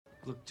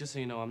Look, just so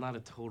you know, I'm not a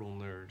total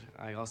nerd.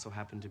 I also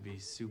happen to be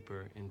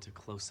super into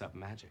close-up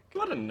magic.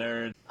 What a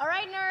nerd. All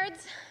right,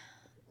 nerds.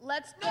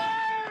 Let's go.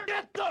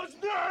 Get those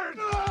nerds!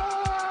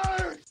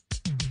 Nerds!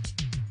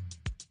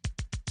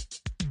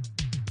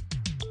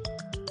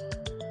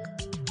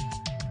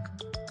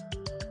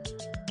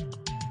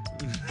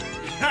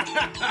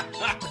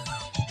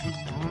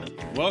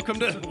 Welcome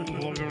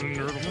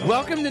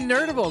to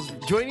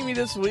Nerdables. Joining me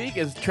this week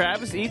is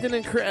Travis, Ethan,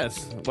 and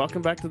Chris.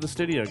 Welcome back to the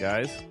studio,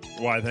 guys.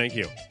 Why, thank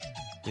you.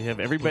 We have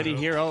everybody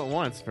here all at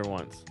once for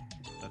once.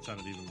 That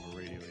sounded even more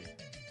radio-y.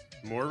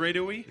 More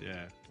radio-y?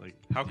 Yeah, like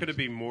How could it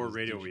be more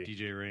radio-y?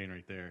 DJ Rain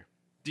right there.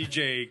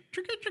 DJ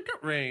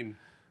Rain.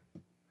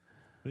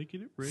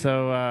 Making it rain.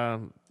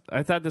 So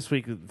I thought this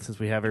week, since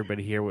we have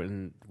everybody here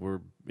when we're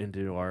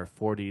into our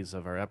 40s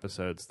of our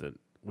episodes, that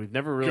we've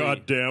never really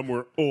Goddamn,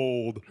 we're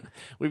old.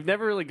 we've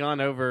never really gone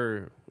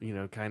over,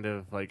 kind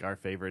of like our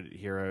favorite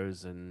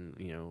heroes and,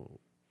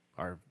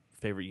 our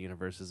favorite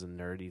universes and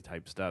nerdy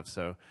type stuff.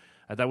 So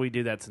I thought we'd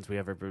do that since we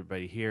have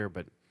everybody here.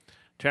 But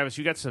Travis,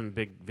 you got some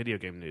big video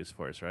game news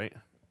for us, right?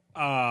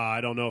 I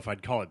don't know if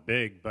I'd call it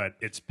big, but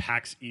it's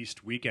PAX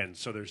East weekend,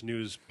 so there's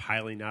news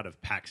piling out of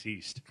PAX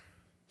East.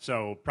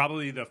 So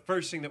probably the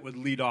first thing that would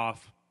lead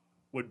off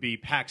would be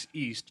PAX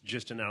East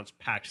just announced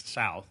PAX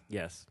South,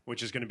 Yes.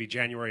 which is going to be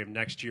January of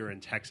next year in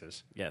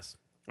Texas. Yes.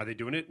 Are they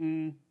doing it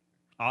in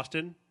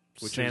Austin?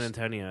 San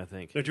Antonio, I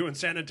think. They're doing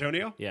San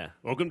Antonio? Yeah.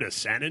 Welcome to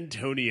San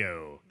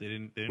Antonio. They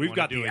didn't We've wanna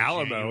got do the a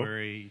Alamo.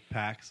 January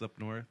PAX up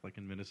north, like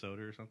in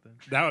Minnesota or something.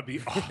 That would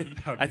be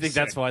I think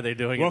that's why they're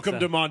doing Welcome it.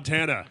 to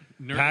Montana.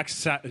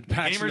 PAX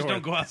Gamers North.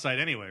 don't go outside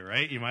anyway,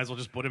 right? You might as well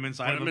just put them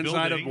inside Put of them a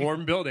inside building. a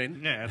warm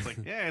building. Yeah, it's like,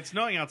 it's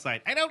snowing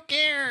outside. I don't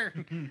care.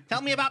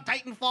 Tell me about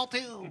Titanfall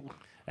 2.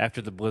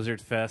 After the Blizzard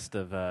Fest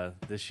of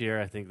this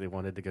year, I think they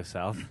wanted to go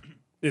south.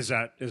 Is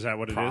that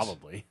what it is?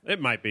 Probably. It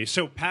might be.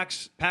 So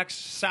PAX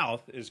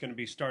South is going to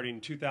be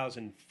starting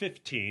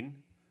 2015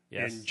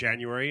 Yes. in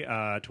January,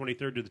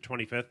 23rd to the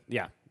 25th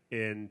Yeah.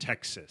 in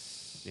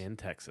Texas. In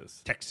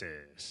Texas.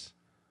 Texas.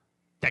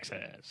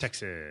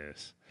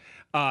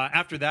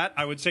 After that,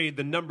 I would say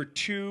the number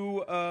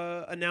 2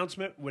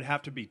 announcement would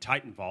have to be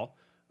Titanfall.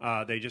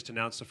 They just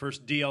announced the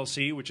first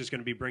DLC, which is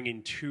going to be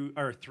bringing 2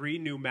 or 3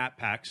 new map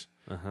packs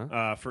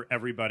for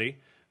everybody.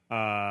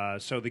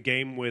 So the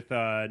game with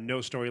no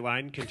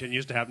storyline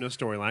continues to have no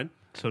storyline.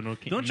 So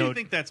don't you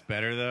think that's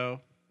better,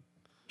 though?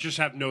 Just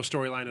have no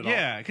storyline at all.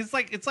 Yeah, because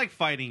it's like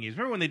fighting games.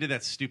 Remember when they did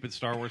that stupid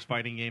Star Wars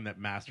fighting game, that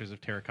Masters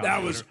of Terracotta?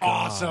 That was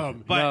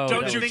awesome. But No,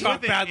 don't that you was-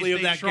 talk badly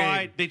of that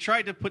game. They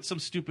tried to put some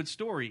stupid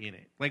story in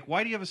it. Like,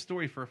 why do you have a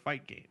story for a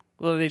fight game?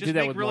 Well, they Just do that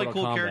make with really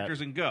Mortal cool Kombat.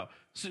 characters and go.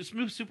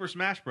 Super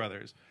Smash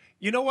Brothers.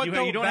 You know what? You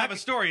though? don't have a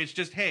story. It's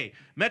just, hey,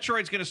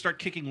 Metroid's going to start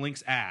kicking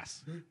Link's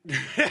ass.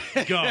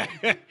 Go.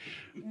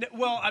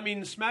 Well, I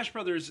mean, Smash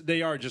Brothers,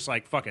 they are just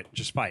like, fuck it,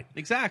 just fight.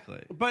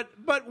 Exactly. But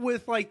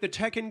with like the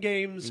Tekken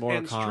games Mortal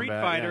and Street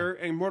Kombat, Fighter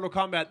and Mortal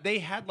Kombat, they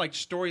had like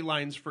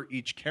storylines for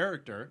each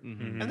character,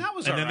 and that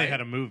was And then all they right.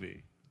 had a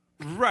movie.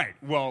 Right.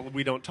 Well,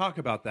 we don't talk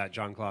about that,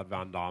 Jean-Claude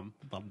Van Damme.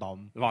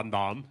 Van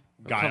Damme.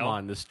 Guile. Come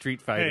on, the Street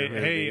Fighter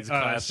movie Hey, is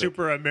classic.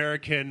 super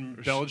American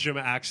Belgium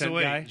accent So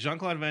wait, guy.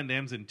 Jean-Claude Van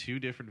Damme's in 2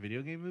 different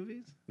video game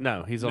movies?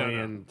 No, he's only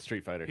no. in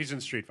Street Fighter. He's in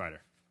Street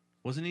Fighter.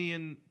 Wasn't he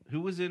in...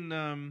 Who was in...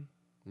 Mortal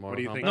what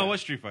do you think? Kombat. No, it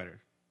was Street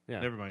Fighter. Yeah.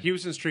 Never mind. He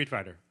was in Street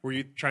Fighter. Were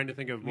you trying to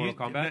think of Mortal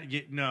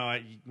Kombat? No,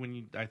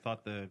 I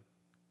thought the...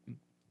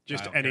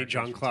 Just Guile any characters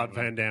from Jean-Claude some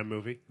of Van Damme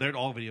movie. They're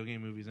all video game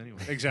movies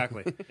anyway.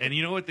 Exactly. And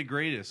you know what the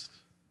greatest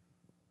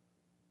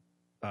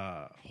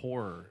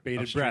horror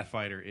Bated of Street breath.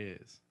 Fighter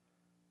is?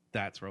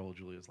 That's Raul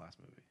Julia's last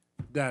movie.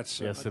 That's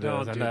Yes, it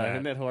don't is. I do know. that.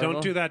 Isn't that horrible?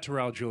 Don't do that to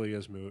Raul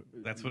Julia's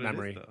That's what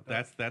memory. it is,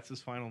 though. That's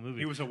his final movie.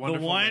 He was a the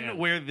wonderful one man.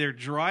 where they're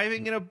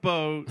driving in a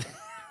boat,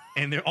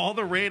 and all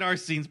the radar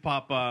scenes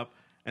pop up,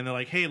 and they're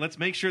like, "Hey, let's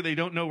make sure they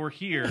don't know we're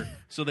here."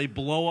 So they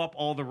blow up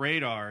all the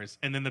radars,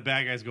 and then the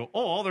bad guys go, "Oh,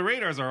 all the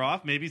radars are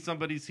off. Maybe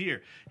somebody's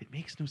here." It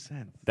makes no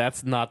sense.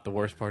 That's not the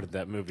worst part of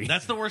that movie.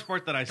 That's the worst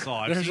part that I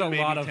saw. I've There's seen a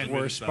maybe lot of 10 worse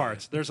minutes of it.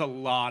 parts. There's a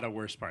lot of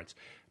worse parts.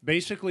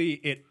 Basically,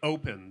 it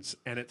opens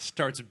and it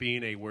starts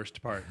being a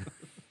worst part.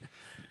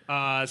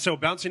 So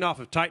bouncing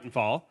off of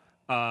Titanfall.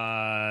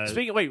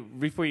 Wait,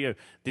 before you go,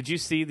 did you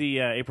see the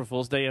April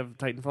Fool's Day of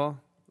Titanfall?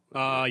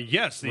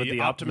 Yes, With the the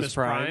Optimus Optimus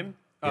Prime. Prime?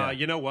 Yeah.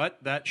 You know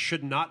what? That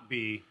should not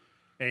be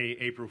a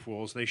April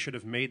Fool's. They should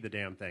have made the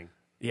damn thing.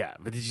 Yeah,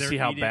 but did you They're see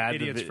how idiot- bad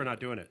idiots for not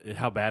doing it.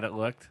 How bad it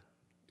looked?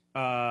 It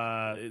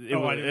I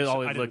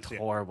didn't looked see it.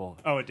 horrible.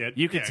 Oh, it did?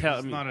 You could Yeah, 'cause tell.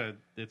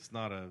 it's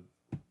not a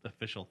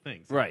official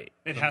thing. So Right.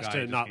 It some has guy to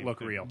just not came look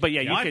up with it. real. But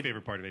yeah, you My could.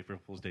 favorite part of April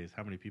Fool's Day is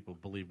how many people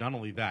believe not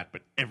only that,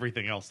 but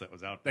everything else that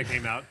was out there. That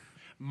came out.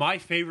 My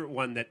favorite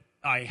one that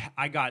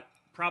I got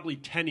probably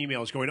 10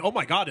 emails going, "Oh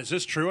my God, is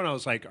this true?" And I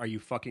was like, "Are you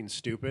fucking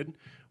stupid?"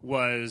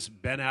 Was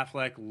Ben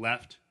Affleck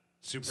left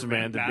Superman,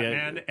 Superman to be-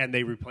 Batman, and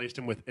they replaced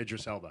him with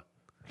Idris Elba.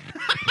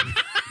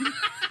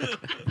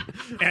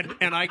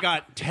 and I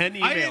got 10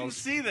 emails. I didn't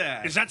see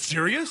that. Is that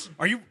serious?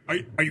 Are you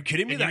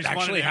kidding me? And you That responded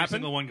actually to every happened?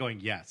 single one going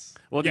yes.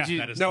 Well, Yeah. did you?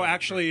 That is No, totally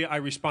actually, I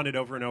responded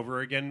over and over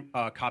again,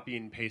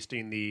 copying and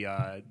pasting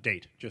the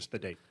date, just the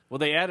date. Well,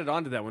 they added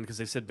on to that one because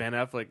they said Ben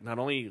Affleck not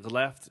only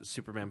left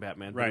Superman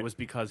Batman, but Right. it was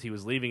because he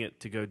was leaving it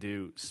to go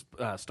do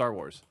Star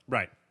Wars.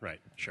 Right,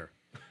 sure.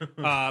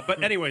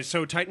 But anyway,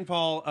 so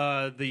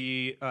Titanfall,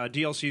 the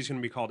DLC is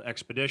going to be called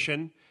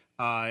Expedition.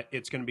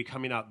 It's going to be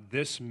coming out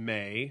this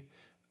May.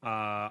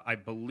 I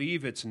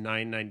believe it's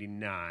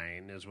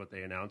 $9.99 is what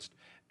they announced,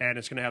 and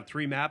it's going to have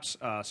 3 maps: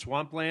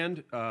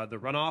 Swampland, the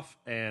Runoff,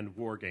 and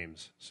War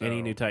Games. So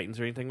Any new Titans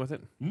or anything with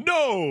it?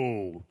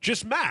 No,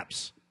 just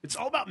maps. It's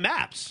all about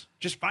maps.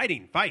 Just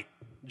fight,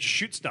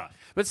 shoot stuff.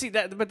 But see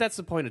but that's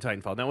the point of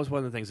Titanfall. That was one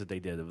of the things that they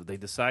did. They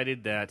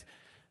decided that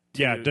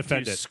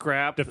Defend to it.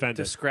 scrap Defend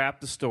it. scrap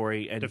the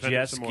story and Defend it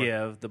just some more.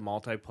 give the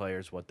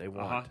multiplayers what they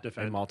want.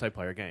 defend. A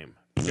multiplayer game.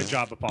 Good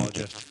job,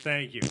 apologist.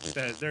 Thank you.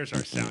 There's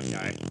our sound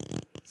guy.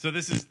 So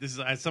this is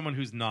as someone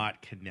who's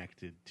not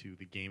connected to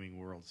the gaming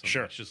world so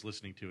Sure. much, just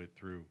listening to it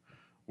through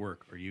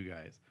work or you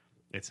guys,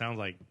 it sounds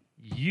like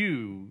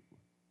you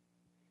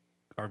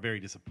are very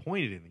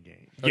disappointed in the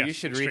game. Oh, Yes, you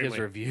should read his extremely.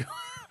 review.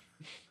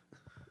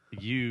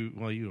 You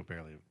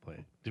barely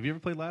played. Have you ever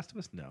played Last of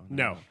Us?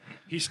 No.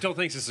 He still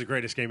thinks it's the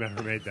greatest game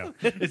ever made, though.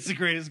 It's the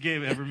greatest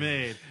game ever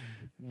made.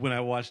 When I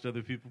watched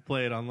other people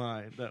play it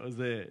online, that was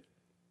it.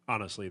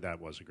 Honestly, that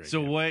was a great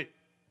So game. what?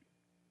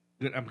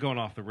 I'm going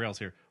off the rails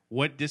here.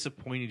 What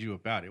disappointed you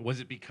about it? Was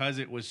it because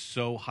it was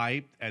so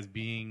hyped as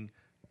being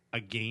a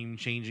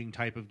game-changing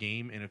type of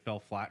game and it fell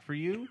flat for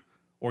you,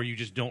 or you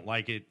just don't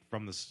like it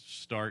from the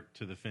start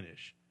to the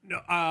finish? No,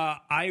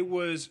 I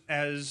was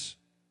as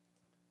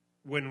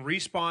when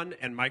Respawn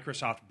and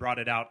Microsoft brought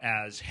it out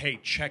as, hey,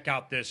 check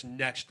out this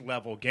next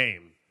level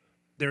game.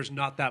 There's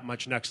not that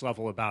much next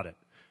level about it.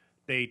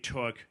 They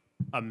took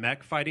a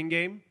mech fighting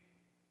game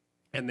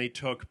and they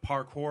took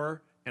parkour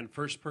and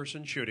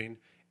first-person shooting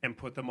and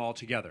put them all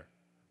together,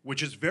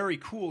 which is very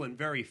cool and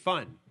very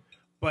fun.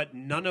 But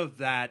none of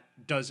that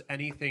does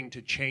anything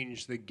to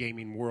change the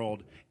gaming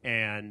world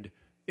and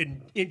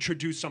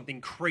introduce something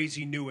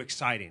crazy, new,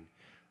 exciting.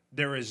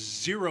 There is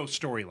zero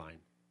storyline.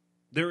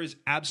 There is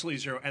absolutely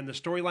zero. And the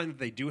storyline that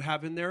they do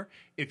have in there,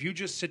 if you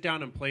just sit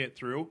down and play it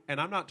through, and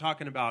I'm not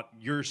talking about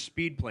your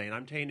speed playing,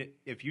 I'm saying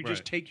if you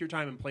just Right. take your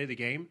time and play the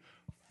game,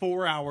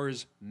 4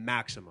 hours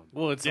maximum.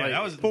 Well, it's Yeah, like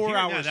that was 4 hearing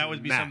hours That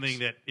would be max. something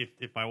that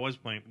if I was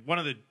playing, one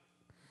of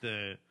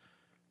the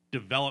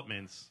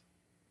developments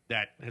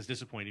that has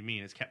disappointed me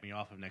and has kept me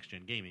off of next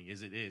gen gaming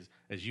is it is,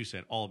 as you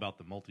said, all about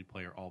the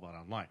multiplayer, all about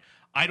online.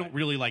 I don't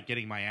really like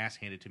getting my ass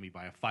handed to me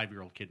by a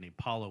 5-year-old kid named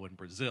Paulo in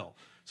Brazil,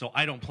 so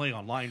I don't play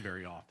online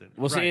very often.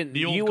 Well, see, and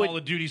The old you Call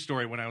would- of Duty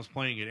story when I was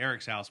playing at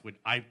Eric's house, when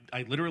I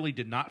literally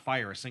did not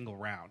fire a single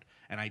round,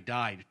 and I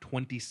died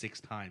 26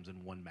 times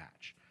in one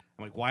match.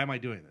 I'm like, why am I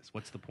doing this?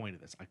 What's the point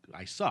of this?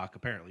 I suck,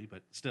 apparently,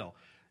 but still.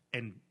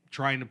 And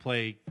trying to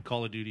play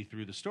Call of Duty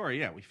through the story,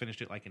 yeah, we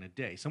finished it like in a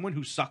day. Someone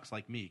who sucks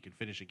like me can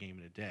finish a game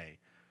in a day.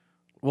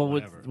 Well,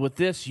 whatever. with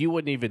this, you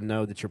wouldn't even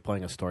know that you're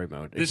playing a story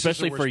mode, This is the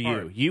especially for worst you.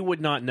 part. You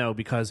would not know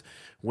because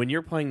when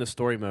you're playing the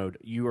story mode,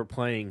 you are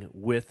playing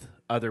with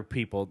other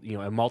people. You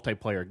know, a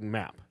multiplayer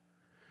map.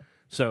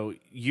 So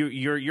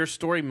your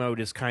story mode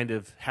is kind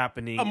of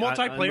happening A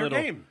multiplayer little-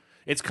 game.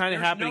 It's kind of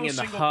There's happening no in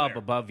the single hub player.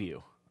 above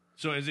you.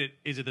 So is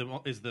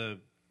the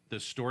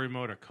story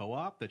mode a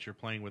co-op that you're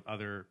playing with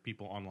other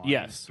people online?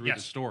 Yes. Through Yes.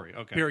 the story.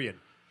 Okay. Period.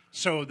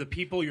 So the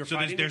people you're So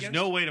fighting there's against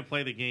no way to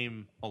play the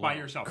game alone. by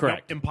yourself.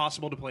 Correct. No,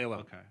 impossible to play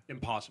alone. Okay.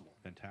 Impossible.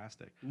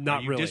 Fantastic. Not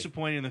Are you really.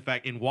 disappointed in the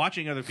fact, in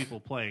watching other people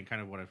play and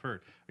kind of what I've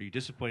heard, are you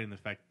disappointed in the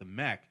fact that the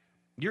mech,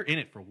 you're in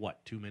it for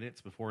what, 2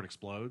 minutes before it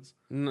explodes?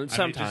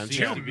 Sometimes, seems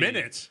yeah. to 2 be-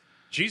 minutes.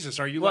 Jesus,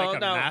 are you Well, like a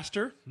no.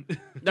 master?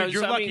 No, Dude,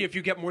 you're so, I lucky mean- if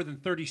you get more than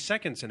 30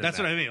 seconds in it. That's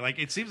what I mean. Like,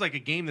 it seems like a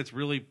game that's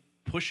really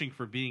pushing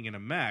for being in a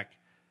mech.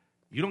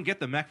 You don't get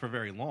the mech for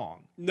very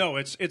long. No,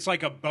 it's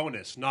like a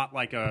bonus, not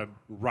like a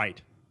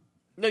right.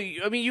 No,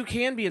 I mean you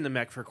can be in the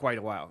mech for quite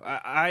a while.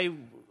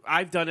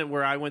 I've done it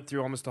where I went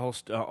through almost the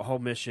whole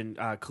mission.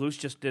 Kalous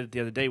just did it the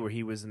other day where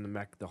he was in the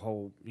mech the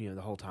whole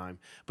time.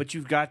 But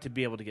you've got to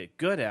be able to get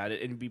good at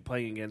it and be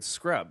playing against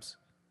scrubs.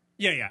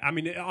 Yeah. I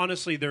mean,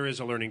 honestly, there is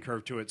a learning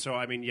curve to it. So,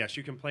 I mean, yes,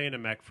 you can play in a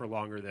mech for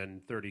longer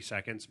than 30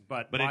 seconds,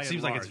 but But by it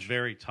seems and like it's large-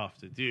 very tough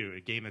to do. A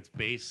game that's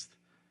based.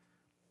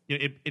 You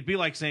know, it'd be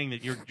like saying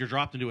that you're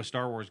dropped into a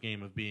Star Wars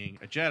game of being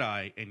a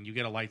Jedi and you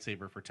get a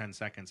lightsaber for 10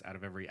 seconds out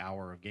of every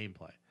hour of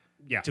gameplay.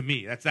 Yeah. To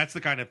me, that's the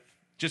kind of,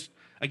 just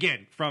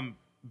again, from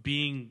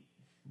being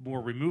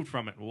more removed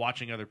from it and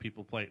watching other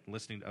people play it and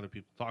listening to other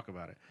people talk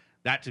about it.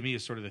 That to me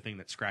is sort of the thing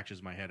that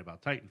scratches my head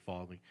about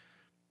Titanfall. I mean,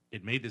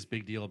 it made this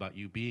big deal about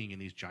you being in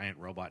these giant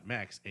robot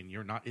mechs and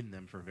you're not in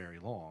them for very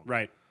long.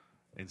 Right.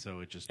 And so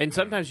it just And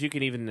sometimes you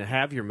can even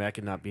have your mech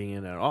and not being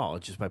in it at all,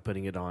 just by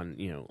putting it on,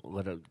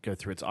 let it go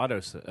through its auto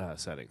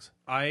settings.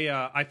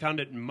 I found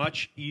it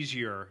much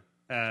easier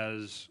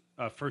as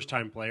a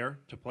first-time player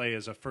to play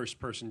as a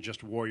first-person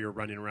just warrior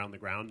running around the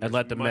ground. And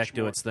let the There's much mech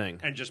do more- its thing.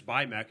 And just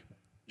buy mech.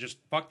 just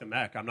fuck the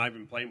mech. I'm not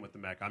even playing with the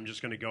mech. I'm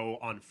just going to go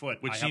on foot.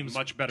 Which I seems have a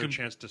much better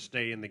chance to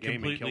stay in the game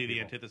and kill completely the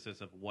people. antithesis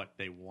of what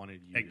they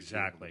wanted you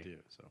Exactly. to be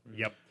able to do. So.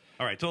 Yep.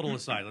 All right, total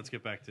aside. Let's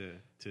get back to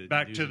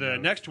Back news to and the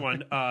notes. next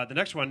one. The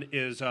next one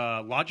is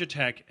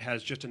Logitech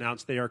has just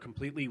announced they are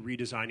completely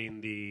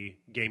redesigning the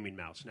gaming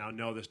mouse. Now,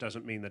 no, this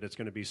doesn't mean that it's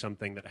going to be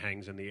something that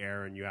hangs in the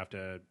air and you have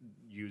to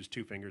use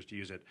 2 fingers to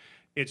use it.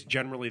 It's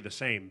generally the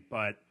same,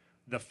 but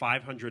the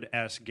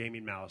 500S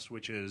gaming mouse,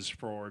 which is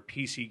for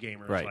PC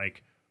gamers, Right.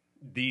 like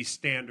the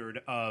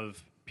standard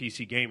of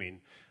PC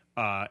gaming,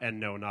 and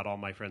no, not all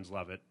my friends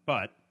love it,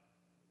 but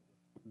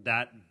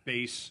that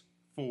base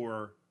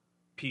for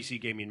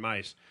PC gaming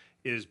mice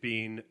is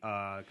being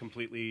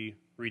completely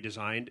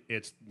redesigned.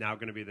 It's now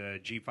going to be the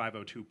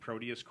G502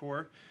 Proteus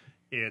core.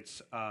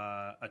 It's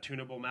a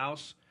tunable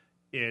mouse.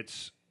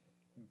 It's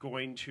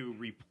going to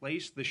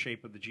replace the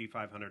shape of the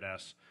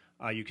G500S.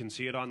 You can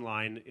see it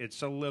online.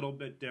 It's a little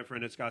bit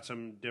different. It's got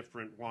some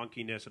different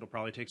wonkiness. It'll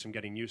probably take some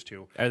getting used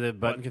to. Are the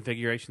button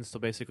configurations still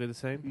basically the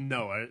same?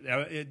 No,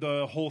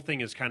 the whole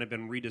thing has kind of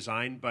been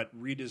redesigned, but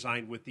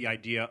redesigned with the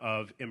idea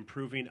of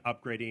improving,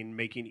 upgrading,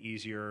 making it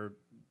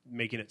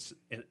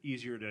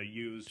easier to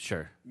use,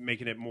 Sure.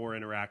 making it more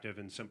interactive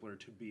and simpler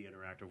to be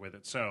interactive with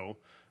it. So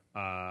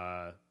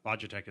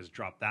Logitech has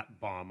dropped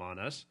that bomb on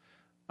us.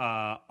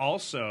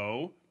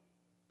 Also,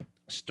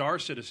 Star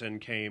Citizen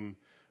came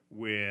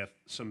with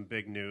some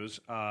big news.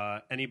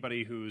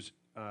 Anybody who's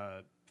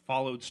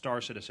followed Star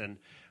Citizen,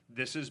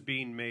 this is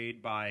being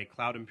made by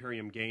Cloud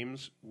Imperium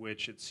Games,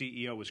 which its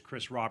CEO is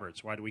Chris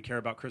Roberts. Why do we care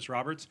about Chris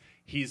Roberts?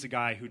 He's the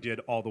guy who did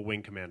all the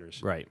Wing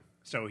Commanders. Right.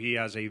 So he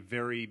has a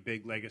very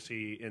big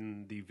legacy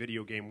in the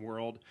video game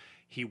world.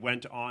 He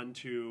went on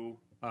to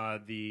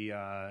the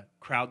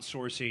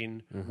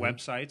crowdsourcing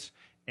websites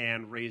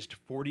and raised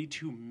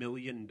 $42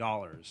 million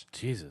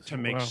Jesus. to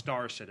make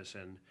Star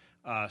Citizen.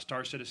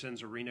 Star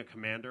Citizen's Arena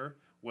Commander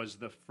was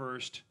the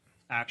first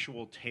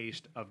actual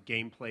taste of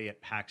gameplay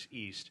at PAX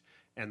East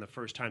and the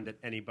first time that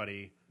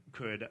anybody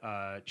could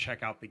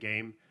check out the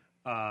game.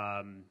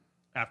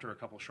 After a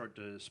couple short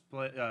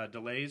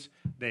delays,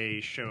 they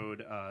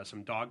showed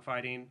some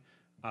dogfighting,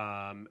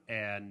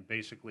 and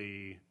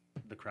basically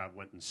the crowd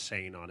went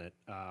insane on it.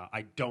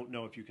 I don't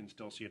know if you can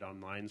still see it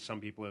online. Some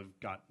people have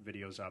got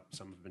videos up,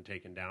 some have been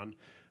taken down.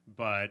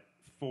 But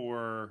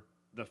for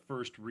the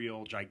first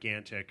real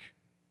gigantic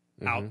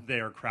out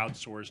there,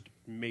 crowdsourced,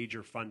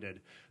 major funded,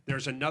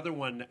 there's another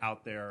one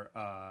out there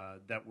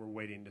that we're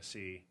waiting to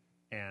see,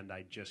 and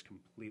I just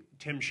completely...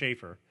 Tim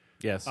Schafer.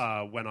 Yes.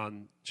 Went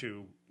on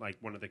to like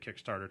one of the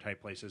Kickstarter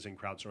type places and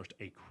crowdsourced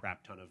a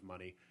crap ton of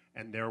money,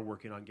 and they're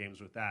working on games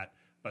with that.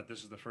 But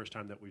this is the first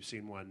time that we've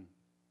seen one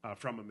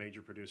from a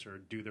major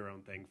producer do their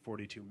own thing,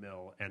 42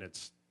 mil, and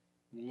it's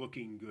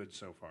looking good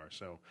so far.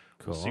 So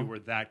we'll see Cool. where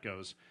that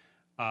goes.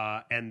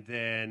 And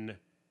then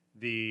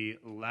the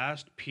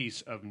last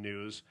piece of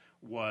news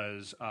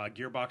was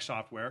Gearbox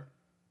Software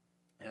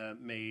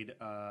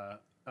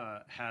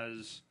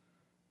has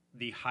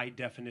the high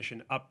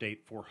definition update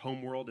for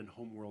Homeworld and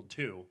Homeworld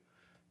 2,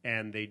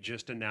 and they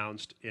just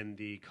announced in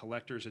the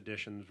collector's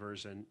edition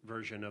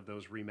version of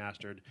those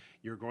remastered,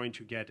 you're going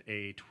to get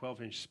a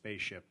 12-inch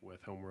spaceship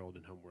with Homeworld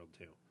and Homeworld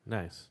 2.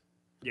 Nice.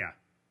 Yeah,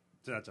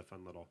 so that's a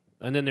fun little...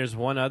 And then there's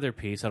one other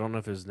piece. I don't know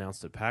if it was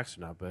announced at PAX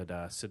or not,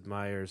 but Sid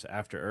Meier's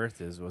After Earth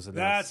was announced.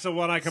 That's the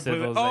one I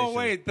completely... Oh, Civilization.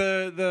 wait,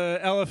 the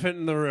elephant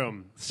in the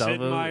room. Sid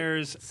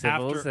Meier's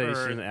After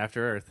Civilization Earth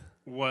After Earth.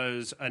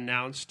 was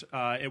announced.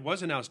 It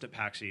was announced at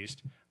PAX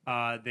East.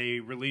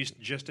 They released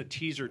just a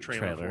teaser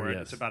trailer for it.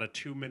 Yes. It's about a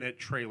 2-minute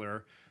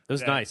trailer. It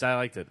was nice. I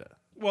liked it.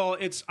 Well,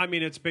 it's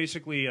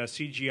basically a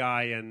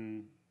CGI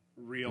and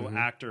real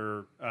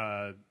actor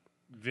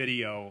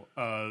video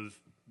of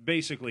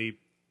basically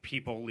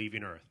people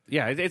leaving Earth.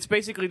 Yeah, it's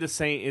basically the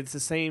same. It's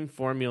the same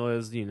formula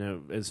as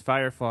as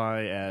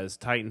Firefly, as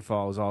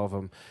Titanfall, as all of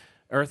them.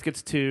 Earth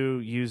gets too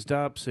used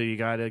up, so you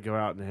got to go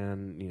out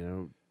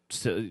and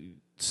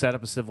set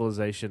up a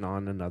civilization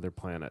on another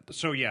planet.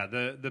 So yeah,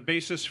 the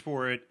basis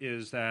for it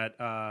is that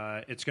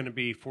it's going to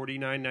be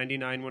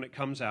 $49.99 when it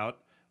comes out.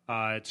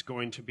 It's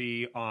going to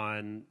be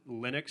on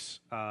Linux,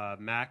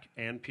 Mac,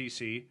 and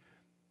PC.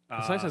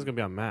 It's nice it's going to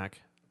be on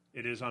Mac.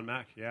 It is on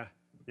Mac. Yeah.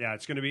 Yeah,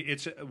 it's going to be.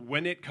 It's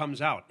when it comes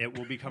out. It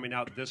will be coming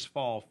out this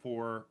fall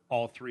for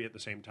all three at the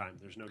same time.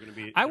 There's no going to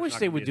be. I there's wish not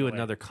they gonna would be a do delay.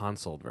 another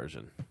console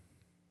version.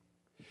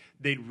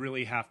 They'd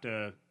really have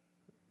to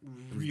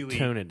really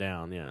Tone it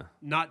down, yeah.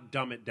 not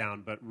dumb it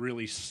down, but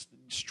really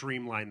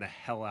streamline the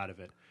hell out of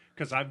it.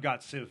 Because I've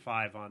got Civ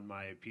 5 on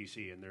my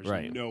PC, and there's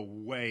Right. no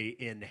way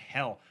in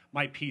hell.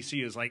 My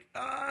PC is like,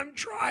 I'm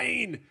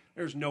trying.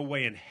 There's no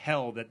way in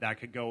hell that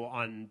could go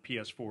on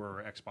PS4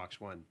 or Xbox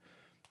One.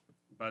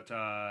 But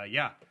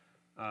yeah.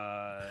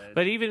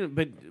 But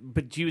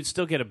you would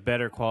still get a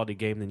better quality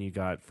game than you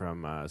got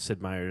from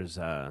Sid Meier's.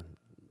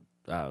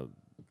 What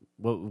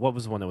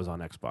was the one that was on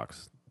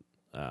Xbox?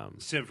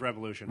 Civ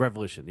Revolution.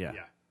 Revolution, yeah.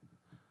 Yeah.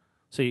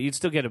 So you'd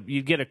still get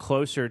a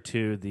closer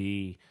to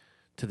the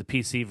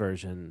PC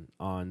version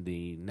on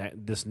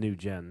this new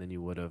gen than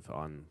you would have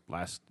on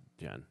last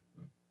gen.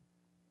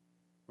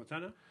 What's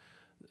that now?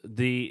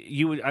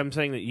 I'm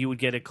saying that you would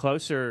get a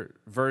closer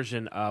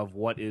version of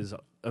what is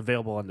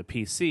available on the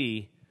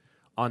PC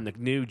on the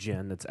new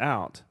gen that's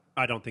out.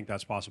 I don't think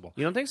that's possible.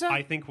 You don't think so?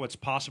 I think what's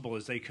possible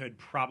is they could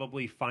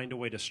probably find a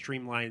way to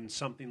streamline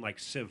something like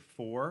Civ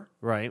 4,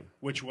 Right.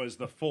 which was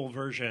the full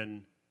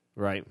version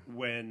Right.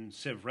 when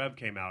Civ Rev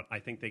came out. I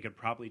think they could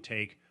probably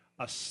take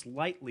a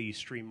slightly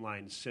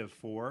streamlined Civ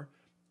 4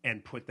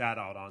 and put that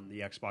out on the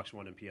Xbox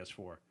One and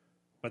PS4.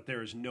 But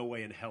there is no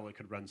way in hell it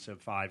could run Civ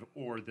 5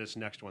 or this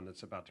next one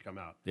that's about to come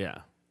out. Yeah.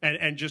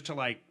 And just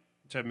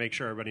to make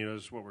sure everybody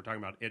knows what we're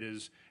talking about, it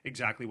is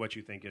exactly what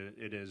you think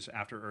it is.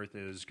 After Earth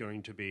is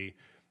going to be,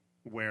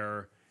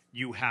 where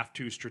you have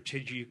to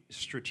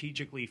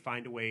strategically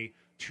find a way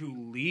to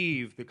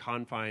leave the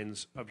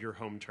confines of your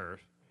home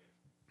turf,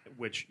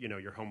 which,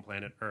 your home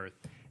planet Earth,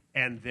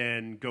 and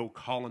then go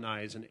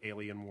colonize an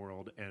alien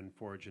world and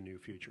forge a new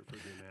future for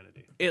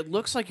humanity. It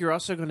looks like you're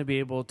also going to be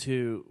able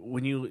to,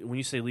 when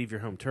you say leave your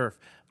home turf,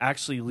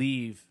 actually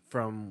leave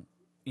from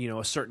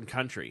a certain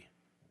country.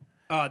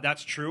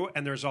 That's true,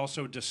 and there's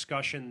also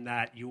discussion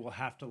that you will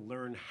have to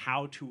learn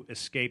how to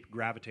escape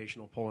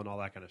gravitational pull and all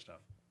that kind of stuff.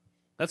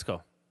 That's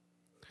cool.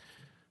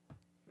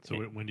 So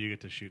when do you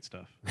get to shoot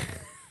stuff?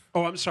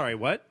 Oh, I'm sorry,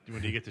 what?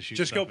 When do you get to shoot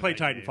Just stuff go in play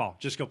that game? Titanfall.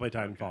 Just go play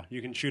Titanfall.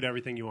 You can shoot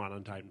everything you want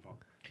on Titanfall.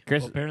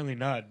 Chris, Well, apparently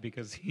not,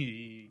 because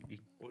he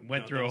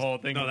went No, through that a was- whole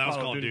thing. No, with that was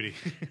Call of Duty.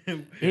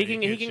 Duty. he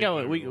can shoot go.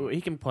 whatever you want.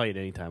 He can play it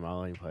anytime. I'll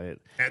let him play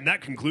it. And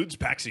that concludes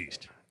PAX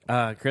East.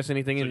 Chris,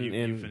 anything So in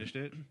you finished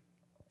it?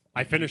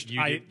 I finished.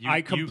 You did- you- I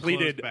you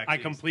completed. closed PAX I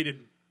East. completed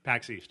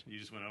PAX East. You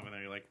just went over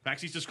there. You're like,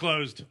 PAX East is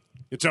closed.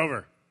 It's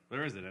over.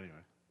 Where is it anyway?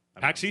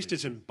 PAX East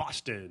is in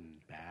Boston.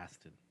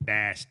 Boston.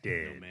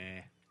 Boston.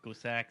 Man. Go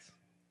Sacks.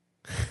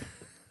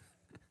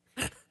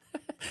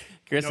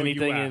 Chris, No,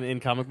 anything you in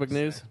comic book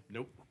news?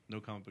 Nope. No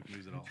comic book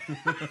news at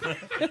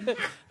all.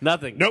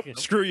 Nothing. Nope.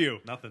 Screw you.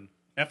 Nothing.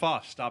 F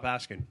off. Stop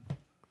asking.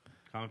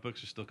 Comic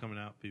books are still coming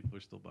out. People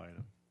are still buying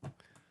them.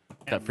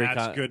 Got And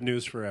that's good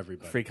news for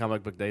everybody. Free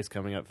comic book days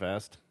coming up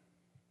fast.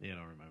 Yeah,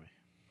 don't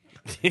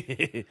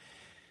remind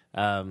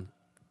me.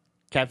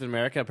 Captain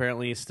America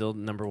apparently is still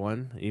number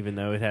one, even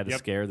though it had a Yep.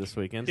 scare this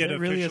weekend. It Is that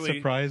really a officially-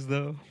 surprise,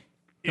 though?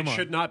 It Come on.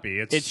 should not be.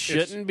 It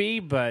shouldn't be,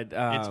 but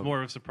It's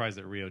more of a surprise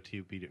that Rio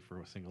 2 beat it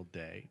for a single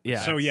day. Yeah.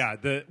 So yeah,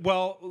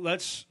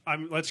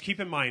 let's keep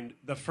in mind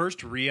the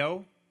first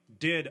Rio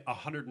did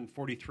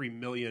 143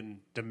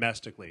 million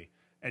domestically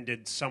and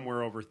did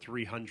somewhere over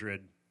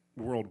 300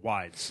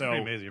 worldwide. So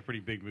Pretty amazing. A pretty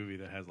big movie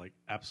that has like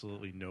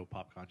absolutely no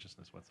pop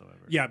consciousness whatsoever.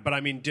 yeah, but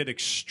I mean, did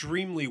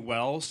extremely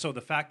well. So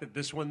the fact that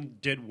this one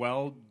did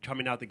well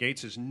coming out the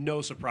gates is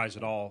no surprise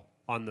at all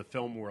on the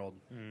film world.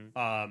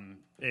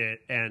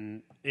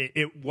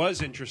 It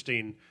was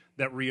interesting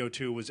that Rio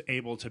 2 was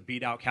able to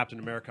beat out Captain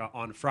America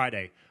on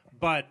Friday.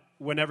 But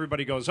when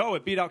everybody goes, oh,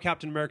 it beat out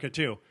Captain America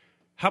too,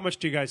 how much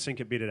do you guys think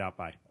it beat it out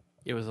by?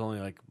 it was only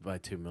like by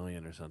 2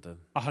 million or something.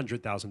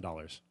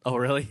 $100,000. Oh,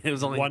 really? It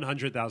was only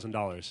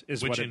 $100,000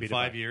 is Which what it in beat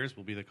 5 it years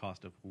will be the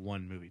cost of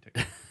one movie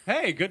ticket. by.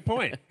 Hey, good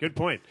point. Good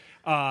point.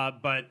 But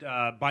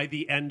by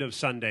the end of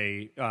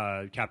Sunday,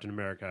 Captain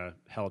America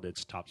held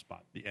its top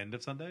spot. The end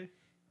of Sunday?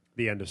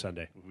 The end of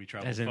Sunday. We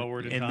travel As in,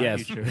 forward in in time. the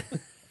Yes. future.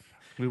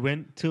 We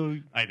went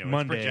to I know,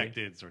 Monday. it's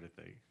projected sort of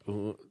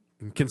thing.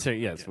 Consider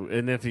yes,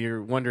 and if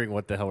you're wondering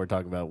what the hell we're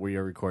talking about, we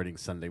are recording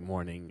Sunday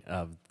morning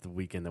of the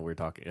weekend that we're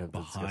talking of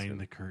Behind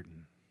the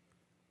curtain.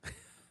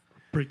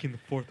 Breaking the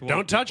fourth wall.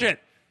 Don't touch it.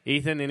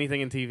 Ethan,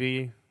 anything in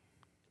TV?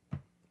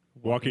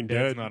 Walking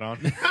Dead's Dead. not on.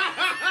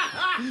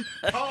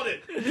 Called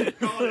it.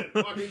 Called it.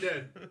 Walking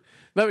Dead.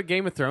 No, but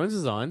Game of Thrones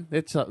is on.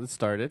 It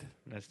started.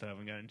 I still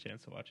haven't gotten a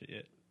chance to watch it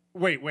yet.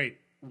 Wait.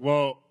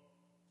 Whoa.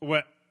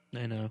 What?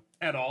 I know.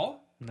 At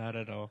all? Not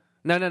at all.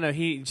 No.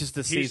 He just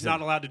the He's season.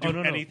 not allowed to do Oh,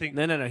 no. anything.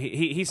 No.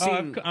 He's Oh,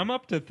 seen. I'm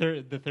up to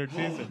the third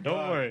season.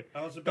 Don't worry.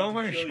 I was about Don't to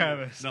worry, kill you.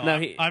 Travis. No,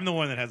 No, I'm the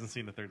one that hasn't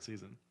seen the third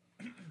season.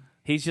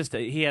 He's just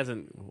he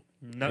hasn't.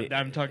 No,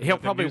 I'm talking. He'll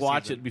about the probably new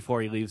watch season. it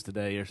before he leaves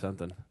today or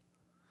something.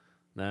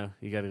 No,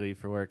 you got to leave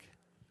for work.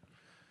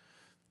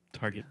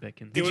 Target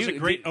beckons. It was you- a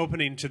great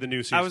opening to the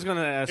new season. I was going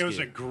to ask It was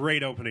you. a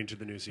great opening to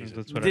the new season.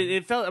 That's what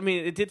It felt. I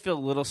mean, it did feel a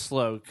little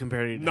slow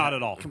compared to Not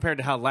at all. compared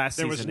to how last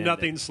There season was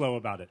nothing ended. slow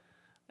about it.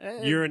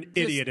 You're an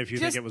idiot if you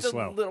think just it was a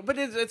slow. little, but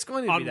it's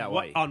going to be that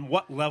way. On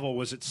what level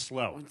was it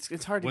slow?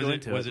 It's hard to Was go it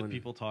into was it when-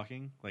 people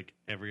talking like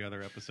every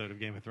other episode of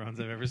Game of Thrones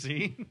I've ever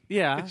seen?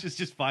 Yeah, It's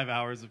just 5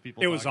 hours of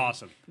people It was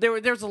talking. awesome.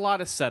 there's a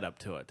lot of setup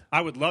to it. I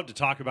would love to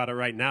talk about it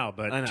right now, I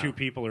but know. two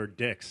people are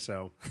dicks,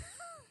 so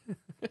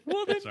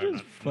Well, then Sorry, I'm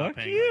just not fuck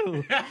paying,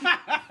 you.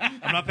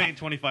 I'm not paying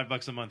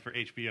 $25 a month for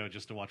HBO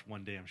just to watch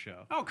one damn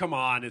show. oh come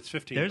on, it's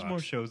 15 There's bucks. more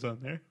shows on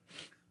there.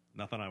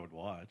 Nothing I would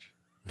watch.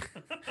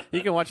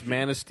 You can watch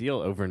Man of Steel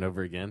over and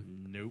over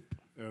again. Nope.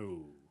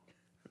 Oh.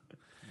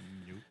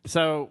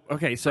 So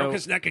okay, so Broke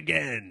his neck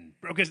again.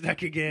 Broke his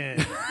neck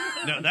again.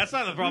 No, that's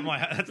not the problem.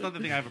 That's not the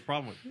thing I have a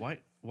problem with.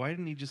 Why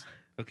didn't he just?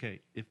 Okay,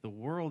 if the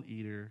World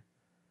Eater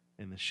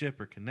and the ship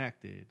are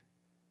connected,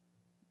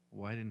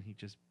 why didn't he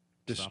just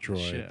stop Destroy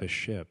the ship the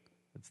ship.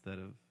 instead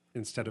of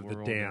instead of the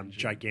World damn engine.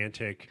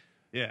 gigantic.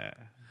 Yeah.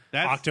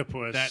 That's,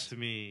 Octopus. That to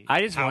me.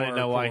 I just want to Power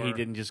know why he core.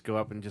 didn't just go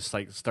up and just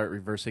like start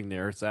reversing the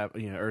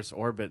Earth's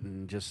orbit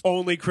and just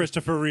Only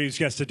Christopher Reeves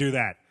gets to do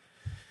that.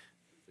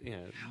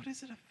 How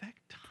does it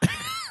affect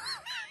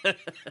time?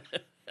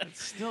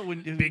 It's still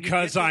when you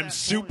Because get to I'm that point-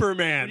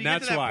 Superman, when you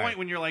that's get to that why. point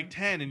when you're like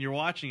 10 and you're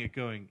watching it,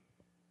 going,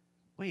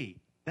 "Wait,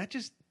 that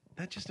just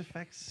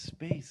affects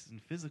space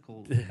and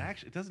physical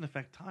action. It doesn't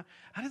affect time.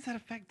 How does that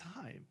affect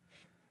time?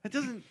 That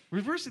doesn't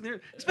reversing there.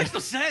 It makes no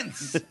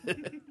sense."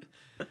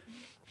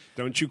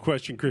 Don't you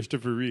question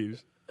Christopher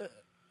Reeves?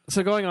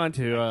 So going on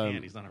to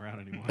And he's not around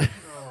anymore.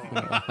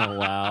 oh,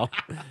 wow.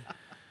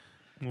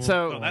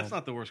 So No, that's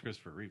not the worst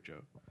Christopher Reeve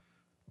joke.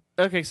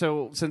 okay,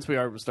 so since we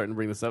are starting to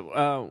bring this up,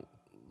 we'll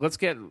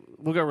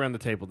go around the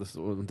table.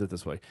 We'll do it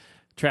this way.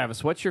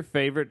 Travis, what's your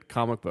favorite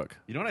comic book?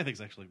 You know what I think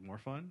is actually more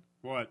fun?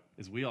 What?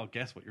 Is we all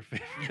guess what your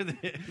favorite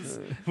is.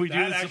 We do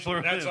That this actually-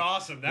 before that's this.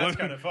 awesome. That's What-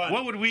 kinda fun.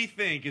 What would we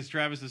think is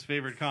Travis's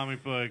favorite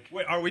comic book?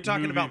 Wait, are we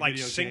talking movie, about like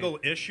video single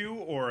game issue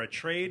or a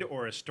trade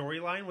or a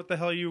storyline? What the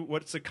hell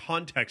what's the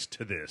context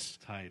to this?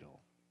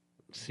 title?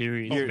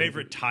 Series. Oh,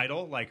 favorite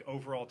title? Like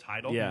overall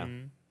title? Yeah,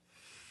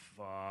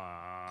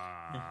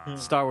 Fuck.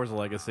 Star Wars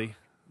Legacy.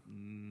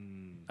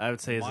 I would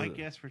say is My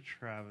guess for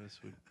Travis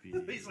would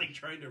be He's like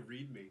trying to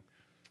read me.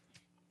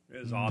 It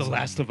is The awesome.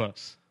 Last of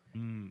Us.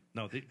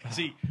 no.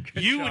 See,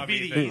 Good you job, would be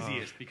the Ethan.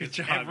 easiest because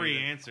Good job, every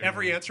Ethan. answer.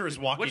 Every answer is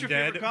Walking What's your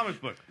Dead. favorite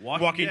comic book?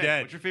 Walking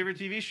Dead. What's your favorite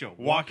TV show?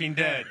 Walking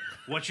Dead.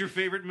 What's your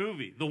favorite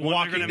movie? The one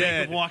Walking they're going to make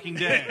Dead. of Walking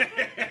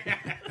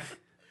Dead.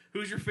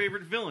 Who's your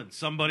favorite villain?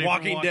 Somebody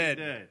Walking from Walking Dead.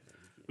 Dead.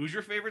 Who's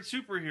your favorite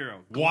superhero?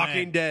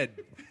 Walking Glenn. Dead.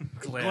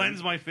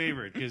 Glenn's my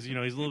favorite because he's a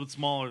little bit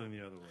smaller than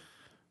the other one.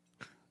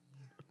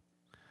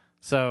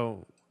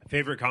 So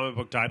Favorite comic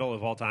book title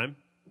of all time?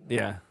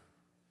 yeah,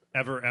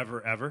 Ever,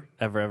 ever, ever?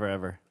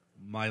 ever.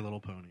 My Little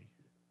Pony.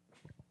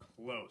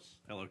 Close.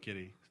 Hello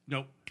Kitty.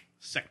 Nope.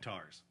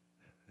 Sectars.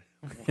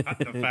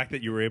 The fact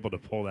that you were able to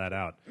pull that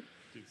out.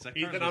 Dude, Sectars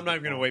Ethan, was I'm not the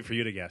even going to bomb. wait for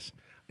you to guess.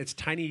 It's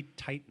Tiny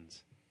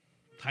Titans.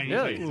 Tiny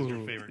Really? Titans is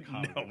your favorite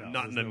comic. No,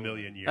 not in a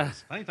million way.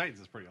 years. Tiny Titans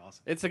is pretty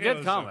awesome. It's a It good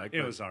was- comic. It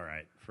but was all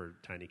right for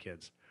tiny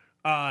kids.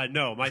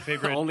 No, my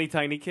favorite. only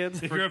tiny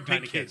kids. If you're a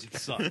tiny big kid, kids. it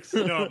sucks.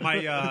 No, my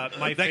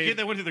That kid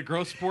that went to the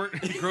growth spurt in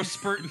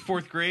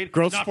 4th grade.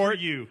 growth not sport.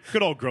 for you.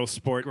 Good old growth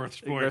sport. Growth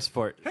sport. Gross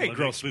sport. Hey, What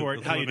growth makes sport.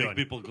 people- How you what doing? makes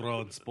people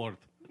grow in sport.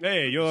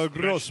 Hey, you're a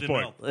growth Stretch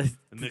them sport. out.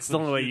 And It's they the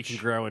only put way you huge- can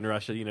grow in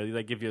Russia. You know,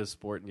 they give you a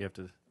sport and you have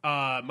to.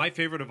 My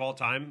favorite of all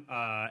time,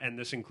 and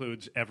this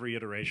includes every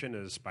iteration,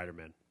 is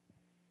Spider-Man.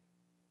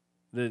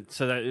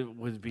 So that it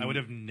would be. I would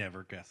have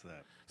never guessed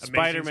that.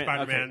 Amazing Spider-Man.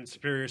 Spider-Man, Okay.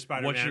 Superior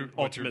Spider-Man, Ultimate Ultimate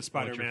What's your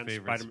Spider-Man,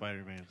 favorite Spider-Man.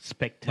 Spider-Man?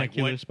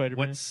 Spectacular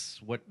Spider-Man.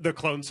 What? The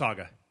Clone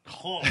Saga.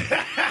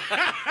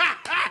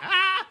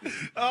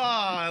 Oh,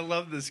 I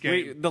love this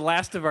The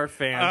last of our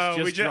fans.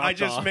 I dropped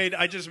just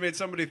off. made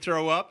somebody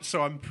throw up,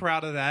 so I'm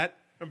proud of that.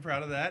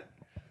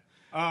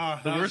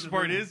 the worst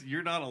part is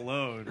you're not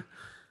alone.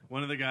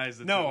 One of the guys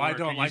that's no, at I work,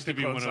 don't who like used the to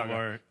be Clone one Saga. of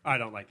our. I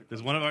don't like the.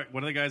 There's Clone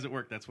one of the guys at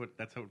work. That's what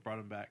brought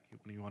him back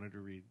when he wanted to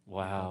read.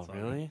 Wow, Clone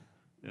Saga. really?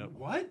 Yep. Saga.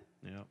 What?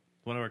 Yep.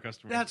 One of our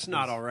customers. That's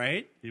not all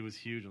right. He was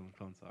huge on the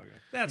Clone Saga.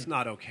 That's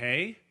not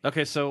okay.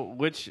 Okay, so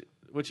which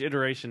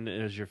iteration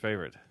is your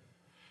favorite?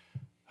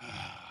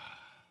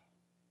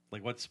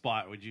 Like, what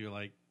spot would you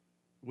like?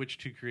 Which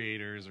two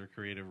creators or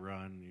creative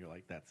run? You're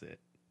like, that's it.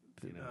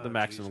 You know? The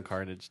Maximum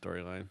Carnage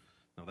storyline.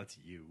 No, that's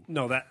you.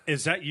 No,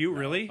 is that you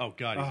really? Oh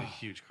God, he's a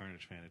huge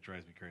Carnage fan. It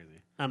drives me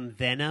crazy.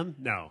 Venom.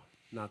 No,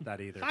 not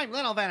that either. I'm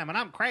Little Venom and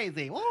I'm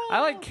crazy.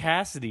 I like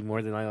Cassidy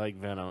more than I like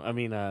Venom. I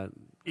mean,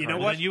 You know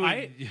Well, what? then you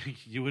would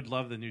you would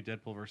love the new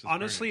Deadpool versus.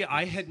 Honestly,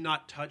 Carnage. I had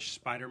not touched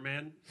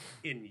Spider-Man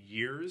in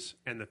years,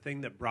 and the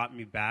thing that brought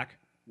me back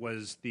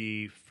was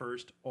the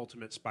first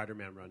Ultimate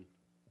Spider-Man run,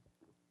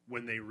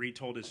 when they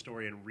retold his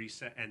story and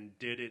reset and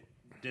did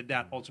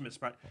that Ultimate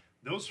Spider.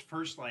 Those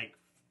first like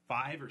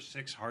 5 or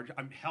 6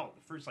 the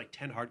first like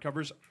 10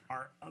 hardcovers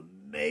are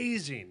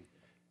amazing,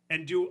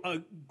 and do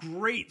a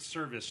great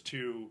service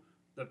to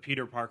the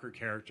Peter Parker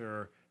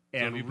character So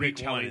and if you pick one,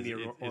 retelling is the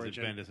it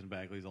origin. Bendis and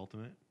Bagley's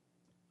Ultimate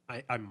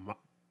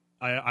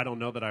I don't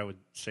know that I would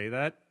say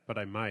that, but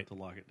I might. to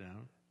lock it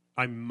down?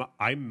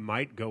 I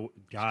might go.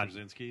 God,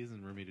 Straczynski's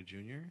and Romita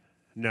Jr.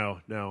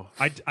 no.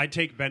 I'd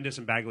take Bendis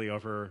and Bagley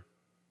over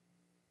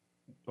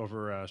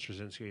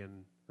Straczynski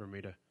and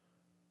Romita.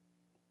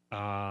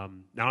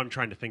 Now I'm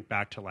trying to think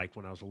back to like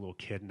when I was a little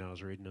kid and I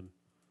was reading them.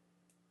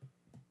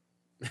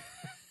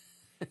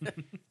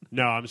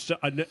 No, I'm still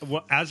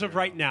as of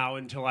right now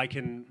until I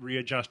can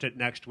readjust it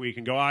next week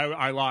and go.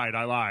 I lied.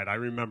 I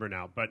remember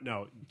now. But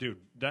no, dude,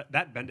 that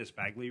Bendis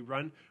Bagley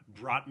run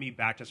brought me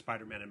back to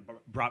Spider-Man and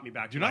brought me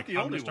back to You're not like, the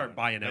I'm only gonna start one.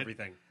 buying That-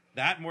 everything.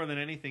 That more than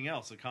anything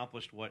else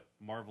accomplished what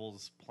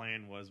Marvel's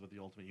plan was with the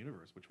Ultimate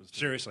Universe, which was to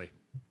Seriously,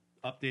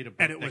 update a book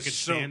And it that was could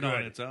so stand on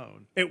good. its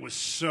own. it was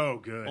so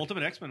good.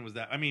 Ultimate X-Men was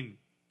that. I mean,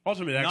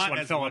 Ultimate not X-Men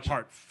as fell much-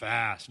 apart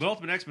fast. but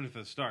Ultimate X-Men for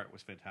the start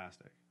was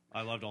fantastic.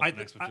 I loved Ultimate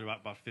X-Men through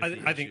about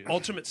 50 I think issues.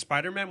 Ultimate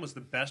Spider-Man was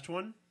the best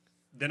one,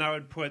 Then I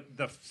would put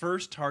the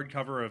first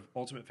hardcover of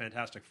Ultimate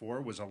Fantastic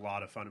Four was a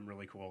lot of fun and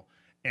really cool,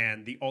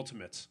 and the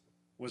Ultimates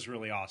was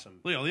really awesome.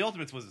 Well, the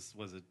Ultimates was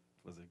a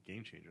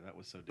game changer. That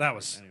was so. That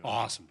was anyway.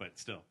 awesome. But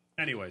still,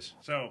 Anyways,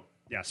 so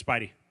yeah,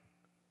 Spidey.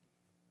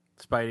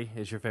 Spidey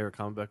is your favorite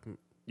comic book.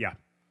 Yeah.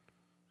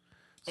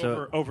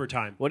 So, over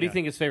time. what do you Yeah.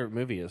 think his favorite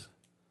movie is?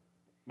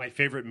 My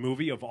favorite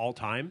movie of all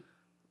time?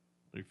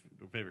 your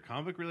favorite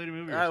comic book related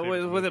movie? Or his favorite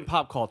Within movie?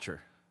 pop culture.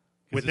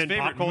 'Cause Within his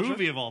favorite pop culture?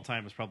 movie of all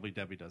time is probably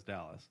Debbie Does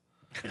Dallas.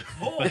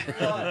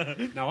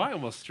 Now I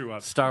almost threw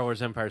up. Star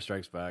Wars: Empire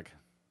Strikes Back.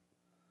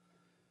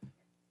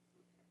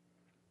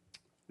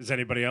 Is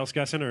anybody else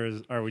guessing,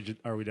 or are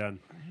we done?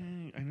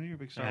 I know you're a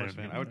big Star Wars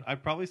fan.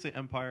 I'd probably say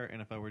Empire,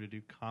 and if I were to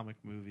do comic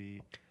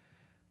movie,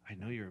 I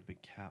know you're a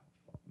big Cap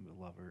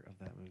lover of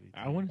that movie.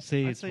 I want to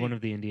say I'd it's say- one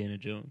of the Indiana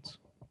Jones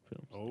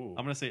films. Oh,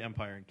 I'm gonna say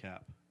Empire and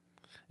Cap.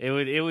 It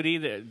would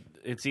either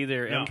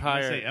No, I'm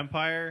Empire. gonna say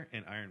Empire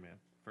and Iron Man.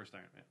 First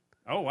Iron Man.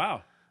 oh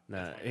wow.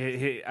 No,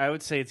 I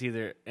would say it's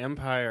either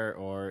Empire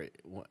or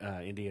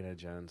Indiana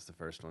Jones, the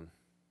first one.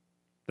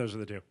 Those are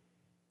the two.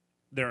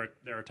 They're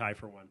a tie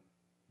for one.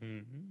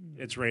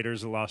 Mm-hmm. It's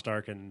Raiders, The Lost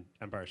Ark, and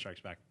Empire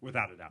Strikes Back,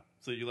 without a doubt.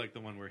 So you like the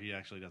one where he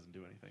actually doesn't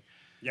do anything?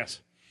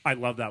 Yes, I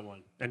love that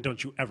one, and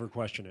don't you ever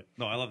question it.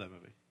 No, I love that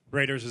movie.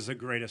 Raiders is the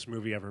greatest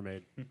movie ever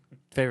made.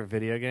 Favorite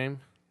video game?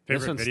 This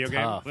Favorite one's video game?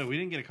 tough. Wait, we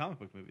didn't get a comic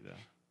book movie though.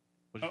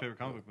 What's your favorite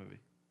comic book movie?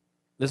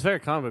 This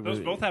favorite comic Those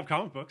movie. both have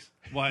comic books.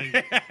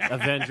 Why?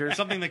 Avengers.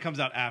 Something that comes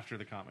out after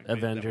the comic.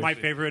 Avengers. My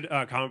favorite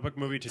comic book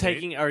movie to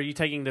date. Are we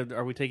taking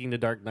the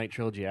Dark Knight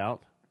trilogy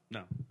out?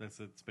 No, it's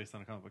based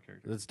on a comic book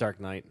character. It's Dark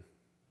Knight.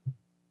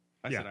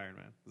 I Yeah. said Iron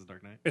Man. This is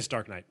Dark Knight. It's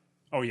Dark Knight.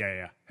 Oh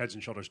yeah. Heads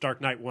and Shoulders.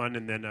 Dark Knight 1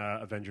 and then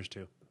Avengers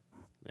 2.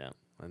 Yeah,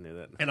 I knew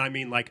that. And I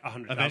mean like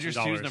 $100,000. Avengers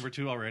 2 is number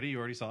 2 already. You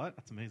already saw it.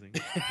 That's amazing.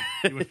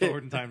 You went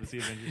forward in time to see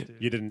Avengers 2.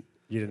 You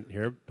didn't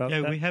hear about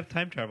Yeah, that? we have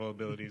time travel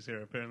abilities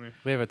here, apparently.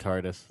 We have a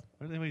TARDIS.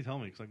 Why didn't anybody tell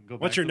me? Because I can go.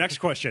 What's back your to- next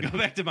question? Go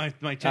back to my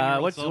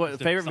 10-year-old What's self what and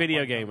favorite stop video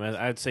buying game? comics.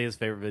 I'd say his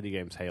favorite video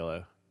game's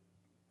Halo.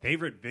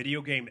 Favorite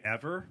video game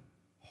ever?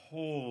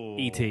 Oh,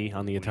 E.T.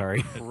 on the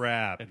Atari.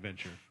 crap.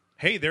 Adventure.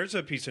 Hey, there's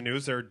a piece of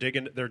news. They're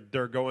digging.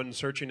 They're going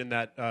searching in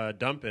that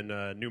dump in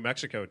New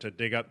Mexico to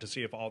dig up to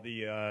see if all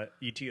the ET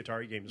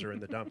Atari games are in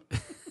the dump.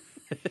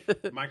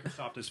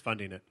 Microsoft is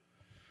funding it.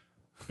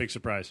 Big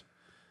surprise.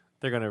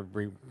 They're gonna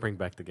bring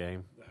back the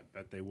game. I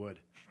bet they would.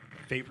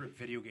 Favorite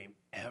video game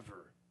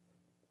ever?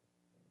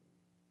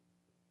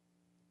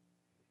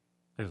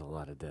 There's a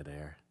lot of dead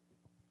air.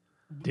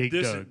 Dig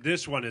Dug.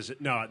 This one is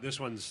no. This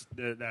one's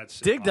that's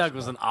Dig Dug impossible.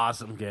 was an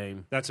awesome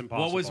game. That's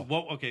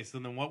impossible. Okay, so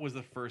then what was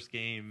the first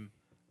game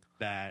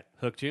that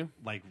Hooked you?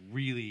 like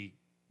really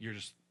you're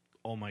just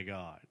oh my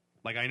god?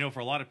 Like I know for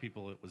a lot of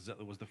people it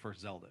was the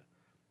first Zelda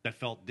that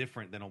felt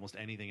different than almost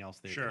anything else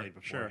they had Sure, played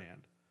sure.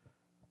 beforehand.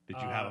 Did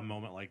you have a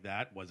moment like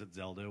that? Was it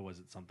Zelda? Was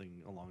it something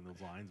along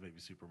those lines? Maybe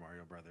Super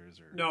Mario Brothers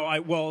or No,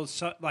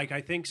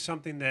 I think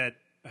something that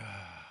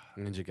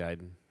Ninja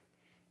Gaiden.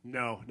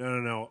 no.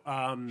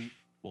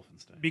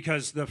 Wolfenstein?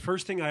 Because the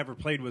first thing I ever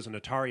played was an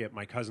Atari at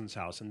my cousin's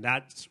house, and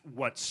that's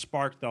what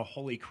sparked the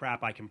holy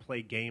crap, I can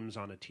play games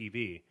on a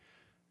TV.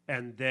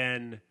 And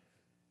then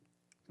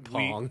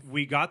Pong.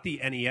 we got the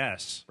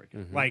NES.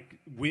 Like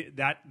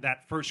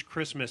that first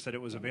Christmas that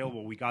it was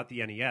available, we got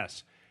the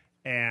NES.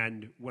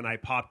 And when I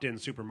popped in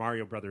Super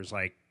Mario Brothers,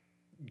 like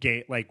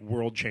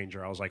world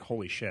changer, I was like,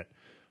 holy shit.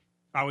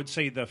 I would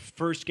say the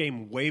first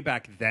game way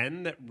back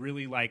then that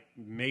really like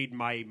made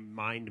my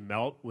mind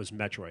melt was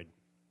Metroid.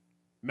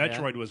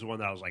 Metroid was the one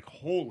that I was like,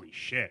 holy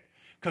shit.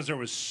 Because there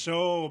was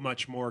so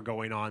much more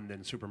going on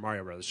than Super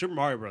Mario Brothers. Super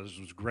Mario Brothers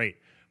was great,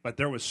 but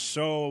there was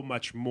so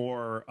much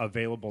more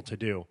available to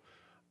do.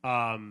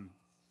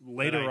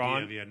 Later That idea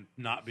on, of you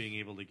not being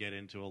able to get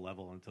into a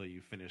level until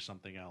you finish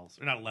something else,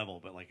 or not a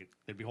level, but like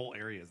there'd be whole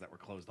areas that were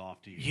closed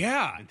off to you.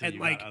 yeah, until and you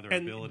like got other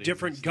and abilities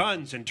different and stuff.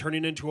 guns and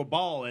turning into a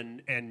ball,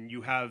 and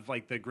you have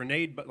like the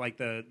grenade, but like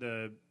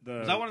the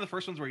Was that one of the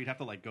first ones where you'd have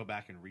to like go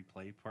back and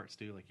replay parts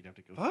too? Like you'd have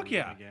to go. Fuck through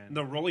yeah, them again.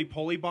 the roly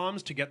poly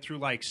bombs to get through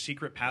like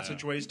secret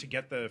passageways to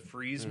get the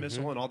freeze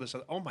missile and all this.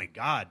 Oh my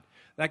god,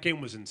 that game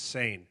was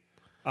insane.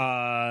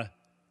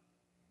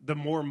 The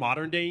more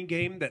modern day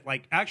game that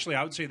like actually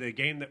I would say the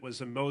game that was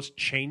the most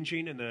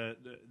changing and the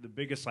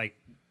biggest like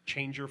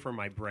changer for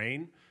my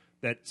brain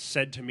that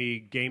said to me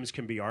games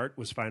can be art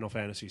was Final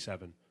Fantasy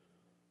VII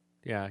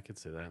Yeah, I could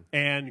see that.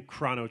 and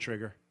Chrono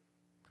Trigger.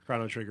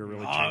 Chrono Trigger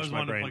really I always changed my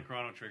wanted to brain. play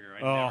Chrono Trigger.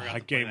 I Oh, never got that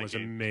to play game was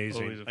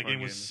amazing. Always a That fun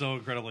game was game. so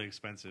incredibly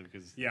expensive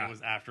because Yeah. it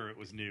was after it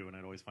was new, and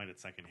I'd always find it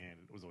secondhand.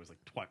 It was always like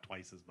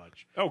twice as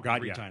much. Oh, God,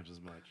 3 yeah. times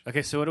as much.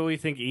 Okay, so what do we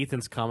think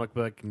Ethan's comic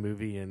book,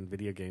 movie, and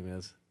video game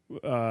is?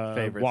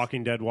 Favorites.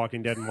 Walking Dead, and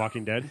Walking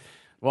Dead.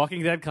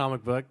 Walking Dead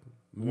comic book,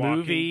 Walking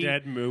movie,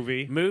 Dead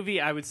movie. movie.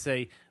 I would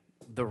say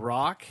The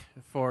Rock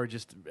for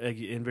just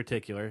in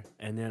particular,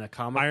 and then a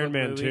comic Iron book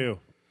Man movie, 2.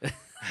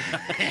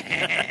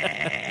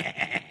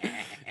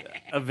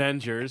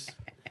 Avengers,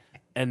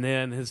 and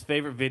then his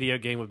favorite video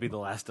game would be The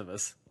Last of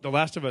Us. The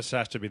Last of Us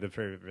has to be the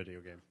favorite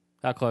video game.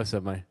 How close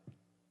am I?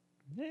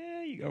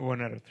 Yeah, you got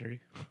 1 out of 3.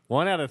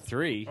 1 out of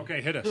 3.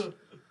 Okay, hit us.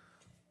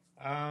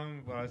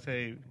 Well, I'd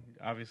say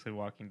obviously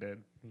Walking Dead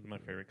is my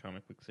favorite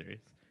comic book series.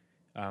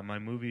 My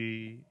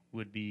movie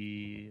would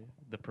be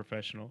The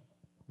Professional.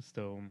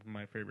 Still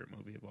my favorite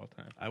movie of all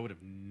time. I would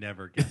have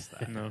never guessed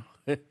that. No,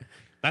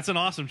 That's an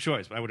awesome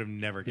choice, but I would have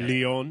never guessed.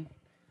 Leon.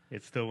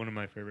 it's still one of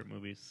my favorite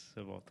movies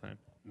of all time.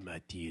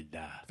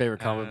 Matilda.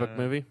 Favorite comic book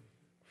movie?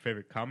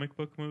 Favorite comic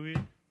book movie?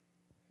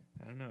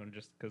 I don't know,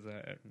 just because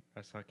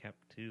I saw Cap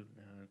 2.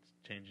 Now it's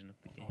changing up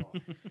the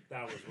game.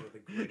 That was one of the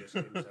greatest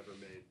games ever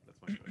made.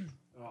 That's my choice.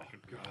 Oh,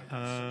 God.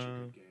 That's such a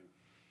good game.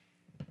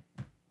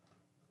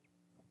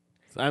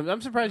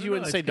 I'm surprised you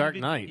wouldn't say Dark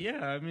Knight.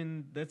 Yeah, I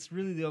mean, that's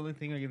really the only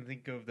thing I can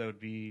think of that would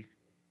be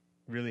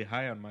really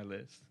high on my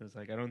list. It's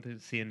like I don't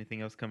see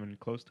anything else coming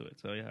close to it.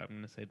 So yeah, I'm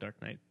going to say Dark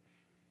Knight.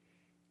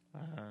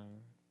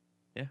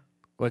 Yeah.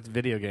 What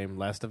video game?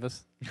 Last of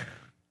Us?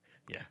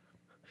 Yeah.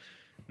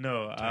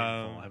 No,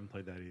 Titanfall, I haven't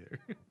played that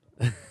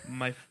either.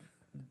 my.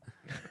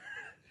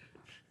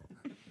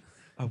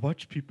 I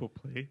watch people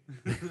play.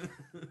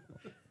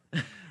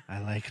 I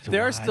like to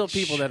There are still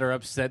people that are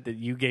upset that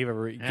you gave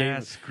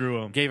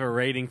Screw them. gave a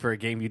rating for a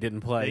game you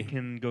didn't play. They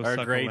can go or suck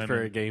a a grade lemon.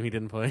 for a game you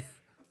didn't play.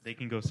 They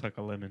can go suck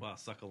a lemon. Wow,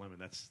 suck a lemon.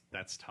 That's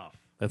tough.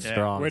 That's Yeah.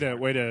 strong.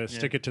 Way to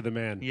stick it to the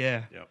man.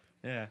 Yeah. Yep.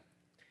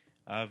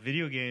 Yeah.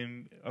 Video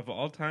game of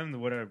all time,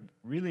 what I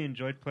really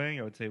enjoyed playing,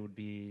 I would say, would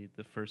be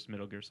the first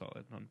Metal Gear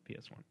Solid on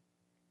PS1.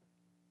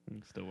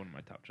 And still one of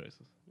my top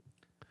choices.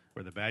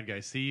 Where the bad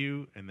guys see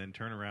you and then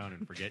turn around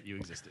and forget you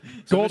existed.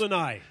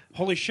 GoldenEye.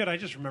 Holy shit, I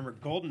just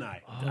remembered GoldenEye.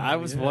 I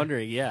was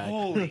wondering, yeah.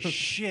 Holy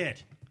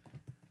shit.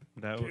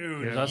 That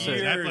Dude, yeah. that's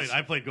years,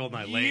 I played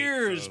GoldenEye late.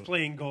 years so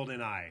playing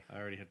GoldenEye. I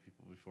already had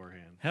people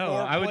beforehand. Hell,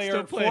 I would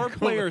still play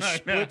Four-player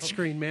GoldenEye now. split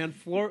screen, man.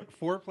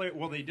 Four-player.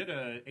 Well, they did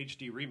a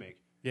HD remake.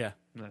 Yeah.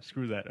 Nah,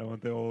 screw that. I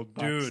want the old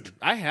box. Dude,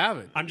 I have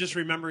it. I'm just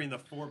remembering the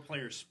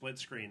 4-player split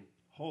screen.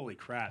 Holy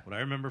crap. What I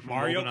remember from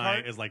Mario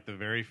GoldenEye Kart? is like the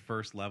very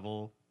first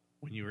level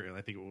when you were,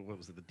 I think, what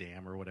was it, the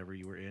dam or whatever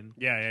you were in?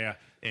 Yeah.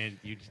 And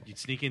you'd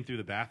sneak in through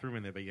the bathroom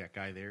and there'd be that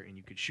guy there and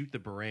you could shoot the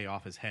beret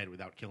off his head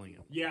without killing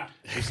him. Yeah.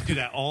 I used to do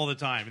that all the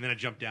time. And then I'd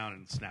jump down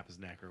and snap his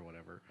neck or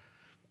whatever.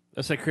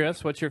 So,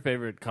 Chris, what's your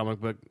favorite comic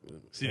book?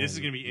 See, this is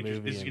and going to be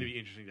interesting. movie This is going to and- be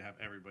interesting to have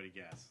everybody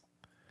guess.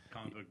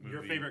 Comic book movie.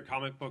 Your favorite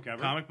comic book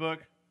ever? comic book,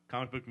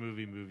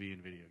 movie, and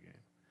video game.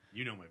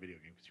 You know my video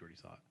game because you already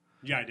saw it.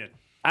 Yeah, I did.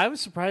 I was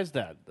surprised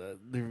that the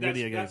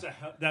video game.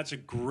 That's a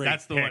great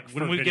That's the one. pick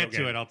When for we video get to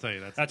game. it, I'll tell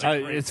you. That's a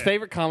great its pick.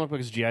 favorite comic book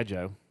is G.I.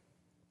 Joe.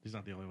 He's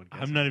not the only one.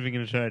 I'm not even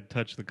going to try to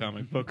touch the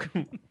comic book.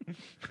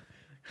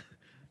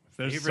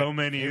 There's so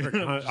many. favorite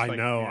I'm just I like,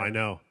 know, yeah. I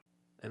know.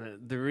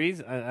 And the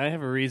reason I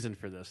have a reason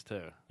for this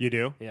too. You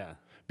do? Yeah.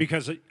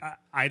 Because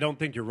I don't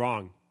think you're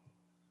wrong.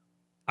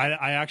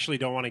 I actually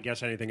don't want to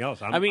guess anything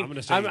else. I'm going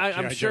to say I'm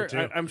G.I. sure.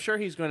 Joe, too. I'm sure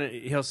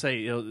he'll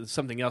say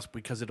something else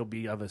because it'll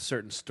be of a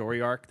certain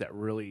story arc that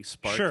really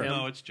sparked Sure. him.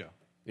 No, it's Joe.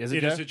 Is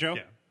It it is Joe? it Joe?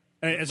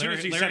 Yeah. As soon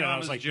as he said it, I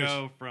was like,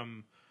 Joe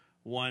from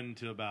 1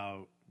 to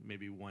about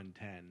maybe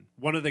 110.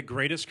 one of the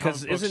greatest comic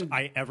 'Cause books isn't-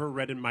 I ever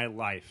read in my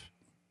life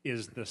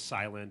is the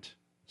Silent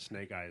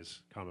Snake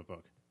Eyes comic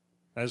book.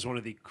 That is one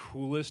of the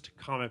coolest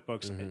comic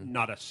books. And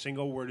not a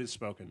single word is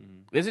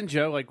spoken. Isn't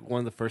Joe like one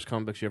of the first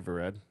comic books you ever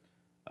read?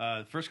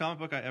 The first comic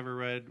book I ever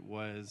read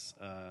was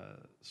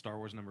Star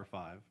Wars number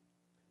 5.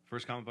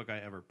 First comic book I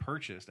ever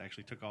purchased,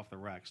 actually took off the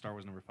rack. Star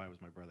Wars number 5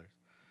 was my brother's.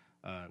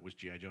 Was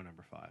G.I. Joe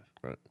number 5.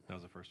 Right. That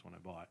was the first one I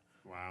bought.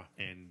 Wow.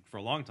 And for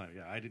a long time,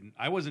 yeah,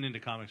 I wasn't into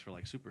comics for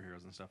like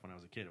superheroes and stuff when I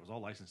was a kid. It was all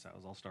licensed out. It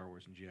was all Star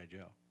Wars and G.I.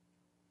 Joe.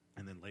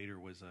 And then later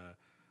was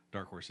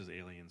Dark Horse's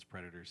Aliens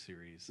Predator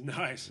series.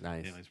 Nice.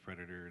 Nice. Aliens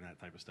Predator and that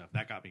type of stuff.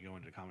 That got me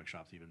going to comic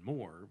shops even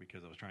more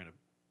because I was trying to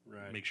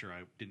Right. make sure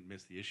I didn't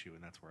miss the issue,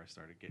 and that's where I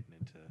started getting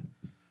into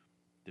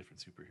different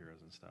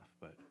superheroes and stuff.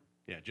 But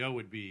yeah, Joe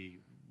would be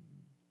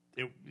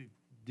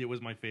it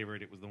was my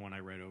favorite. It was the one I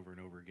read over and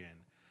over again.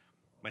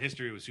 My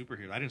history with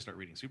superheroes, I didn't start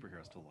reading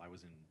superheroes till I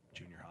was in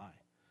junior high.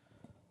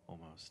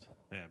 Almost.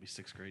 Yeah, it'd be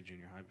 6th grade,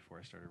 junior high before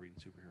I started reading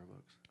superhero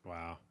books.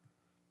 Wow.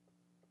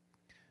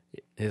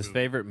 His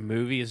favorite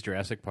movie is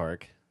Jurassic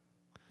Park.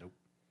 Nope.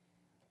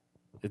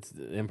 It's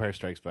Empire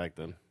Strikes Back.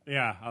 Then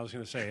Yeah, I was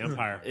going to say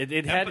Empire.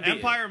 it had to be,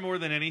 Empire more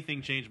than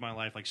anything changed my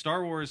life. Like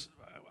Star Wars,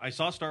 I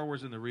saw Star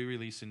Wars in the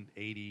re-release in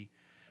 '80,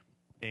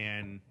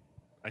 and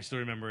I still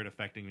remember it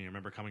affecting me. I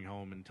remember coming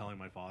home and telling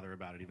my father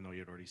about it, even though he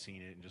had already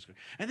seen it, and just go,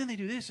 and then they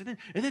do this, and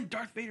then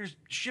Darth Vader's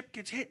ship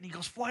gets hit, and he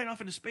goes flying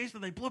off into space,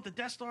 and they blow up the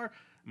Death Star. And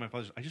my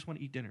father's, I just want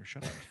to eat dinner.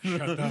 Shut up.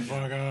 Shut the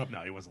fuck up.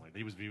 No, he wasn't like that.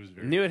 He was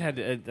very. Knew it had.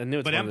 I knew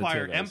it's But one of the two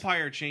Empire, of those.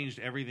 Empire changed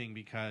everything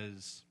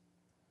because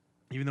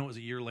even though it was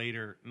a year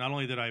later, not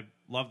only did I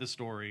love the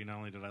story, not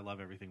only did I love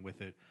everything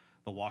with it,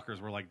 the walkers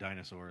were like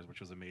dinosaurs,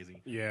 which was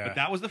amazing. Yeah. But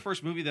that was the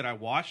first movie that I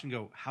watched and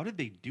go, how did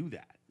they do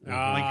that?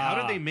 Ah. Like, how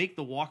did they make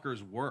the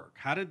walkers work?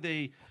 How did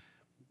they,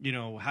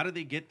 how did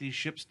they get these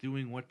ships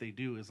doing what they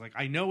do? It's like,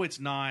 I know it's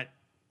not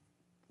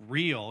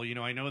real.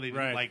 I know they didn't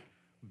Right. like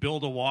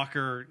build a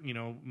walker,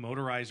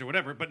 motorized or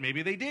whatever, but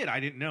maybe they did. I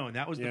didn't know. And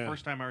that was the Yeah.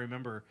 first time I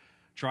remember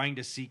trying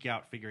to seek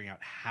out, figuring out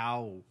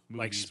how movies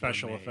Like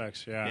special were made.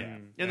 effects, yeah.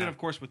 And then of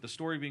course with the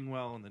story being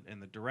well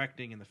and the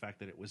directing and the fact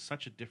that it was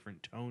such a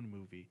different tone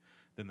movie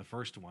than the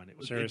first one,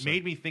 it Seriously.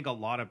 made me think a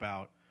lot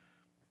about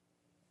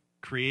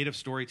creative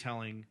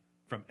storytelling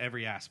from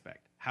every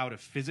aspect, how to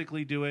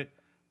physically do it,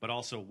 but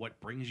also what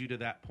brings you to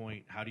that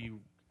point. How do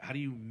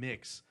you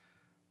mix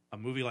a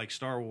movie like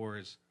Star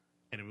Wars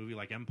and a movie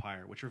like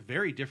Empire, which are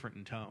very different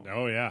in tone.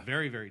 Oh, yeah.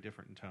 Very, very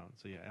different in tone.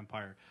 So yeah,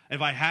 Empire. If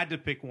I had to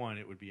pick one,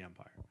 it would be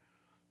Empire.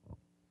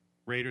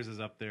 Raiders is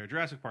up there.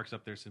 Jurassic Park's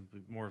up there,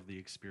 simply more of the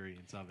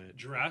experience of it.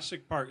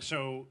 Jurassic Park.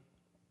 So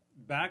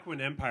back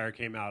when Empire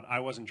came out, I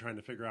wasn't trying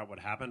to figure out what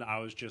happened. I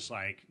was just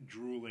like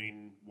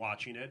drooling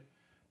watching it.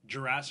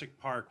 Jurassic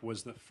Park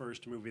was the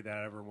first movie that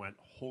I ever went,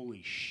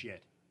 holy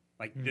shit.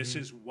 Like, this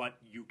is what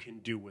you can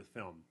do with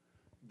film.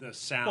 The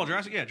sound. Well,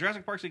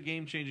 Jurassic Park's a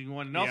game-changing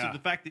one. And also Yeah. the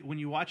fact that when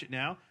you watch it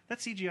now, that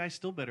CGI is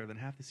still better than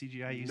half the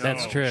CGI you No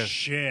That's true.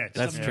 Shit.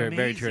 That's true.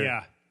 Very true.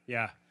 Yeah.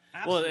 Yeah.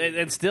 Well,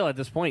 and still at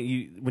this point,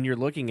 when you're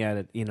looking at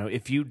it,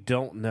 if you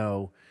don't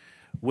know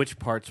which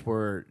parts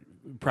were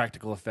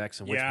practical effects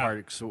and which Yeah.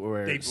 parts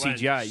were They blend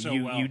CGI, so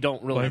you well. you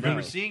don't really I know.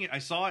 remember seeing it. I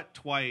saw it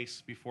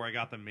twice before I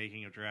got the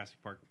Making of Jurassic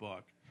Park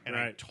book, and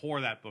I Right. tore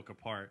that book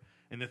apart.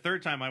 And the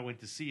third time I went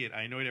to see it,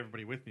 I annoyed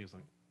everybody with me. I was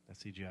like, "That's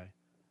CGI.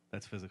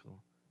 That's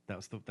physical.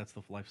 That's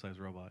the life-size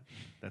robot.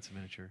 That's a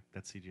miniature.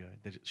 That's CGI."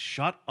 They just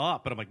shut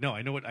up. But I'm like, no,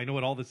 I know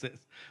what all this is.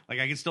 Like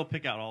I can still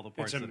pick out all the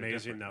parts. It's that are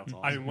amazing, different. though.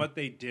 It's I awesome. mean, what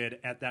they did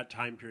at that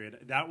time period,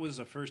 that was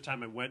the first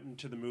time I went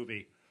into the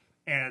movie.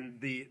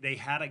 And they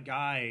had a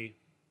guy,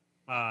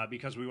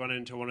 because we went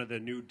into one of the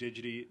new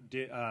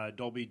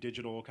Dolby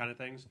Digital kind of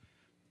things.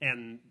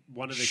 And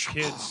one of the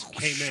kids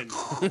came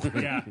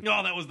in. Yeah.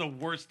 No, that was the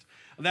worst.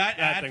 That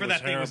ad thing for was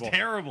that thing was terrible.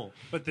 terrible.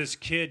 But this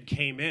kid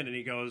came in and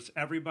he goes,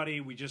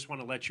 "Everybody, we just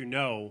want to let you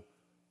know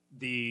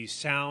the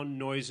sound,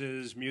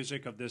 noises,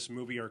 music of this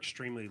movie are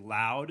extremely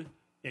loud.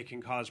 It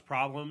can cause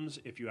problems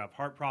if you have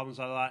heart problems.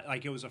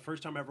 Like, it was the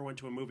first time I ever went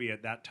to a movie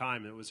at that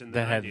time. It was in the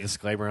that had 90s. a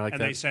disclaimer like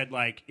And that. they said,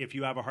 like, if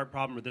you have a heart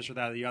problem or this or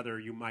that or the other,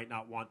 you might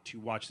not want to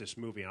watch this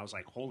movie. And I was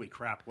like, holy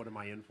crap, what am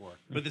I in for?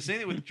 But the same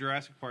thing with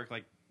Jurassic Park,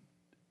 like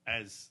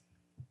as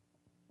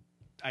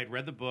I'd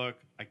read the book,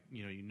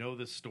 you know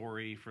the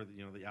story for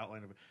the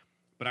outline of it.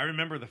 But I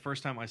remember the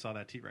first time I saw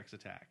that T-Rex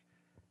attack,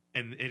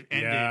 and it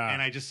ended, Yeah.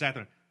 and I just sat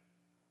there,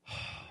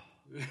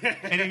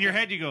 and in your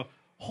head you go,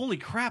 "Holy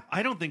crap!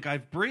 I don't think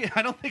I've breathed.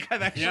 I don't think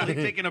I've actually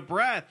taken a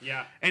breath."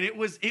 Yeah. and it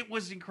was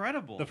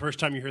incredible. The first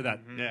time you hear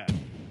that. Yeah.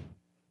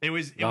 It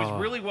was Oh.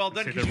 really well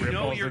done See because the you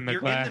know ripples you're in the in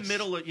the glass.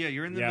 middle of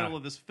you're in the Yeah. middle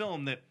of this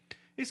film that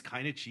is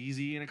kind of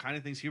cheesy and it kind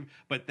of things here,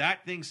 but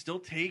that thing still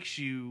takes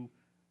you,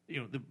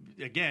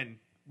 again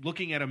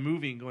looking at a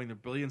movie and going the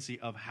brilliancy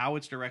of how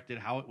it's directed,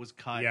 how it was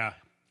cut, Yeah.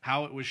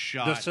 how it was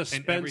shot, The and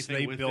suspense everything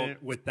they with built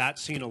it. with that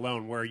scene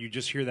alone, where you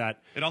just hear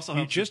that. It also you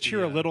helps just with hear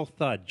the, a little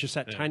thud, just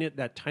that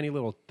yeah. tiny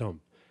little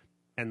thump,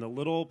 and the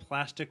little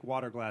plastic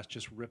water glass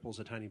just ripples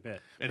a tiny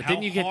bit. And But then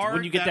how you get- when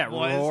hard you get that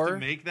was roar- to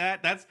make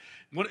that's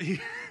what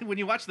when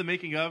you watch the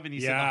making of and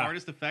you see the Yeah.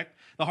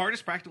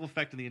 hardest practical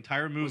effect in the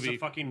entire Was movie the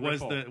fucking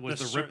was ripple.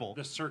 the ripple.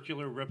 the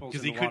circular ripples.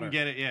 Because in he the couldn't water.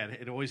 get it. Yeah,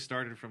 it always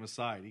started from a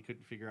side. He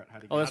couldn't figure out how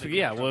to. Oh, that's how to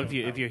yeah. go Well, from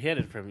if you hit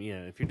it from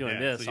if you're doing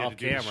this so you off had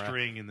to do the camera,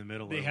 string in the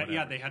middle. They or had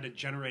whatever. they had to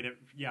generate it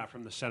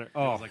from the center. It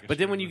Oh, was like a but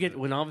then string when you with get it.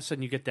 when all of a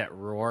sudden you get that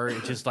roar,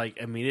 it's just like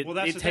it well,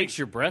 that's it the takes thing.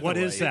 your breath What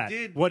away. is that?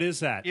 did- What is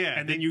that? Yeah,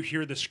 and then you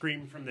hear the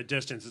scream from the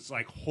distance. It's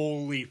like,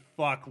 holy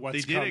fuck, what's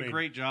they did coming? a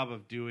great job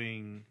of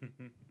doing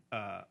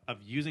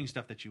of using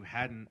stuff that you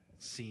hadn't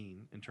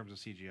seen in terms of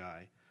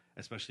CGI,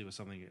 especially with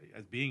something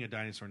as being a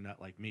dinosaur nut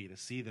like me, to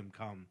see them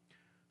come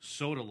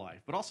so to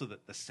life, but also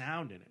the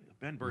sound in it.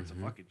 Ben Burtt's a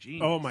fucking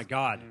genius. Oh my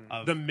god,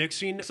 Of the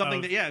mixing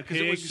something of that because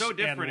it was so pigs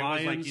different. It and was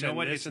like, lions you know and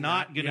what? this It's and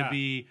not that. going to Yeah.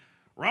 be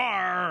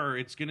rawr.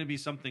 It's going to be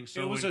something It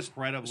so was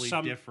incredibly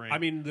some- different. I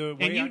mean, the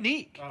way and I-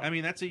 unique. I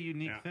mean, that's a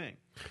unique Yeah. thing.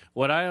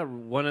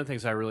 One of the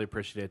things I really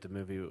appreciated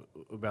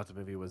about the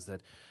movie was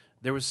that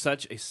there was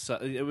such it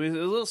was a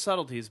little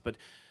subtleties, but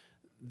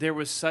there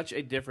was such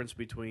a difference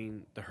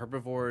between the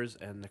herbivores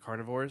and the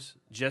carnivores.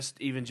 Just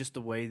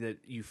the way that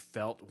you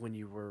felt when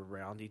you were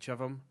around each of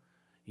them.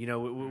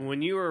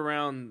 When you were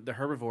around the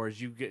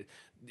herbivores, you get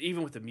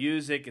even with the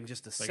music and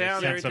just the Like a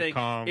sound, and sense of everything.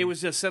 calm. It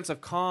was just a sense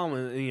of calm,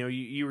 and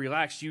you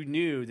relaxed. You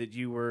knew that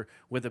you were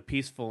with a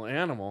peaceful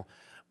animal.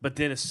 But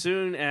then, as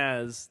soon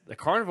as the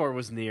carnivore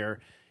was near,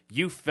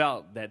 you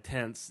felt that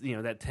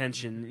that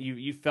tension.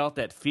 You felt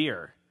that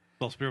fear.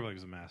 Well, Spielberg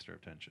is a master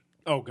of tension.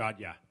 Oh god,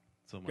 yeah,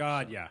 So much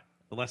God, so. yeah.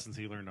 The lessons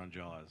he learned on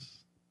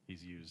Jaws,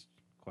 he's used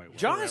quite well.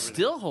 Jaws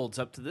still holds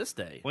up to this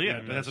day. Well, yeah,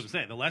 Yeah, but that's what I'm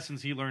saying. The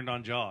lessons he learned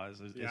on Jaws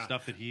is Yeah.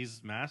 stuff that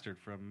he's mastered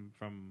from.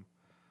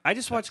 I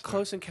just watched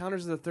Close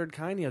Encounters of the Third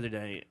Kind the other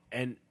day,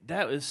 and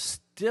that was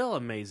still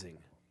amazing.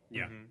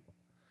 Yeah.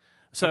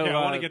 So Okay,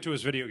 I want to get to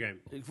his video game.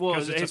 well,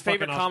 'Cause it's his a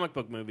favorite fucking comic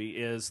book movie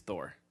is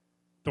Thor.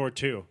 Thor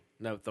 2,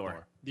 No,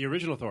 Thor. the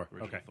original Thor.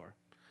 Original Okay, Thor.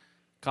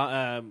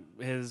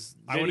 His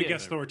I would have video-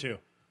 guessed Thor 2.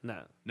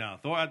 No, No,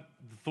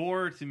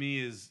 Thor to me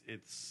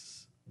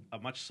it's a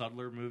much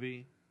subtler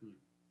movie.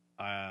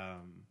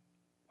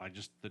 I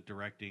just the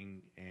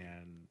directing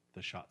and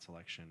the shot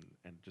selection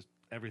and just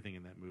everything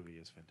in that movie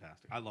is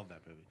fantastic. I love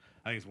that movie.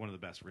 I think it's one of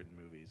the best written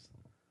movies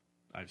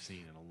I've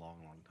seen in a long,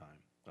 long time.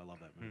 I love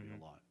that movie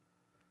a lot.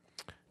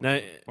 Now,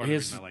 Part of the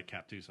reason I like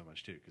Cap 2 so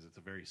much too, because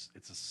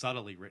it's a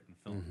subtly written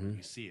film. When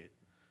you see it.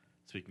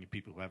 Speaking of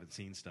people who haven't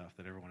seen stuff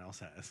that everyone else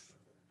has,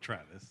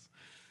 Travis.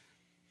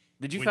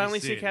 Did you when finally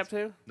you see see it, Cap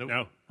 2? Nope.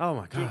 No, Oh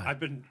my dude, god! I've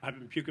been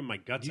puking my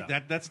guts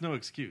out. That's no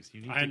excuse.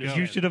 You need I to understand.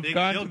 go. You should have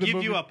gone They'll to the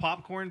give you movie. a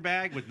popcorn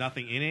bag with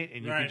nothing in it,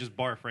 and you Right. can just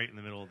barf right in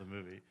the middle of the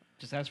movie.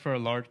 Just ask for a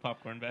large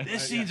popcorn bag.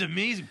 This scene's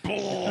amazing.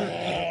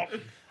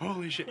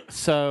 Holy shit!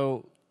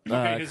 So,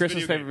 his Chris's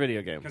video favorite game.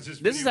 video game. 'Cause his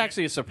This video is game-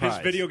 actually a surprise.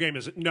 His video game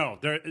is no.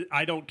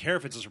 I don't care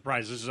if it's a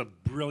surprise. This is a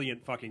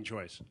brilliant fucking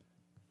choice.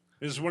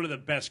 This is one of the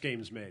best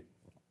games made.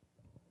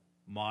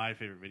 My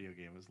favorite video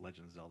game was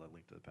Legend of Zelda: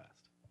 Link to the Past.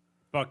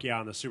 Fuck yeah,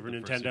 on the Super The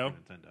first Nintendo.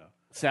 Super Nintendo.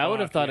 See, I would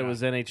have Fuck thought it yeah.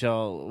 was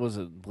NHL. Was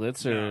it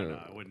Blitz or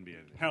No, it wouldn't be.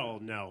 Hell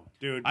no,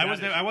 dude. I that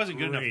wasn't. is I wasn't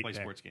good enough to great play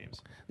game. sports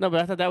games. no?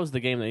 But I thought that was the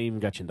game that even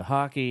got you into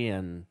hockey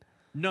and.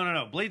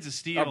 No. Blades of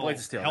Steel,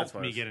 Blades of Steel, that's helped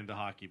what it me is. get into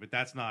hockey, but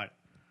that's not.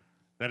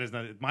 That is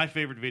not my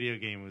favorite video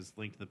game. Was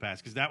Link to the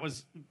Past because that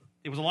was.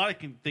 It was a lot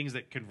of things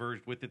that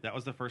converged with it. That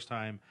was the first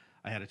time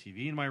I had a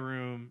TV in my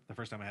room. The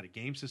first time I had a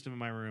game system in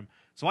my room,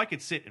 so I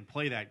could sit and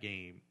play that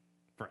game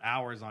for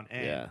hours on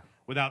end Yeah.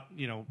 without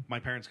my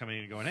parents coming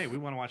in and going, "Hey, we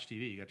want to watch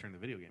TV. You got to turn the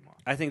video game on."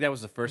 I think that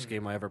was the first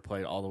game I ever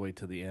played all the way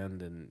to the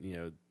end, and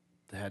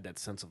had that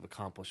sense of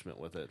accomplishment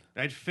with it.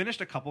 I'd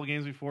finished a couple of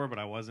games before, but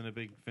I wasn't a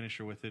big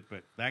finisher with it.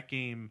 But that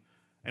game,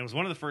 and it was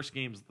one of the first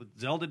games.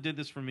 Zelda did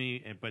this for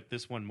me, but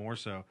this one more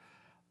so.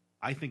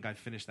 I think I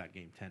finished that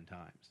game 10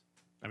 times.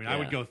 I mean, I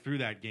would Yeah. go through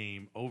that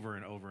game over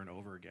and over and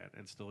over again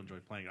and still enjoy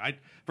playing it.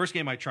 First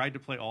game I tried to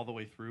play all the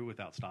way through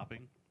without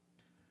stopping.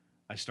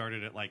 I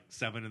started at like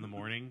 7 in the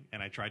morning,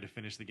 and I tried to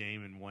finish the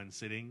game in one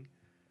sitting.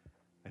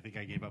 I think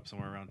I gave up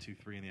somewhere around 2,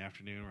 3 in the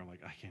afternoon where I'm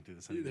like, I can't do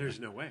this anymore. There's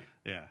no way.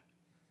 Yeah.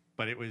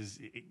 But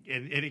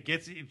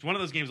it's one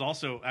of those games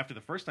also after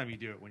the first time you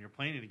do it, when you're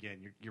playing it again,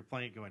 you're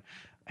playing it going,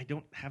 I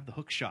don't have the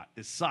hook shot.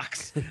 This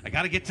sucks. I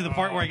got to get to the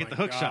part where I get the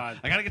my hook shot. God.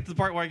 I got to get to the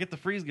part where I get the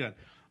freeze gun.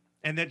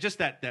 And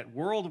that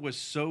world was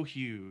so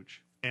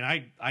huge. And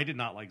I did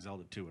not like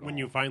Zelda 2 at all. When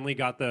you finally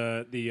got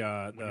the power, when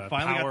you the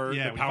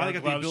finally power got the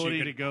gloves, ability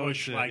you to could go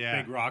push to- like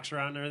yeah. big rocks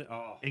around there.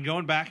 Oh, and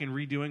going back and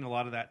redoing a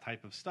lot of that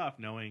type of stuff,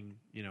 knowing,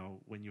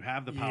 when you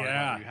have the power,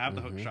 Yeah. you have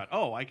the hook shot.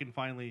 Oh, I can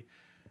finally.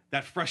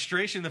 That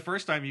frustration the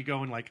first time you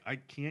go and like, I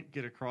can't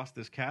get across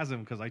this chasm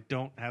because I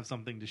don't have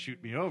something to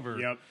shoot me over.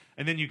 Yep.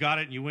 And then you got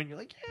it and you win. You're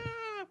like,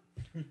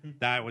 yeah.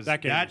 That was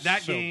That game was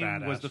that so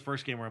game was badass. the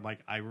first game where I'm like,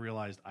 I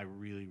realized I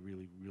really,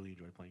 really, really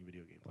enjoy playing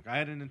video games. Like I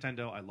had a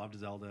Nintendo. I loved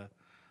Zelda.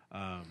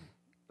 I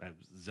had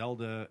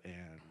Zelda,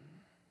 and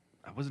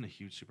I wasn't a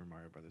huge Super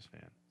Mario Brothers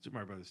fan. Super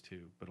Mario Brothers 2,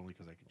 but only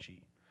because I could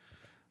cheat.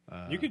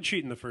 you could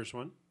cheat in the first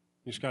one.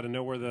 You just got to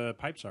know where the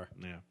pipes are.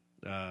 Yeah.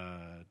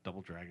 Double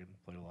Dragon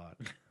played a lot.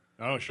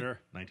 Oh, sure.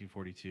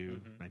 1942,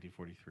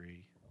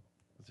 1943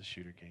 was a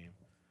shooter game.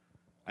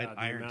 I God, had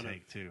the Iron amount of-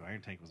 Tank too.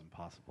 Iron Tank was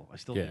impossible. I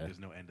still Yeah. think there's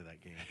no end to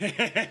that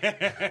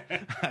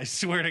game. I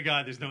swear to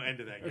God, there's no end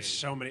to that game. There's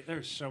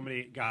so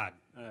many. God,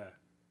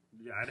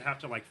 yeah, I'd have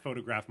to like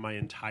photograph my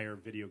entire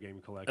video game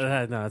collection.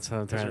 No, that's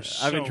what I'm trying.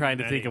 There's I've been so trying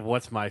to many. think of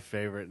what's my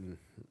favorite. And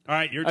All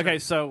right, your okay, turn.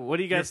 so what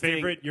do you guys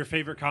think? Your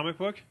favorite comic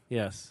book?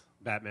 Yes.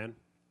 Batman.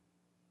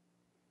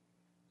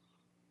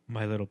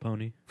 My Little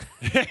Pony.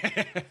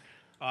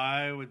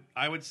 I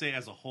would say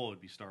as a whole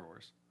it'd be Star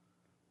Wars.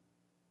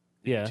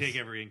 Yes. Take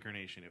every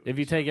incarnation. It would If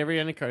be you Star take every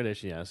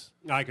incarnation, yes.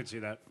 I could see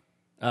that.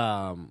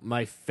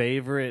 My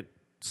favorite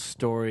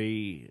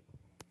story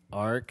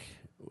arc,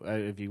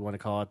 if you want to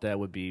call it that,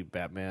 would be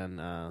Batman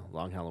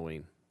Long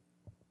Halloween.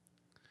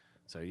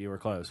 So you were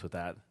close with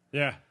that.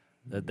 Yeah.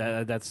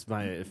 That's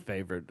my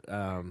favorite.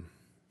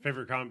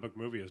 Favorite comic book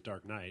movie is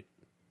Dark Knight.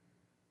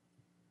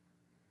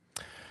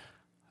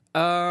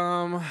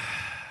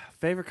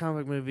 Favorite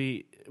comic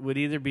movie would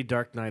either be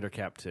Dark Knight or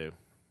Cap 2.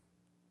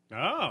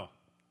 Oh,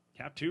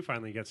 Cap 2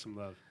 finally gets some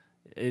love.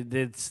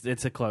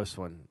 It's a close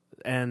one,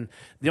 and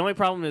the only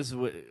problem is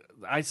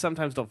I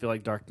sometimes don't feel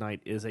like Dark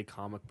Knight is a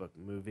comic book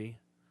movie.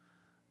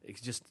 It's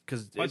just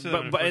because, Well, I said that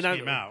when it first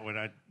came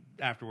out.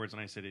 Afterwards,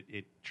 and I said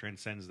it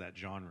transcends that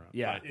genre.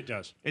 Yeah. But It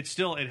does.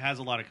 it has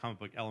a lot of comic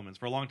book elements.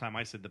 For a long time,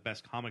 I said the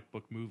best comic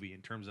book movie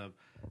in terms of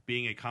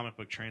being a comic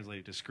book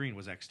translated to screen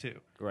was X2.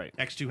 Right.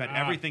 X2 had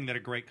everything that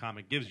a great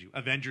comic gives you.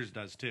 Avengers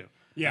does too.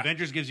 Yeah.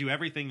 Avengers gives you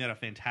everything that a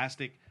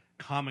fantastic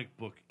comic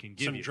book can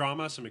give Some you.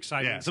 drama, some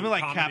excitement. Yeah, some something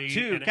like Cap comedy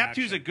 2. and Cap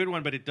 2 is a action. good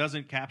one, but it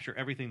doesn't capture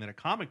everything that a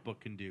comic book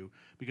can do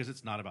because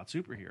it's not about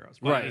superheroes.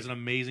 But Right. it is an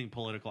amazing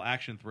political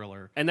action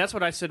thriller. And that's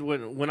what I said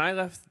when I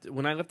left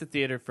the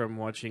theater from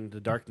watching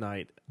The Dark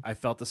Knight. I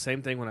felt the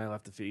same thing when I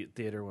left the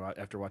theater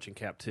after watching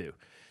Cap 2.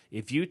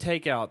 If you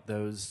take out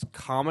those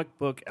comic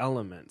book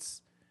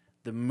elements,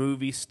 the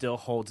movie still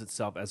holds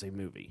itself as a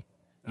movie.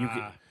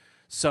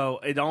 So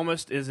it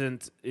almost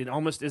isn't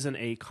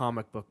a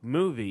comic book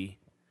movie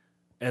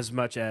as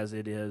much as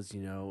it is,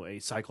 a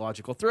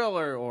psychological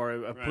thriller or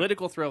a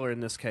political thriller in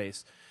this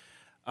case.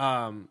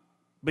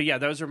 But yeah,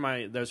 those are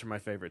my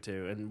favorite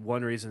too. And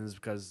one reason is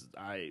because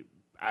I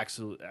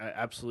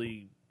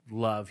absolutely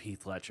love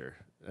Heath Ledger.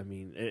 I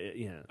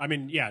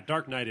mean,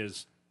 Dark Knight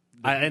is.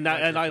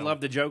 I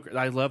love the Joker.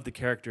 I love the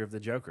character of the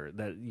Joker.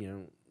 That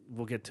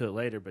we'll get to it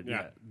later. But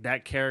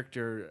that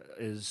character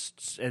is,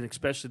 and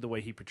especially the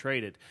way he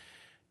portrayed it,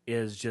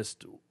 is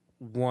just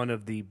one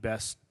of the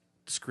best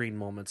screen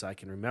moments I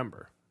can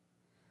remember.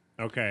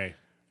 Okay.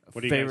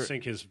 What do you guys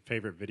think his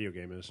favorite video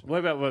game is? What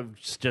about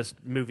just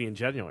movie in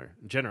general?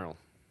 General?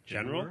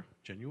 January?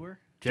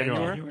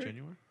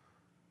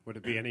 Would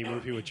it be any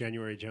movie with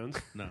January Jones?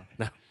 No.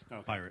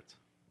 Oh. Pirates.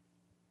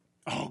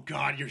 Oh,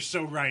 God, you're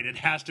so right. It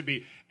has to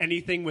be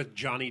anything with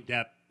Johnny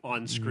Depp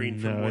on screen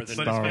for more than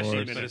Star 15 Wars.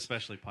 minutes. But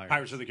especially Pirates.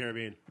 Pirates of the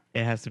Caribbean.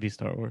 It has to be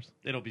Star Wars.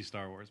 It'll be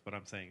Star Wars, but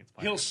I'm saying it's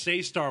Pirates. He'll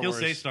say Star Wars.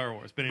 He'll say Star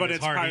Wars, but in his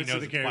it's heart Pirates he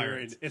knows of the it's Caribbean.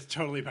 Pirates. It's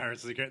totally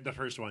Pirates of the Caribbean, the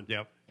first one.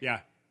 Yep. Yeah.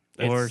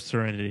 Or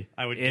Serenity.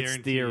 I would It's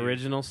guarantee the you-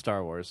 original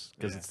Star Wars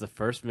because it's the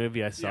first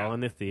movie I saw in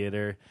the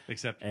theater.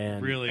 Except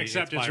And- really,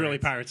 Except it's really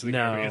Pirates of the No.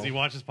 Caribbean. because he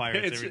watches Pirates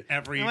It's every.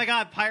 every- Oh my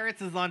God,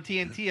 Pirates is on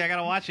TNT. I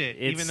gotta watch it,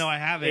 It's- even though I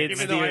have it. it's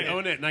Even though I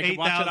own it and I can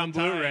watch it on 8,000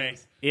 Blu-ray.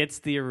 times. It's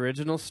the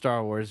original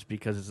Star Wars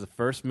because it's the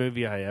first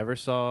movie I ever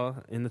saw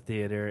in the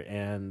theater,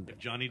 and If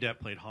Johnny Depp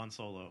played Han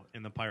Solo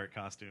in the pirate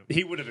costume,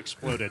 He would have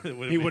exploded.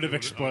 it He would have been-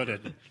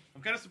 exploded.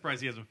 I'm kind of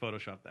surprised he hasn't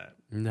photoshopped that.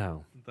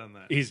 no, Done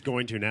that. He's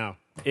going to now.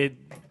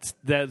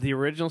 the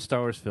original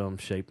Star Wars film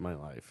shaped my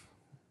life,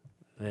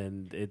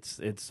 and it's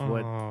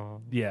what. Aw.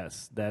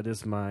 Yes, that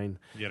is mine.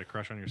 You had a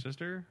crush on your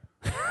sister?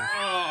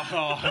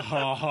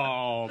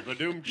 Oh,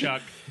 Badoom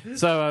Chuck.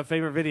 So,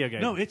 favorite video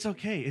game? No, it's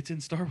okay. It's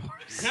in Star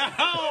Wars.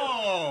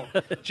 Oh,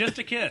 just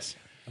a kiss.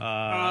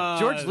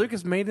 George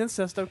Lucas made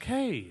incest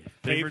okay.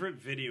 Favorite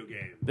video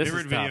game. This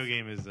Favorite is tough. video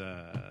game is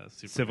Superman.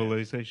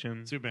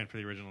 Civilization. Superman for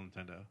the original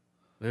Nintendo.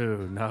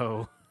 Ooh,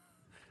 no,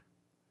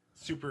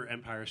 Super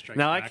Empire Strikes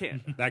No, I Back.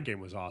 can't. That game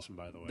was awesome,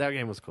 by the way. that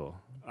game was cool.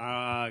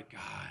 God.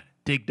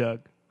 Dig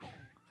Dug.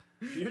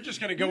 You're just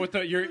going to go with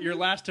your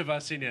Last of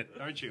Us in it,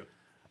 aren't you?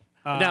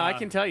 Now I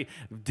can tell you,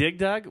 Dig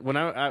Dug when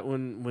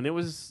when it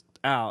was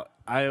out,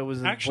 I was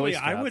in Actually, Boy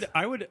Scouts.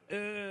 I would.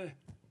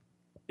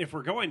 If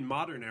we're going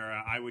modern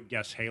era, I would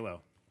guess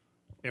Halo.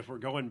 If we're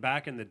going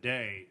back in the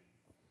day,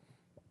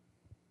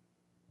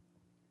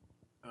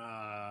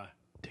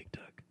 Dig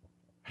Dug.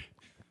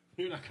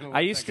 you're not going to.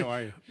 I used to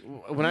Are you?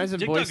 when I was in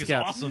Dig Boy Dug is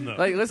Scouts. awesome, though.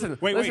 Like, listen,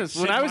 Wait.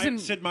 when I was in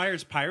Sid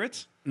Meier's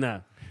Pirates.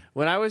 no,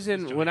 when I was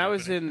in Boy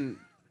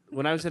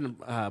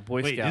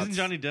Wait, Scouts. isn't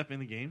Johnny Depp in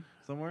the game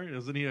somewhere?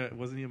 Wasn't he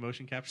a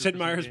motion capture? Sid for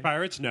some Meier's game?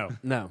 Pirates? No.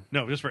 No,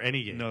 No, just for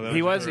any game. No, that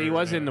he was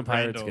for, in the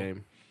Pirates Randall.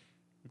 game.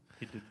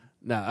 He did.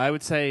 No, I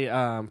would say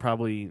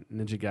probably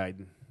Ninja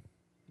Gaiden.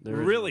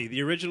 Really,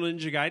 the original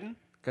Ninja Gaiden,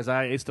 Because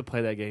I used to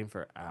play that game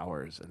for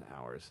hours and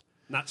hours.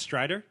 not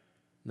Strider.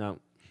 No.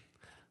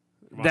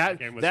 Well, that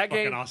game was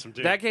fucking awesome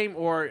too. That game,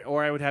 or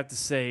I would have to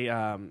say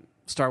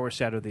Star Wars: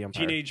 Shadow of the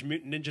Empire. Teenage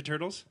Mutant Ninja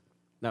Turtles,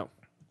 No.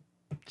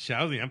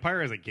 Shadow of the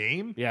Empire as a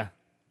game? Yeah.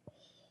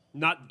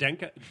 not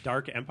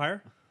Dark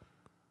Empire.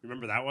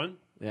 Remember that one?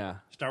 Yeah.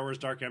 Star Wars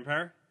Dark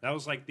Empire. That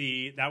was like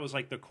the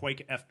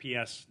Quake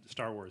FPS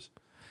Star Wars.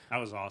 That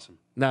was awesome.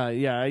 No.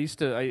 Yeah. I used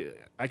to.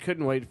 I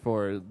couldn't wait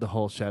for the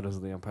whole Shadows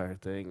of the Empire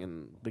thing,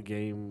 and the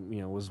game,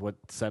 was what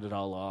set it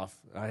all off.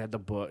 I had the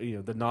book,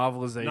 the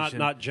novelization.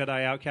 Not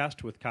Jedi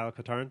Outcast with Kyle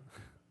Katarn.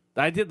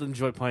 I did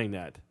enjoy playing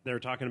that. They were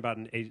talking about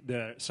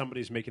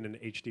somebody's making an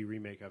HD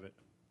remake of it.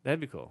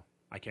 That'd be cool.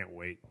 I can't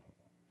wait.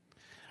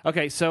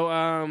 Okay, so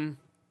now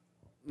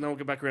we'll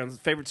get back around.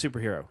 Favorite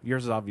superhero?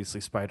 Yours is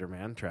obviously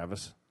Spider-Man.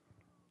 Travis.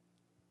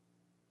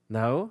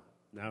 No.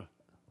 No,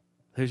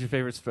 Who's your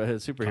favorite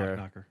superhero?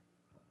 Knocker.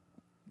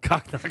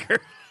 Cockknocker.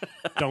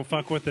 don't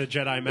fuck with the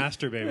Jedi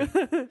Master, baby.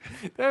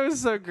 That was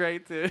so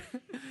great, dude.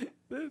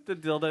 the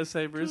dildo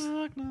sabers.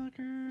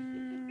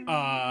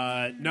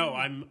 No,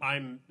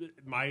 I'm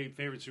my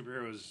favorite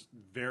superhero is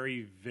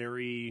very,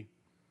 very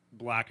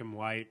black and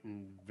white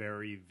and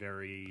very,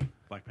 very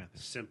Black Panther.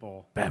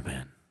 simple.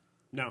 Batman.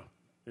 No,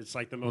 it's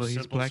like the Well, most he's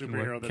simple black and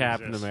white. superhero that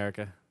Captain exists.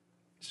 America.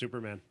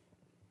 Superman.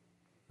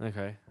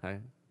 Okay. Hi.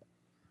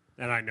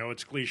 And I know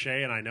it's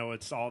cliche and I know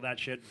it's all that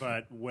shit,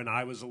 but when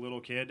I was a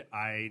little kid,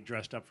 I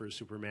dressed up for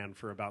Superman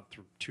for about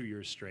 2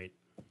 years straight.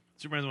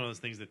 Superman's one of those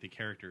things that the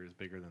character is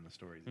bigger than the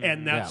story.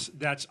 And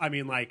that's I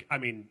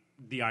mean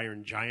the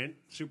Iron Giant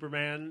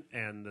Superman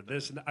and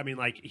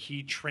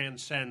he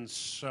transcends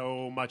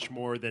so much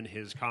more than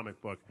his comic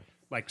book.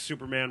 Like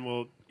Superman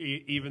will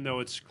even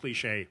though it's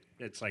cliche,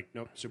 it's like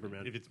nope,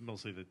 Superman. If it's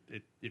mostly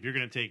if you're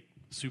going to take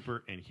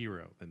super and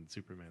hero, then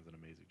Superman's an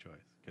amazing choice.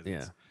 'Cause Yeah.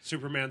 it's-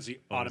 Superman's the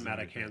Always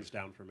automatic everything. hands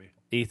down for me.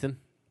 Ethan.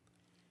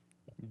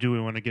 Do we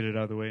want to get it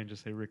out of the way and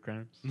just say Rick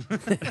Grimes?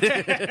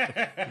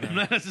 I'm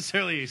not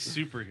necessarily a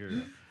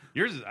superhero.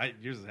 Yours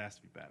has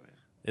to be Batman.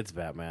 It's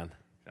Batman.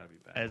 Gotta be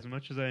Batman. As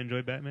much as I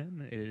enjoy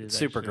Batman, it is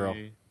Supergirl.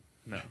 actually-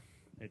 No,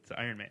 it's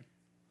Iron Man.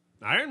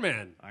 Iron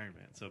Man. Iron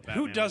Man. So Batman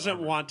Who with doesn't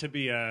armor. want to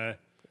be a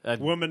A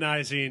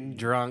womanizing,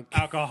 drunk.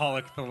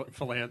 alcoholic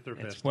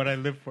philanthropist. It's what I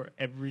live for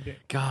every day.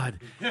 God.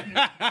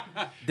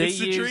 It's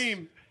the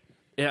dream.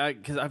 Yeah,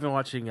 because I've been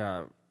watching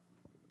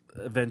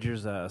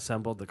Avengers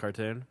Assembled, the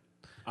cartoon.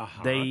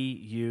 They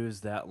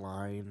use that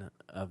line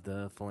of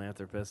the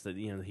philanthropist that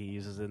he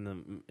uses in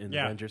the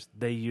Avengers.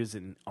 They use it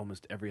in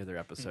almost every other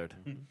episode.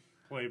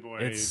 Playboy.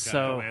 It's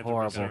so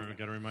horrible. So we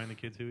got to remind the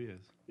kids who he is.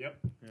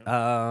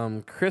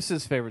 Yep.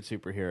 Chris's favorite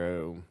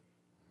superhero.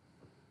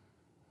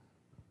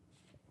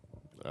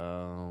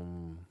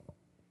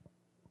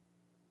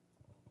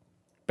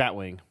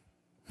 Batwing.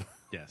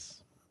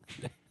 Yes.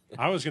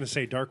 I was going to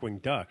say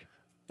Darkwing Duck.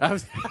 I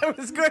was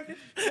good.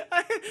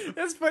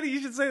 That's funny.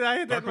 You should say that. I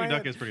had that in my Darkwing Duck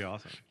head. is pretty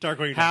awesome.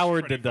 Darkwing Duck's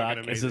Howard the pretty Duck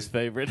fucking is his amazing.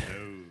 favorite.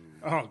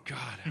 Oh God,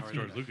 It's Howard George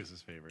the Duck.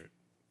 Lucas's favorite.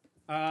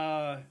 If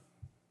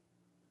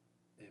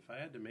I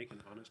had to make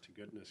an honest to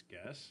goodness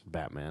guess,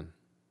 Batman.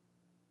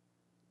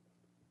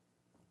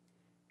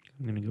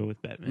 I'm gonna go with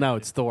Batman. No,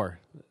 it's Thor.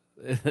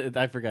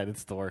 I forgot.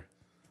 It's Thor.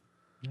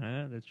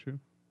 Ah, that's true.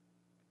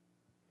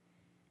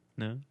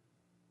 No.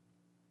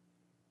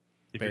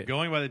 If you're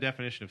going by the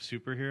definition of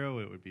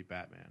superhero, it would be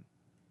Batman.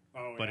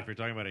 But if you're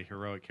talking about a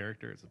heroic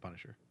character, it's the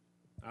Punisher.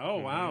 oh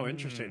wow,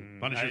 interesting.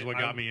 Punisher's what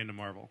got me into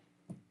Marvel.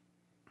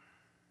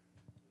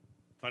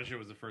 Punisher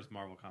was the first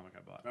Marvel comic I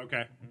bought.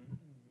 Okay.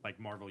 Like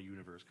Marvel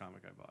Universe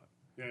comic I bought.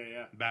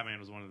 Yeah. Batman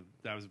was one of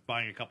the, I was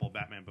buying a couple of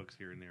Batman books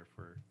here and there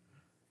for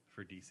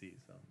DC.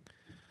 So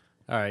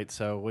All right.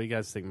 So, what do you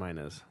guys think mine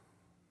is?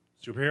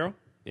 Superhero.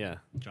 Yeah.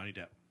 Johnny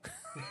Depp.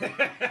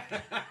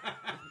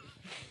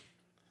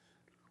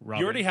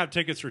 You already have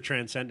tickets for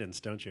Transcendence,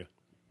 don't you?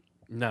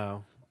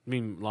 No. I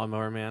mean,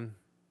 Lawnmower Man.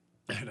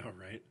 I know,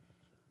 right?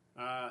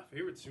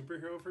 Favorite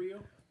superhero for you?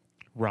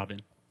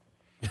 Robin.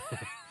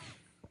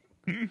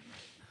 In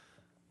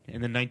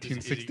the I was gonna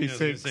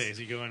 1966, say, is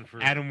he going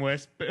for Adam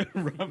West,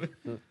 Robin.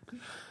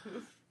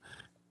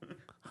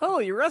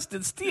 Holy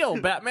rusted steel,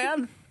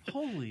 Batman.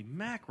 Holy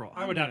mackerel!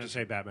 I would have to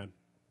say Batman.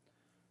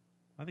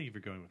 I think if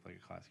you're going with like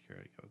a classic hero,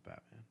 you go with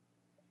Batman.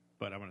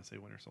 But I want to say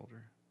Winter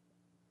Soldier.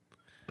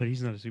 But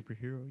he's not a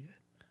superhero yet.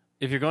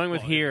 If you're going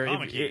with Well, in hero,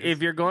 comic he is.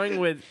 if you're going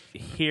with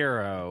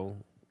hero,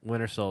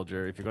 Winter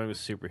Soldier. If you're going with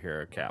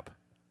superhero, Cap.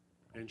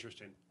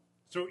 Interesting.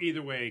 So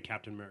either way,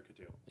 Captain America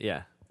too.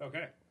 Yeah.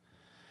 Okay.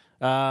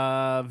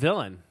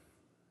 Villain.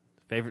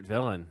 Favorite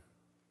villain.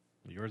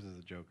 Yours is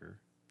a Joker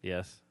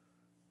Yes.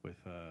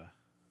 with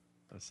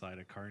a side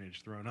of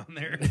Carnage thrown on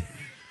there.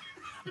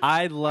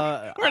 I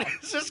love.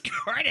 It's just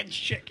Carnage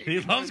chicken. He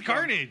loves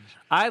Carnage.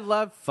 I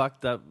love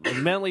fucked up,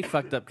 mentally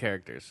fucked up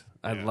characters.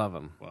 I love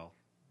them. Well,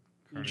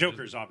 Carnage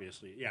Joker's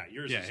obviously. Yeah,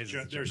 yours Yeah, is. his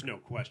is There's Joker. no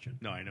question.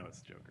 No, I know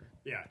it's Joker.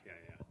 Yeah.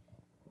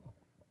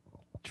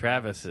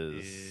 Travis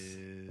is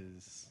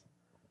Is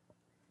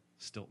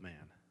Stiltman,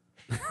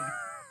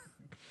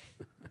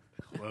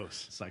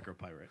 Close. Psycho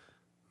Pirate,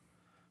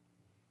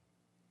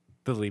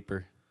 the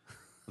Leaper.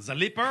 the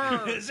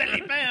Leaper, the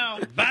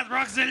Leaper,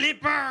 Batroc the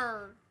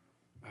Leaper,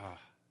 Ah,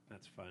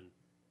 that's fun.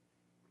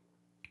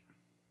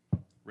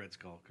 Red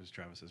Skull because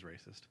Travis is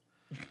racist.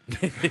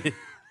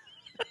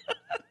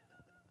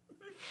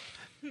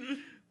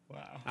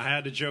 Wow. I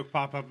had a joke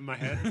pop up in my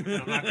head.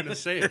 And I'm not going to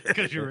say it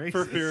Because you're racist.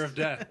 for fear of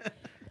death.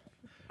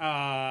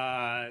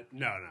 No,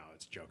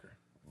 it's Joker.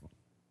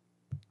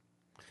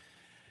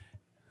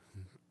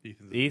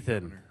 Ethan's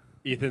Ethan.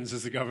 Ethan's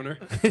is the governor.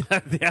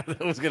 Yeah,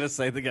 I was gonna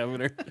say the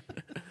governor.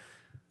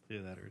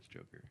 Yeah, that or it's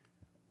Joker.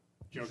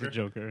 He's the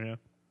Joker, yeah.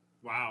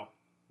 Wow.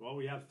 Well,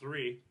 we have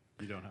 3.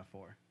 You don't have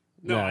 4.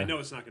 No, No. I know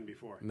it's not going to be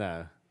 4.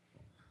 No.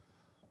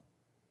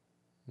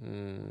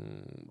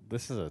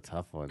 This is a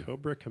tough one.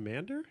 Cobra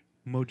Commander?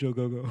 Mojo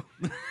Go-Go.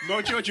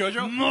 Mojo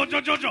Jojo?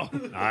 Mojo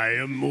Jojo. I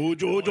am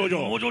Mojo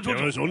Jojo. Mojo Jojo.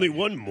 There is only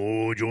one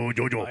Mojo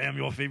Jojo. I am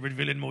your favorite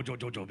villain, Mojo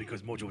Jojo,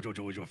 because Mojo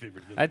Jojo is your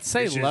favorite villain. I'd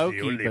say This is the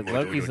Loki, only but Mojo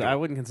Loki's. Jojo. I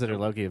wouldn't consider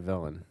Loki a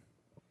villain.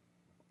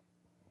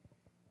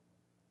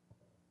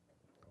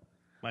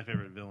 My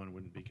favorite villain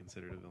wouldn't be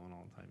considered a villain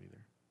all the time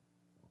either,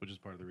 which is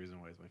part of the reason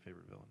why he's my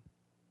favorite villain.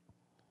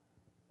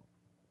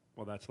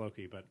 Well, that's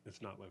Loki, but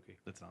it's not Loki.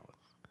 That's not what.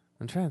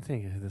 I'm trying to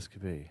think of who this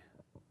could be.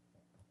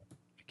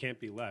 It can't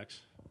be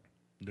Lex.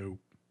 Nope.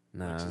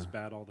 No. Lex is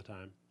bad all the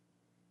time.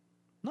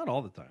 Not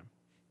all the time.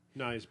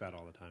 No, he's bad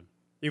all the time.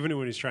 Even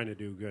when he's trying to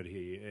do good,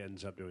 he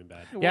ends up doing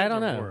bad. Yeah, I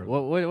don't Worlds know. are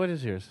more- What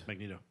is yours?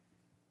 Magneto.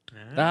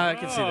 I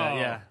can see that.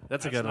 Yeah,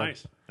 that's a good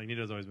nice.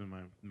 Magneto's always been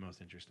my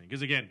most interesting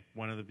because again,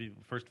 one of the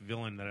first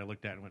villain that I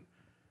looked at and went,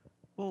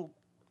 "Well,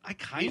 I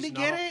kind He's of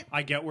get not- it.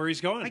 I get where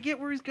he's going. I get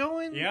where he's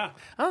going." Yeah. one.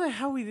 I don't know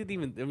how we didn't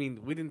even. I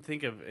mean, we didn't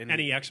think of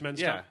Any X-Men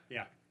stuff?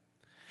 Yeah.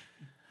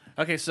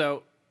 Okay,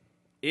 so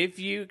if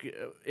you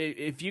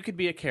could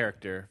be a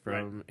character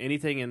from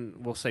anything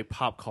in, we'll say,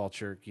 pop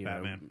culture,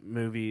 Batman.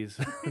 movies,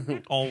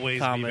 Always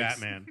Comics. be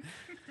Batman.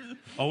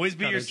 Always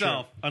be Kinda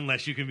yourself,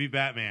 unless you can be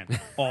Batman.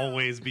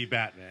 Always be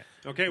Batman.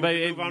 Okay, But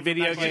we in move on from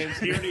video that question. games-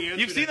 He already answered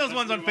You've seen it. those Let's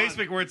ones on move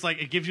Facebook where it's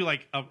like it gives you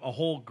like a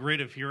whole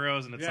grid of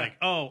heroes, and it's Yeah. like,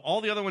 oh, all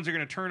the other ones are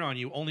going to turn on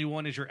you. Only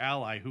one is your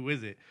ally. Who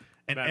is it?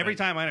 And Batman. every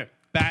time I know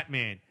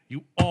Batman,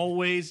 You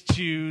always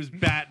choose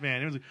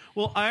Batman. It was like,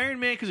 well, Iron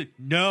Man, because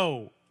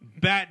no,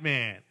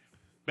 Batman.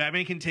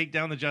 Batman can take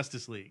down the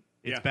Justice League.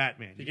 It's Yeah.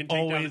 Batman. He You can take down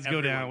always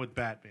go down everyone. with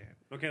Batman.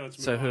 Okay, let's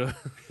move So on.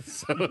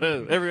 so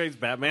everybody's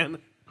Batman,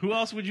 Who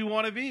else would you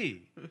want to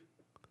be?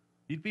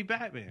 You'd be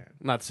Batman.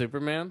 not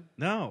Superman.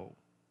 No.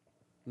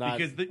 Not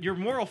Because your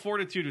moral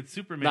fortitude with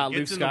Superman Not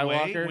gets Luke in the way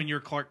Skywalker? when you're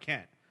Clark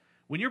Kent.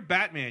 When you're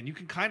Batman, you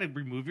can kind of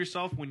remove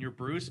yourself when you're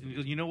Bruce, and you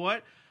go, you know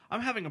what? I'm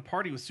having a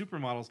party with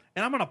supermodels,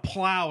 and I'm going to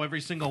plow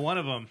every single one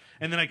of them,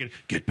 and then I can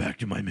get back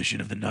to my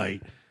mission of the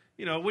night.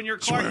 You know, when you're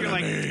Clark, Swear you're to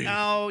like, me.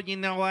 oh, you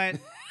know what?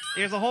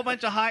 There's a whole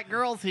bunch of hot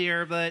girls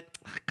here, but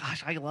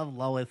gosh, I love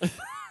Lois.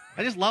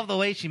 I just love the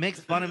way she makes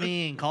fun of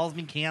me and calls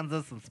me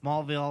Kansas and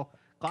Smallville.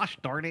 Gosh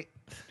darn it.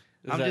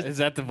 is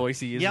that the voice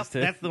he uses Yep, too?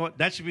 that's the one.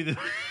 That should be the.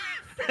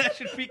 That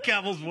should be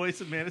Cavill's voice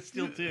in Man of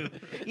Steel too.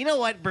 You know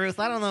what, Bruce?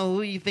 I don't know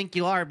who you think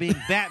you are being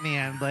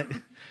Batman, but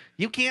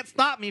you can't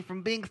stop me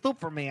from being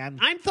Superman.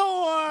 I'm Thor.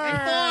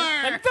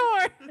 I'm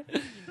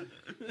Thor.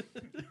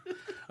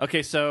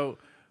 Okay, so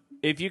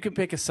if you could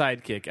pick a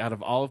sidekick out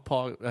of all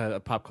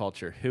of pop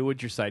culture, who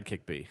would your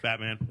sidekick be?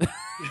 Batman.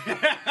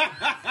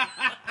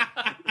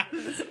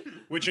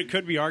 Which it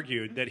could be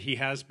argued that he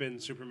has been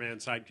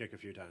Superman's sidekick a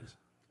few times.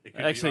 It could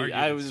be Actually,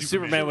 argued that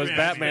Superman was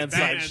Batman's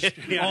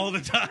sidekick. Yeah. all the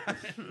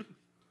time.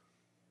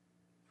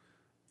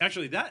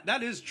 Actually,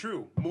 that is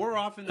true. More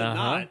often than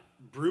not,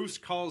 Bruce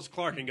calls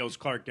Clark and goes,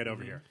 "Clark, get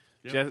over here."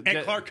 Je-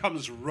 And Clark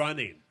comes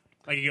running.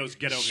 Like he goes,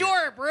 "Get over here."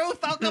 Sure, Bruce,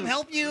 I'll come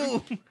help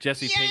you.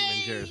 Jesse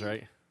Pinkman's yours,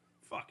 right?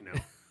 Fuck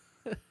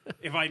no.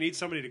 If I need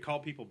somebody to call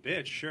people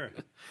bitch, sure.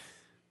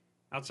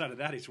 Outside of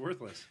that, he's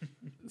worthless.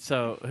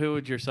 So who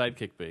would your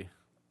sidekick be?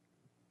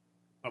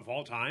 Of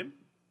all time?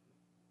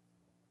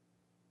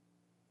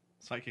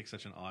 Sidekick's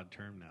such an odd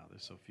term now.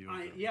 There's so few of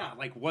them. Yeah,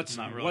 like what's It's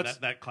not real. what's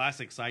That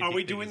classic sidekick. are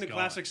we thing doing is the gone.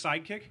 classic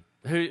sidekick?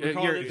 Who We're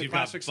calling your- it the You've got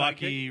classic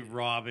Bucky,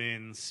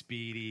 Robin,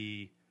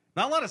 Speedy.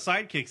 Not a lot of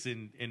sidekicks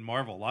in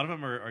Marvel. A lot of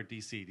them are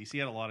DC. DC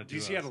had a lot of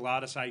duos. DC had a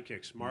lot of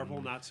sidekicks.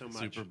 Marvel, not so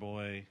much.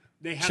 Superboy.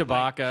 They had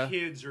Chewbacca. like,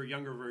 kids or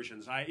younger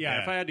versions.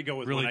 Yeah. If I had to go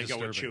with Really one, I'd go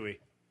with disturbing. Chewie.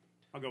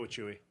 I'll go with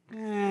Chewie.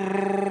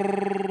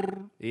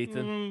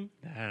 Ethan?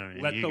 I don't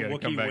know. Let you the gotta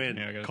Wookiee come back to win.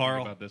 me. I gotta Carl.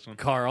 think about this one.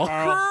 Carl.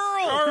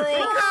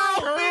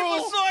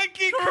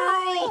 Sidekick,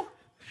 Curl.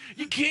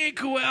 You can't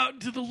go out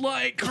into the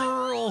light,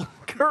 Curl.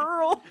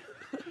 Curl.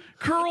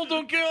 Curl,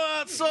 don't go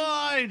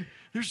outside.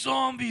 There's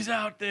zombies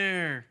out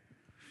there.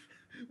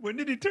 When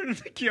did he turn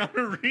into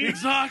Keanu Reeves?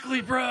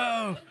 Exactly,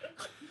 bro.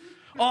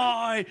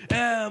 I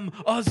am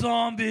a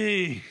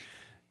zombie.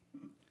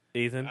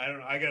 Ethan? I don't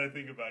know. I gotta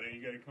think about it.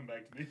 You gotta come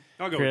back to me.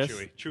 I'll go Chris?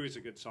 with Chewie. Chewie's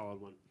a good, solid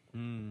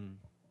one.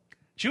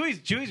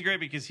 Chewie's great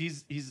because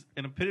he's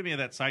an epitome of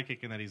that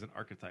sidekick in that he's an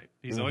archetype.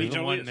 He's always He the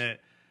totally one is. that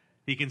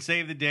he can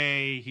save the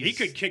day. He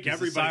could kick he's a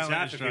everybody's silent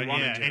ass if he destroyer.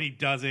 wanted Yeah, to. and he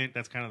doesn't.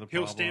 That's kind of the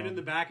He'll problem. stand in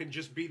the back and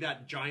just be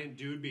that giant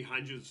dude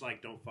behind you. It's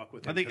like, don't fuck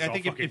with him. I think 'cause I'll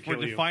if fucking we're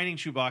kill you. defining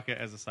Chewbacca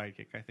as a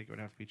sidekick, I think it would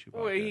have to be Chewbacca.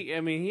 Well,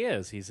 he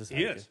is. He's a sidekick.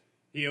 He is.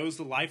 He owes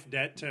the life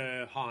debt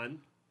to Han.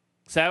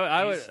 So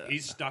I would.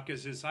 He's stuck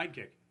as his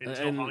sidekick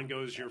until And- Han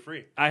goes, "You're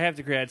free." I have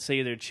to agree. I'd say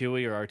either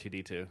Chewie or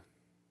R2D2.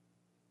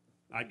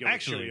 I'd go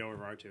Actually- with Chewie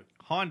over R2.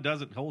 Han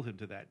doesn't hold him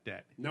to that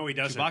debt. No, he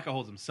doesn't. Chewbacca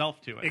holds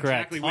himself to it.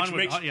 Exactly, Han which would-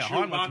 makes Han would-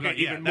 Chewbacca yeah,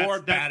 even that's- more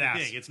that's the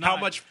badass. thing. It's How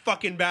not- much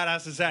fucking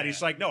badass is that?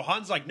 He's like, no.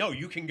 Han's like, no,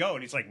 you can go,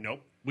 and he's like,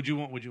 nope. Would you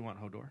want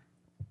Hodor?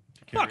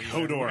 To Fuck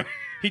carry you Hodor.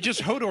 He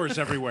just Hodors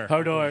everywhere.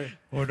 Hodor.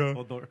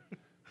 Hodor.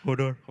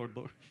 Hodor.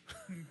 Hodor.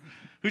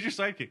 Who's your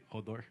sidekick?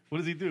 Hodor. What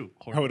does he do?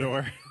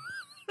 Hodor.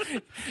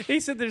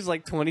 He said there's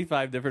like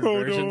 25 different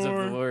versions of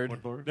the word.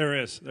 Hodor. There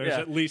is. There's Yeah.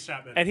 at least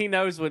that many. And he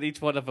knows what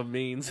each one of them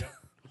means.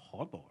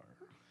 Hodor.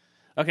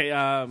 Okay,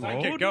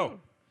 Sidekick, go.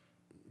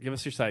 give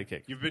us your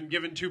sidekick. You've been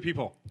given two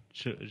people.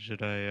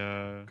 Should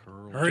I?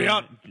 Hurry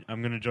up.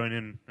 I'm gonna join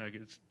in. I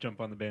guess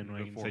jump on the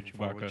bandwagon and say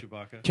Forward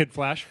Chewbacca. Chewbacca. Kid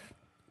Flash.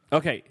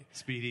 Okay,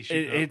 Speedy.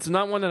 it's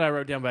not one that I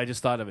wrote down, but I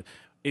just thought of it.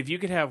 If you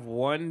could have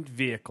one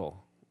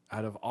vehicle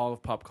out of all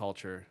of pop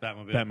culture.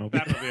 Batmobile.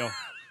 Batmobile.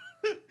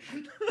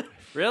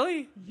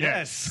 Really?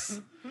 Yes.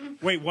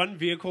 Wait, one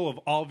vehicle of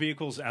all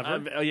vehicles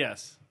ever? Oh,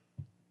 yes.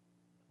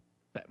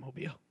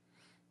 Batmobile.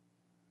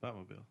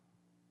 Batmobile.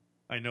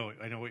 I know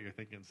what you're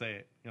thinking. Say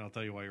it, and I'll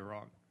tell you why you're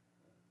wrong.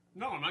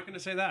 No, I'm not going to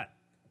say that.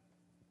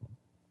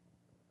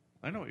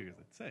 I know what you're going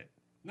to say. It.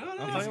 No, I'll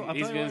no. tell you- I'll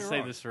He's tell going why to you're say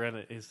wrong. the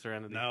Serenity. His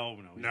Serenity. No.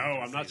 No,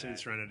 I'm not saying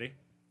Serenity.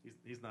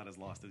 He's not as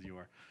lost as you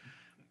are.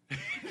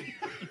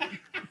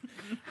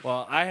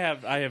 Well, I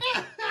have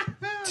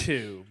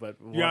two, but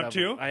You have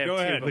two? I have Go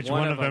two, ahead. but Which one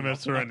one of them them- is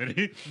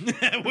Serenity?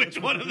 Which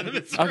one of them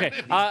is? Okay,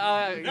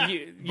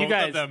 you Both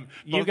guys, of them.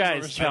 you Both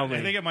guys of them. tell I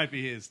think me. it might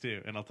be his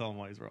too, and I'll tell him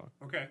why he's wrong.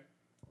 Okay.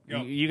 You,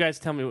 Go. you guys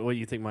tell me what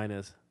you think mine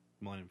is.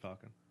 Millennium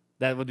Falcon.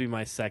 That would be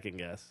my second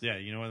guess. Yeah,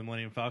 you know why the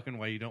Millennium Falcon?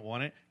 Why you don't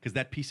want it? Because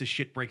that piece of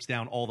shit breaks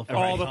down all the fucking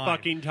All the time.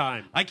 fucking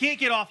time. I can't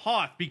get off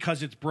Hoth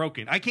because it's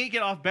broken. I can't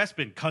get off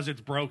Bespin because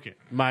it's broken.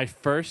 My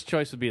first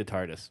choice would be a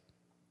TARDIS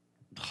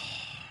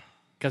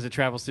because it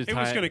travels through It time.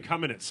 was going to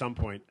come in at some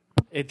point.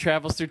 It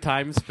travels through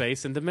time,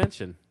 space, and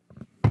dimension.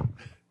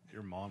 You're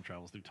your mom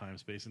travels through time,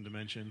 space, and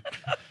dimension.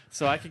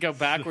 So I could go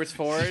backwards,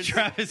 forwards.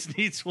 Travis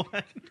needs one.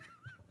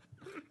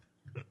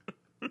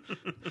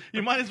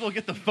 You might as well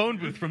get the phone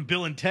booth from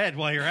Bill and Ted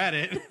while you're at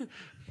it.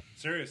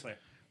 Seriously.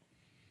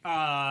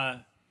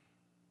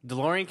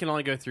 DeLorean can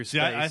only go through See,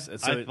 space.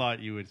 I thought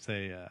you would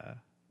say.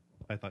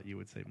 I thought you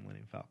would say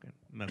Millennium Falcon,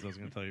 and that's what I was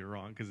going to tell you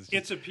wrong because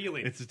It's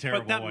appealing. It's a But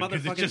terrible that one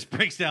because it motherfucking- just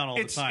breaks down all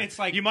the It's- time. it's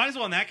like- you might as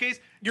well in that case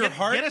Your get,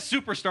 heart- get a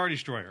Super Star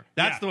Destroyer.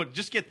 That's Yeah. the one.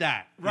 Just get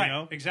that. Right. You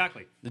know?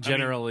 Exactly. the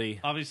General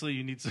Lee. Obviously,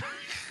 you need some.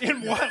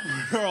 In what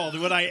world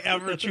would I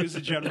ever choose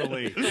a General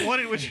Lee? The one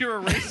in which you're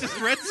a racist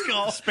Red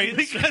Skull Space-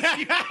 because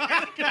you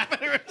have the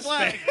Confederate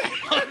flag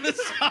on the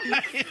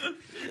side.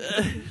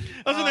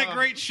 That was that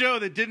great show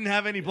that didn't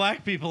have any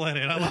black people in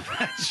it. I love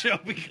that show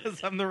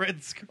because I'm the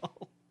Red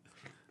Skull.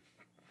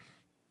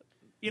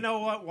 You know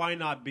what? Why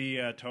not be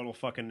a total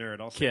fucking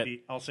nerd?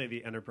 I'll say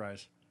the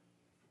Enterprise.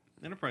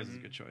 Enterprise is a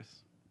good choice.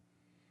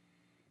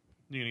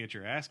 You're gonna get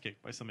your ass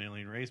kicked by some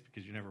alien race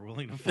because you're never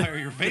willing to fire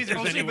your phasers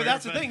Well, see, anywhere. but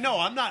that's the thing. No,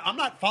 I'm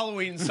not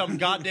following some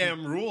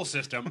goddamn rule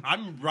system.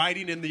 I'm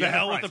riding in the The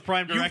hell with Enterprise. the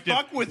Prime Directive. You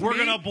fuck with We're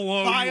me, gonna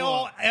blow you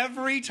file up.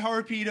 every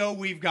torpedo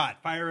we've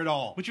got. Fire it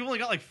all. But you've only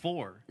got like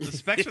 4. The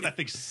specs for that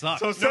thing suck.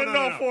 So send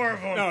all 4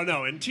 of them.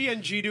 No. In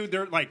TNG, dude,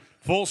 they're like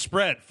full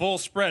spread.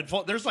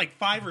 There's like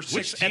 5 or 6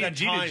 Which at a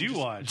TNG time. did you Just-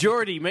 watch?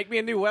 Jordy, make me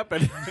a new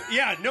weapon.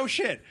 Yeah, no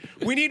shit.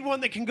 We need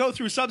one that can go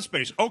through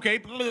subspace. Okay,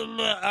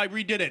 I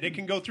redid it. It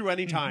can go through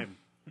any time.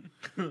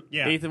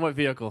 Yeah. Ethan, what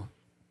vehicle?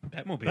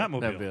 Batmobile.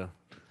 Batmobile.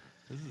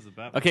 This is a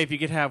bad Okay, if you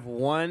could have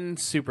one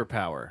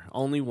superpower,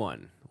 only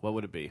one, what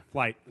would it be?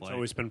 Flight. It's Flight.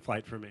 always been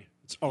flight for me.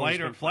 It's always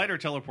been Flight or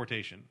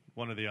teleportation,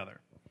 one or the other.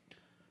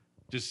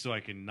 Just so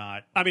I can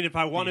not. I mean, if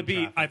I want to Be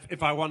be, in traffic.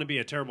 if I want to be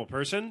a terrible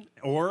person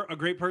or a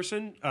great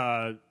person,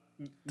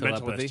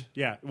 Telepathy? mentalist.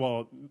 Yeah,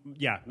 well,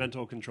 yeah,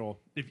 mental control.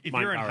 If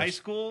Mind you're in high powers.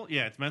 school,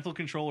 yeah, it's mental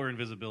control or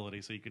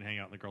invisibility, so you can hang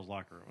out in the girls'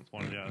 locker room. It's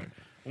one or the other.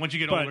 Once you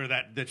get But older,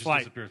 that just flight,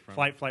 disappears from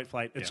flight.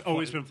 It's Yeah,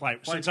 always flight. been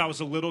flight. Flight. Since I was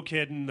a little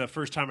kid, and the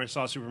first time I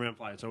saw Superman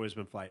fly, it's always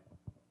been flight.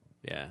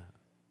 Yeah.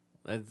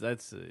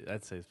 I'd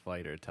say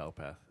flight or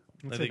telepath.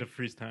 Let's I say think- to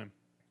freeze time.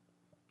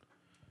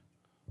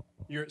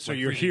 You're Like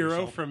your freezing hero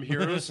yourself. from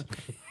Heroes.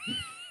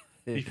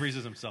 He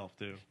freezes himself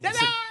too.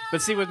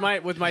 But see, with my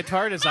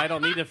TARDIS, I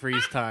don't need to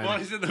freeze Well, time.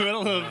 he's in the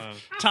middle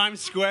of Times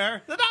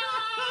Square.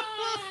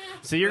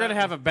 So you're gonna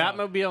have a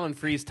Batmobile and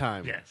freeze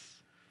time. Yes.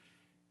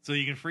 So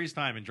you can freeze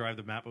time and drive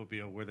the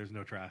Batmobile where there's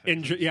no traffic. In-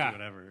 So just do yeah.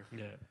 whatever.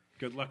 Yeah.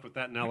 Good luck with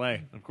that in L.A.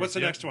 Of course, What's the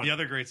next one? The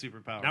other great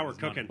superpower. Now we're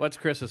is money. cooking. What's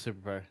Chris's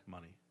superpower?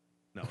 Money.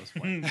 No, it's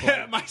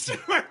flight. My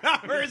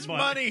superpower is Money.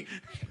 money.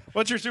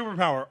 What's your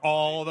superpower?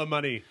 All the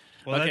money.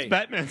 Well, Okay. that's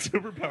Batman's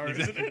superpower,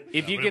 isn't it?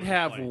 If you whatever could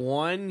have flight.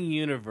 one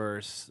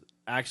universe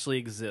actually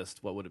exist,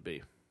 what would it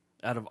be?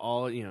 Out of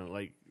all,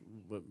 like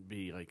would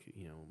be like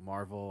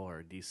Marvel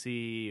or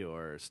DC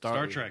or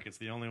Star Trek. It's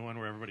the only one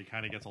where everybody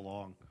kind of gets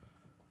along.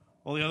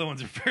 All the other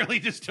ones are fairly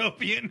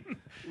dystopian.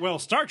 Well,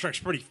 Star Trek's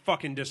pretty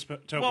fucking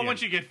dystopian. Well,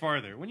 once you get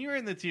farther, when you're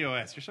in the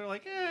TOS, you're sort of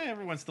like,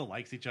 everyone still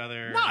likes each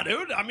other. Nah,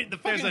 dude. I mean, the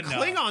There's fucking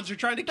enough. Klingons are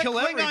trying to The kill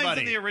Klingons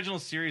everybody. in the original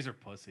series are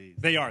pussies.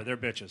 They are. They're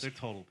bitches. They're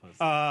total pussies.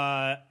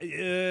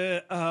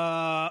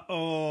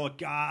 Oh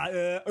God.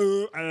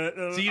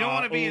 So you don't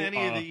want to be in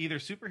any of the either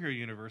superhero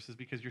universes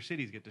because your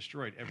cities get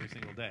destroyed every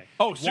single day.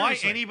 Oh, why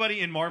seriously. anybody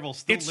in Marvel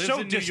still It's lives so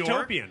in New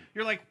York? dystopian.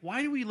 You're like,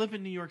 why do we live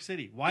in New York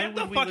City? Why Get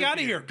would the we fuck live out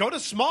of here. Go to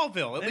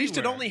Smallville. At least it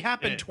Anywhere. only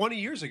happened Yeah. 20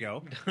 years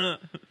ago.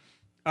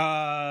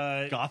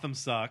 Gotham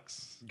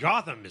sucks.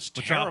 Gotham is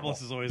terrible.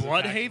 Metropolis is always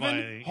Bloodhaven. attacked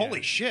by- Holy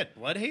yeah. shit,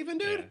 Bloodhaven,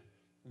 dude. Yeah.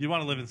 You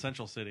want to live in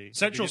Central City.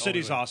 Central That'd be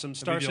the City's only one. awesome. That'd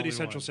be Star the City, only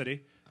Central one.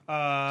 City.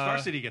 Star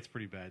City gets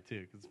pretty bad too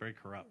because it's very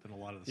corrupt in a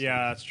lot of the.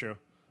 Yeah, cities. that's true.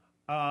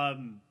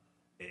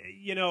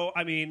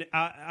 I mean,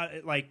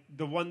 like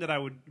the one that I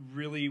would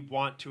really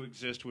want to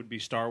exist would be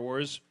Star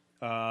Wars.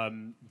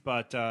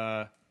 But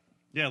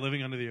Yeah,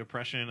 living under the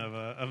oppression of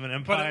an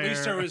empire.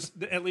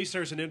 at least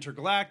there's an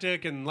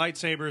intergalactic and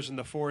lightsabers and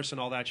the Force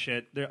and all that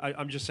shit.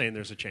 I'm just saying,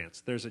 there's a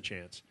chance. There's a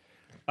chance.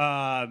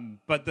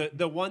 But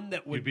the one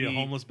that would You'd be a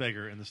homeless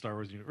beggar in the Star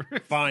Wars universe.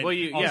 fine. Well,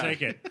 I'll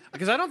take it.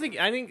 Because I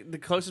think the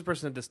closest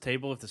person at this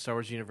table, if the Star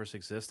Wars universe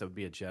exists, that would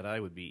be a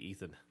Jedi, would be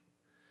Ethan.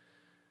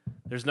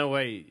 There's no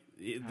way.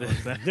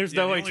 There's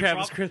no the way only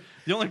Travis.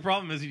 The only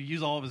problem is he'd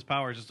use all of his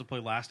powers just to play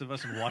Last of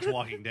Us and watch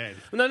Walking Dead.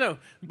 No.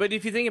 But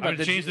if you think I'm about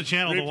going to change the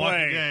channel to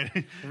Walking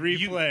Dead.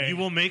 Replay. You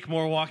will make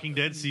more Walking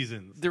Dead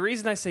seasons. the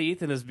reason I say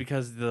Ethan is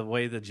because the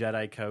way the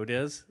Jedi code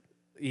is,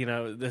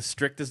 the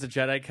strict as the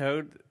Jedi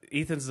code,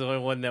 Ethan's the only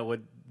one that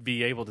would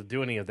be able to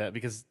do any of that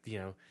because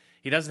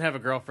he doesn't have a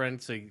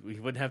girlfriend, so he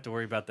wouldn't have to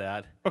worry about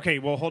that. Okay,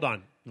 well, hold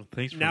on. Well,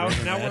 thanks for Now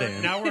rubbing that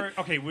in. we're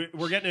okay.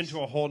 We're getting into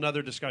a whole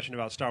nother discussion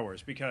about Star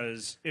Wars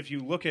because if you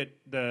look at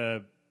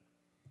the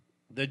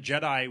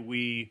Jedi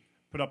we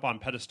put up on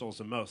pedestals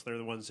the most, they're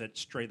the ones that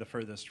stray the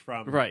furthest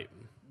from Right.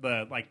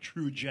 the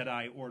true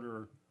Jedi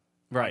Order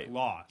Right.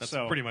 law. That's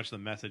so pretty much the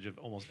message of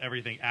almost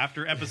everything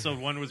after Episode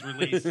 1 was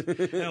released.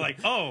 They're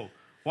like,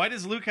 why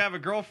does Luke have a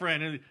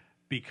girlfriend? And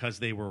because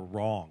they were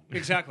wrong.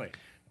 exactly.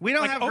 We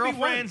don't Like have Obi-Wan.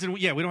 girlfriends, and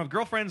we don't have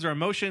girlfriends or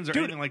emotions or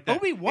Dude, anything like that.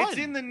 Obi-Wan. It's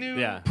in the new.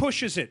 Yeah.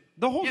 Pushes it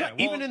the whole Yeah, time,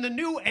 well, even in the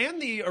new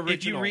and the original.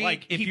 If you read,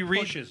 like, if he you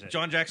read pushes it.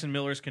 John Jackson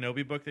Miller's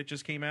Kenobi book that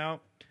just came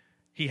out,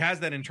 he has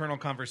that internal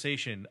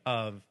conversation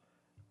of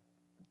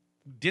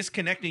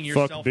disconnecting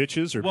yourself.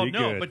 bitches or well, be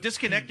no, good. but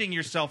disconnecting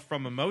yourself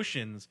from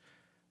emotions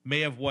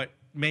may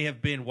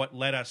have been what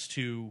led us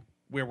to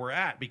where we're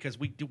at, because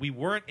we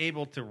weren't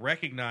able to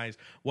recognize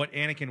what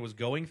Anakin was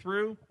going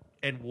through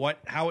and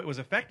how it was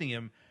affecting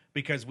him,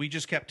 because we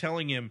just kept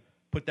telling him,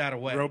 put that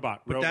away,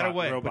 put that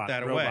away, put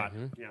that away.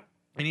 Yeah.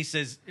 And he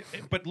says,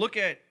 but look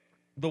at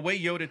the way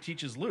Yoda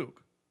teaches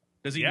Luke.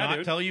 Does he Yeah, not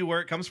dude. tell you where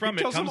it comes from? He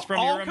It tells comes him from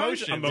all your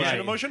kinds of emotions.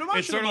 emotion.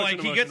 It's sort of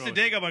like he gets to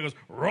Dagobah and goes,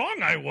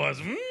 Wrong I was.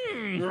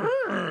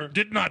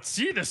 Did not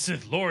see the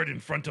Sith Lord in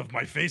front of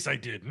my face. I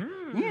did.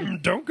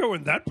 Don't go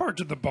in that part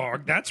of the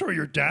bog. That's where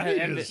your daddy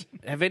is.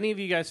 Have any of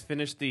you guys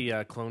finished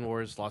the Clone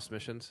Wars Lost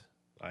Missions?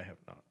 I have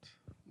not.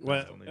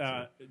 Well, Still need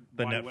to.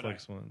 The why would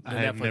Netflix ones. The I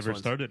have Netflix never ones.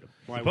 started them.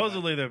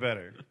 Supposedly they're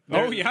better.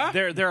 Oh yeah.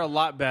 They're a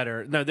lot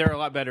better. No, they're a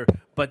lot better.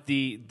 But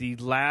the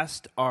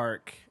last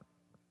arc,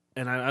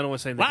 and I don't want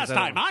to say anything 'cause Last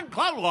I don't- time on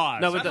Clone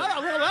Wars. No, but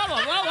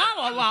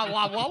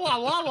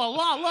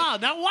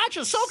Now watch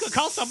Ahsoka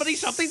call somebody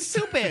something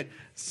stupid.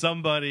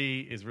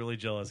 Somebody is really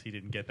jealous he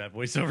didn't get that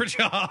voiceover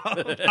job.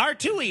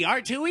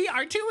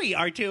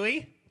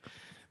 R2E.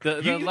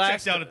 the You last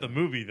checked out at the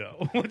movie,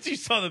 though. Once you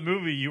saw the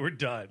movie, you were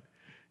done.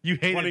 You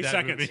hated 20 that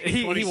seconds. movie.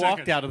 he 20 walked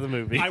seconds. out of the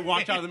movie. I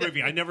walked out of the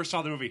movie. I never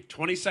saw the movie.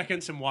 20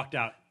 seconds and walked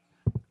out.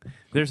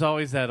 There's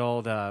always that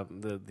old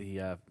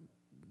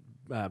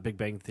Big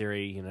Bang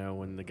Theory, you know,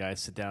 when the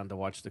guys sit down to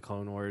watch the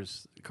Clone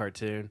Wars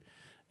cartoon,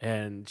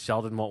 and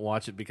Sheldon won't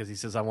watch it because he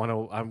says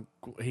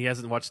he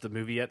hasn't watched the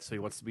movie yet, so he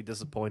wants to be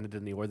disappointed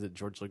in the order that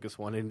George Lucas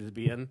wanted him to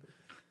be in.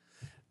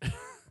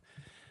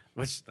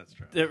 Which That's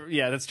true.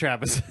 yeah, that's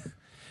Travis.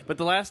 But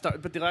the last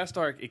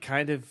arc, it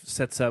kind of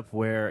sets up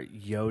where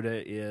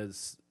Yoda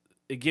is.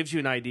 It gives you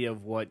an idea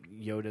of what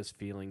Yoda's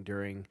feeling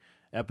during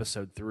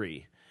Episode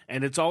 3,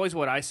 and it's always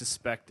what I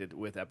suspected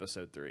with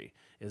Episode 3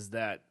 is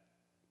that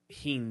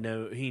he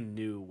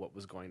knew what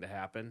was going to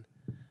happen,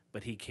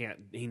 but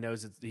he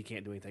knows he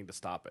can't do anything to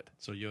stop it.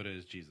 So Yoda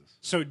is Jesus.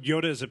 So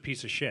Yoda is a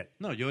piece of shit.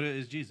 No, Yoda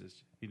is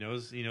Jesus. He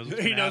knows. What's He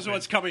gonna knows happen,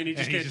 what's coming. He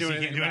just and can't do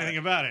anything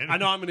about it. I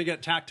know I'm going to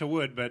get tacked to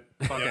wood, but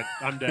fuck it.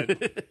 I'm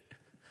dead.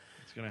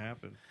 It's gonna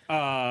happen.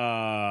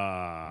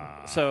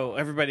 So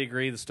everybody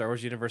agree the Star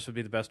Wars universe would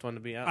be the best one to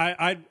be out.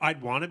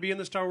 I'd want to be in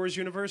the Star Wars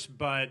universe,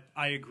 but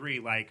I agree.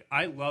 Like,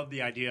 I love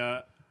the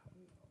idea.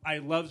 I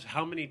love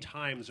how many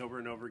times over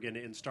and over again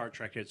in Star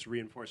Trek it's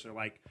reinforced. They're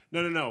like,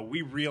 no.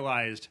 We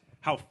realized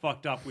how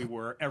fucked up we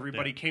were.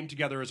 Everybody came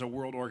together as a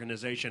world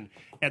organization,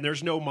 and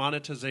there's no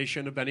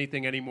monetization of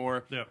anything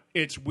anymore. Yeah.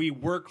 It's we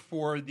work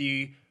for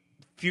the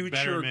future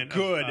Betterment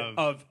good of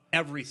of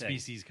everything.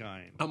 Species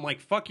kind. I'm like,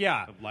 fuck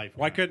yeah. Of life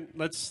Why kind. couldn't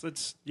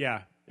let's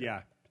yeah.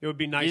 It would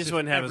be nice. you just if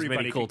wouldn't have as everybody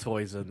many cool could-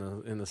 toys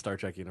in the Star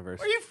Trek universe.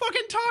 What are you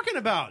fucking talking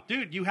about?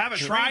 Dude, you have a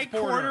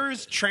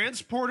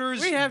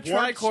Transporters. We have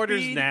warp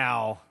tricorders speed.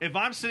 now. If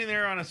I'm sitting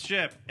there on a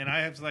ship and I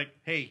have to like,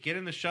 hey, get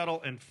in the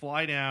shuttle and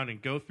fly down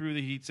and go through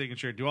the heat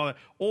signature, do all that,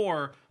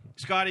 or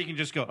Scotty can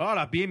just go, oh,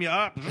 I'll beam you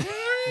up,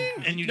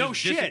 and you No just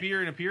shit. disappear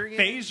and appear again.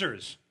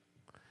 Phasers.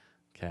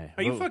 Okay.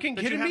 Are you Whoa. fucking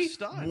But you kidding have me?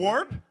 stuff.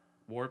 Warp.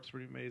 Warp's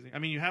pretty amazing. I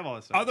mean, you have all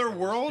this stuff. Other Star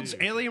Wars, worlds. too.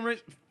 Alien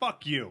race.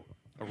 Fuck you.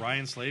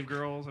 Orion slave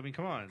girls. I mean,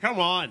 come on. Come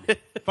on.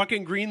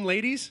 Fucking green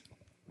ladies.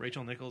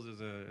 Rachel Nichols is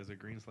a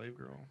green slave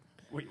girl.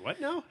 Wait, what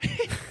now?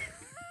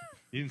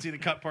 You didn't see the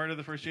cut part of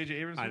the first J.J.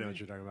 Abrams I know movie? what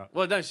you're talking about.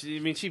 Well, no,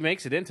 she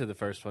makes it into the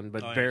first one,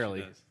 but Oh, yeah, she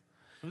barely.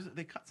 does.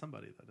 They cut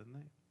somebody, though, didn't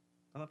they?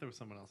 I thought there was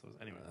someone else.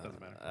 Anyway, it doesn't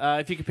matter.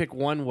 If you could pick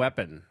one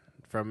weapon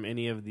from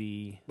any of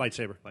the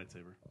Lightsaber.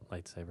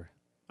 lightsaber,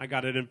 I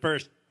got it in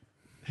first.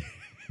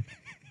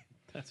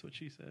 That's what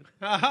she said.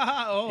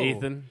 Oh.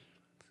 Ethan,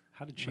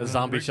 How did a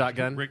zombie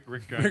shotgun. Rick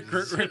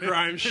Grimes. Rick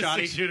Grimes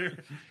shotty. Shooter.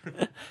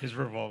 His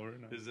revolver.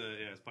 No. His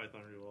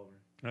Python revolver.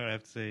 I would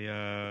have to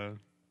say.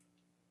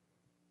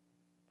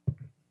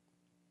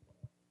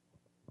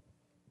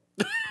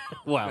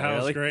 Wow, That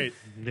was really? great.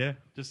 Yeah.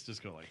 Just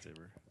go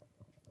lightsaber.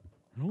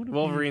 I wanna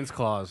Wolverine's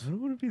claws. I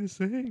don't want to be the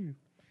same.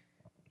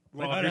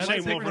 Well, I'd if you're have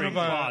saying to take one Wolverine of,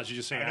 claws, you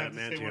just say I'd have to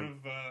say adamantium. one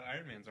of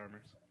Iron Man's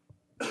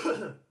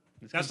armors.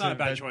 That's not a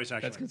bad choice,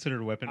 actually. That's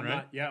considered a weapon, I'm right?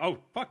 not, yeah. Oh,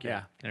 fuck yeah.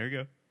 Yeah. There you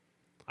go.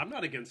 I'm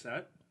not against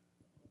that.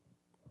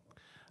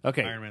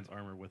 Okay. Iron Man's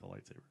armor with a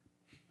lightsaber.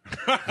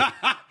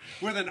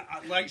 With a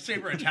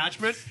lightsaber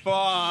attachment?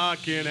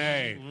 Fucking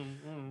A.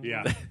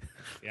 Yeah.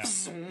 Yeah.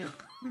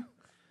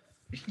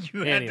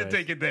 You Anyways,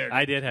 take it there.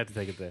 I did have to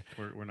take it there.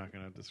 We're not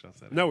going to discuss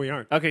that. No, we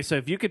aren't. Okay, so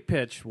if you could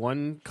pitch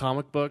one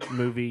comic book,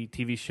 movie,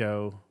 TV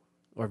show,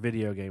 or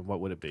video game, what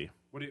would it be?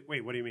 What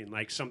do you mean?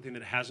 Like something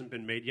that hasn't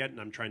been made yet, and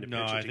I'm trying to pitch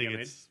No, it I to think get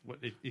made? it's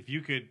if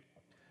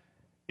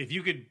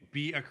you could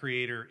be a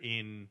creator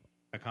in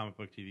a comic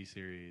book TV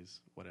series,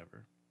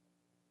 whatever,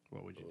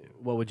 what would you do?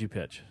 What would you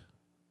pitch?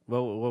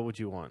 What would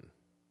you want?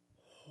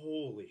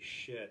 Holy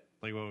shit.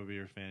 Like, what would be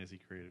your fantasy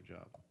creative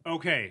job?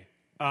 Okay.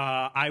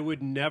 I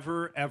would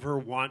never, ever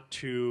want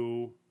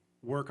to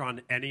work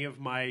on any of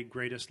my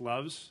greatest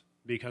loves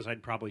because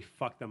I'd probably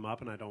fuck them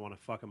up, and I don't want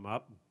to fuck them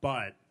up.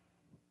 But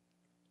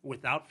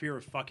without fear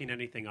of fucking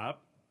anything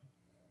up,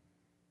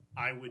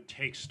 I would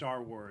take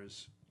Star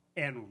Wars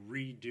and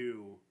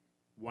redo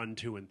 1,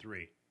 2, and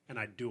 3, and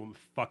I'd do them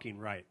fucking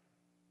right.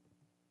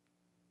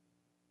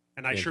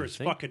 And I sure as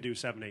Interesting. fuck could do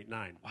 7, 8,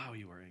 9. Wow,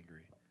 you are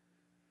angry.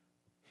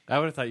 I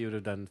would have thought you would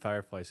have done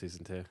Firefly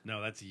season 2.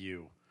 No, that's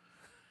you.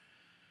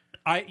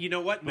 You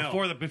know what?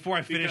 No, Before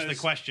I finished the Because-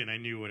 question, I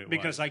knew what it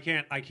because was. I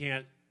can't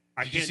Did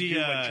you do see,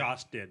 what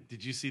Joss did.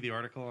 Did you see the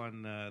article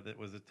on that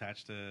was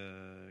attached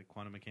to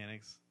Quantum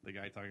Mechanics? The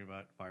guy talking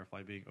about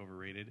Firefly being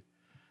overrated.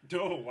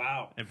 Oh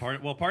wow! And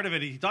part of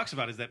it he talks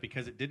about is that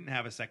because it didn't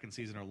have a second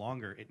season or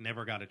longer, it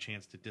never got a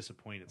chance to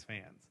disappoint its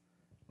fans.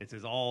 It's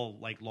as all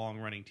like long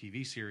running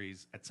TV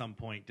series at some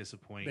point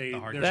disappoint the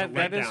hard. there's a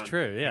That is letdown.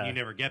 true, yeah. And you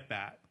never get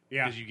that.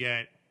 Yeah. Because you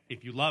get,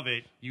 if you love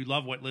it, you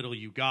love what little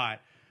you got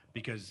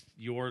because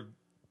your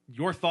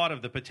thought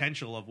of the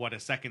potential of what a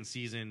second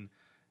season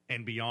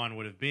and beyond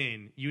would have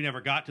been, you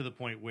never got to the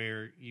point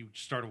where you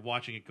started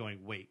watching it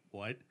going, wait,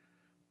 what?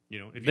 You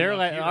know, if you Their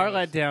love our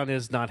Heroes- letdown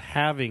is not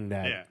having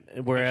that,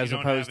 Yeah. whereas If you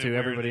don't opposed have it to where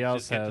everybody they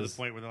else just get to has. the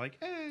point where they're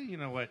like, you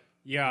know what?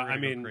 Yeah, We're I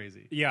gonna go mean,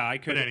 crazy. yeah, I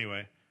could. But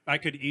anyway, I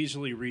could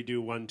easily redo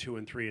 1, 2,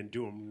 and 3 and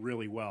do them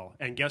really well.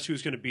 And guess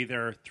who's going to be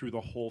there through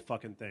the whole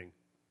fucking thing?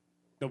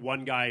 The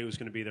one guy who's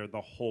going to be there the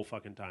whole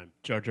fucking time.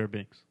 Jar Jar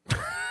Binks.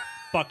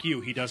 Fuck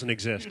you, he doesn't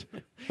exist.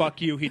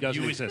 Fuck you, he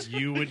doesn't you exist.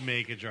 would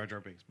make a Jar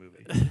Jar Binks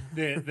movie.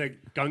 The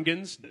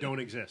Gungans don't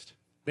exist.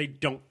 They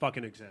don't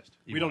fucking exist.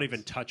 We don't Ewoks.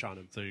 even touch on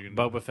them. So you're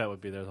gonna Boba Fett would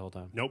be there the whole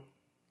time. Nope.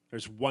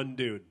 There's one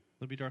dude.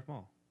 it'll be Darth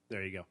Maul.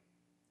 There you go.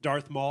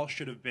 Darth Maul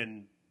should have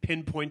been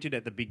pinpointed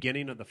at the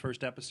beginning of the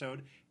first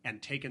episode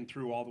and taken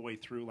through all the way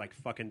through like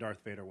fucking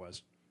Darth Vader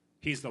was.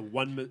 He's the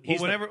one. He's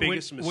the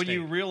biggest mistake. When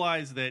you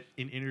realize that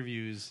in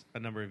interviews a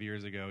number of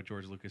years ago,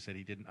 George Lucas said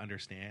he didn't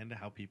understand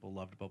how people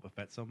loved Boba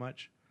Fett so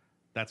much,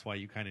 that's why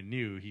you kind of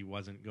knew he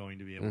wasn't going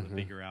to be able to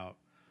figure out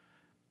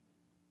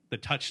the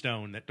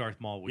touchstone that Darth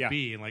Maul would Yeah.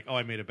 be, and like, oh,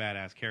 I made a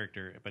badass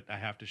character, but I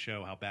have to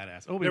show how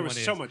badass Obi-Wan there was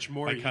is so much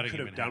more by you cutting could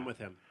him have in done half. with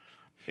him.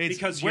 It's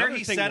Because the where other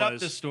he thing set up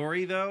was- the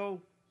story,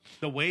 though,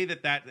 the way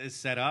that is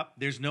set up,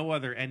 there's no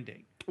other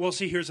ending. Well,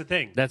 see, here's the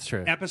thing. That's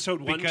true.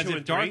 Episode 1, Because 2, if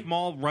and Darth 3.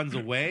 Maul runs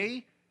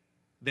away,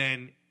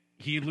 then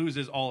he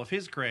loses all of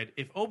his cred.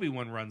 If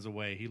Obi-Wan runs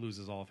away, he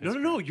loses all of his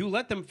No. cred. You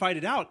let them fight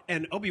it out,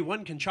 and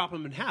Obi-Wan can chop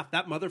him in half.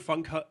 That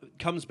motherfucker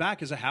comes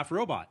back as a half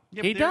robot.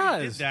 Yeah, He but they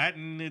already does. did that,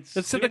 and it's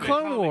It's in the stupid.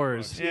 Clone Comic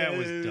Wars. books. Yeah, it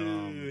was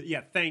dumb.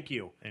 Yeah, thank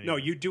you. Anyway. No,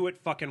 you do it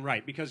fucking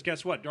right. Because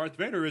guess what? Darth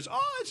Vader is,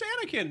 it's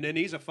Anakin, and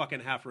he's a fucking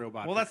half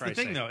robot. Well, for that's the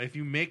Christ's thing, sake. though. If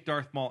you make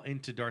Darth Maul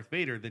into Darth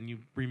Vader, then you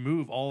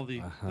remove all the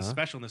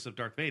specialness of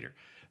Darth Vader.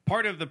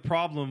 Part of the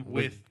problem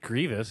with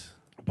Grievous.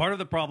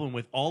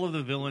 all of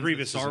the villains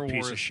Grievous in is Star a piece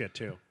Wars, of shit,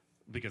 too.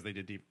 because they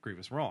did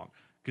Grievous wrong.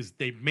 Because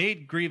they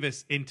made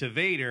Grievous into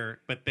Vader,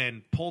 but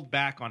then pulled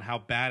back on how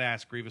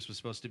badass Grievous was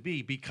supposed to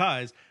be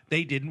because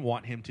they didn't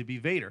want him to be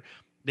Vader.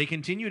 They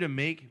continue to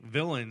make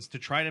villains to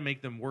try to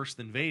make them worse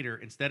than Vader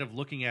instead of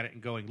looking at it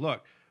and going,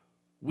 look,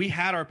 we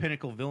had our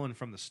pinnacle villain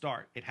from the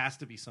start. It has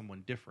to be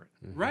someone different.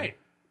 Right.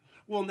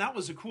 Well, and that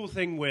was the cool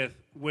thing with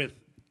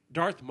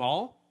Darth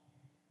Maul.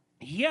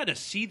 He had a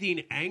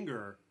seething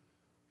anger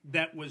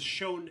that was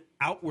shown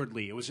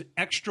outwardly. It was an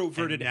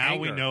extroverted And now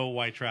anger. we know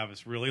why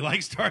Travis really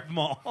likes Darth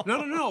Maul.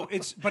 No.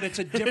 It's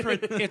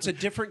a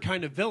different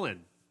kind of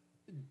villain.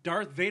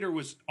 Darth Vader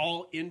was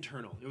all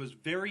internal. It was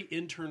very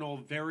internal,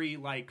 very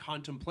like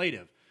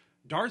contemplative.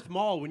 Darth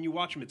Maul, when you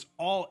watch him, it's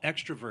all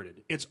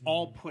extroverted. It's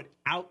all put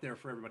out there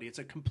for everybody. It's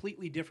a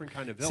completely different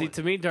kind of villain. See,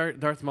 to me,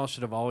 Darth Maul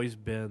should have always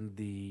been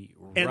the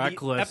And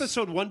reckless. the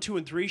episode 1, 2,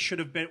 and 3 should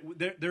have been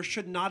there.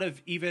 Should not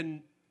have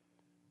even.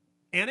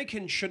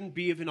 Anakin shouldn't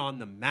be even on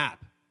the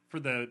map for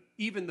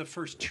even the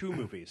first 2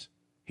 movies.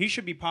 He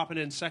should be popping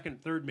in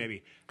second, third,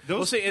 maybe. Those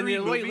Well, see, and 3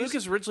 the way movies,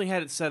 Lucas originally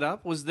had it set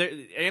up was there.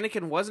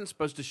 Anakin wasn't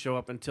supposed to show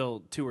up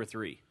until 2 or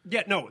 3.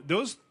 Yeah, no,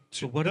 those.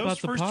 what those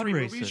about the first pod 3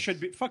 races? movies should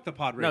be fuck the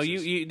pod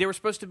races. No, they were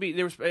supposed to be.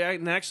 There was,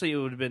 and actually, it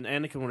would have been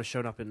Anakin would have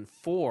shown up in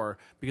 4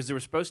 because there were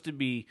supposed to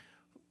be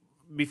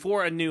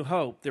before A New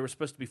Hope. There were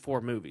supposed to be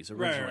 4 movies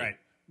originally. right.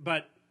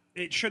 But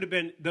it should have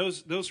been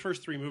those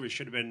first 3 movies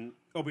should have been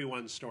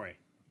Obi-Wan's story,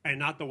 and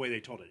not the way they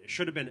told it. It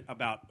should have been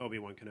about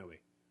Obi-Wan Kenobi.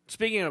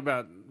 Speaking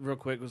about real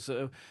quick,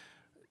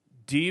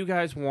 do you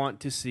guys want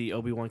to see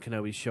Obi-Wan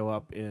Kenobi show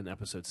up in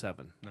Episode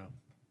 7? No.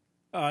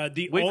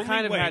 We've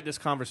kind of had this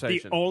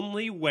conversation. The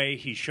only way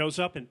he shows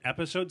up in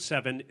Episode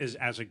 7 is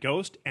as a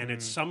ghost, and Mm.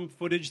 it's some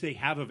footage they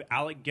have of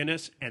Alec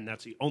Guinness, and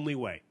that's the only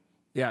way.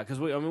 Yeah, because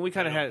we kind I of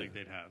don't had think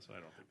they'd have, so I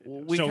don't think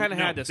they'd do. we So, kind of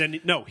no, had this. Then,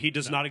 no, he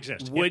does not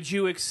exist. Would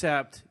you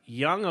accept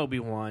young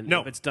Obi-Wan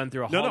No. if it's done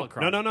through a No.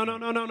 holocron?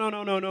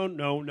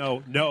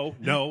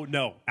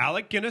 No.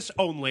 Alec Guinness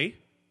only,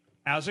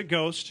 as a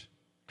ghost,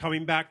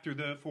 coming back through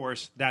the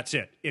Force. That's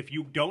it. If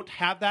you don't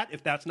have that,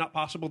 if that's not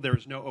possible, there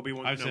is no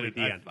Obi-Wan I've said Kenobi it. at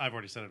the end. I've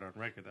already said it on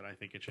record that I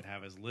think it should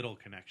have as little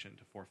connection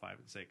to 4, 5,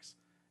 and 6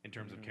 in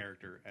terms of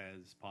character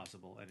as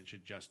possible, and it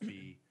should just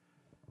be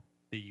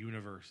the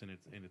universe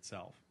in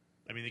itself.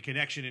 I mean, the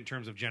connection in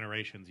terms of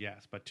generations,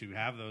 yes, but to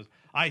have those,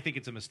 I think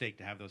it's a mistake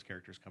to have those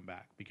characters come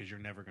back because you're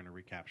never going to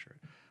recapture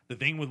it. The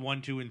thing with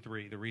 1, 2, and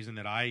 3, the reason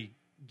that I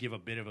give a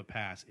bit of a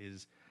pass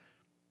is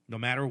no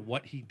matter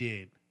what he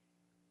did,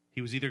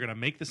 he was either going to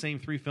make the same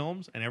 3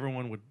 films and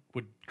everyone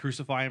would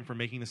crucify him for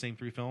making the same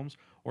 3 films,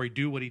 or he'd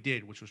do what he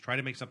did, which was try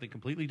to make something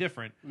completely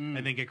different and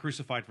then get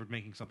crucified for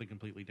making something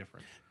completely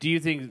different. Do you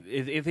think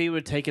if he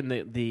would have taken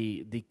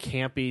the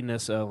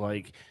campiness of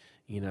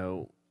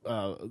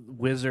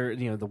wizard,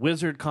 the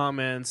wizard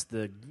comments,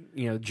 the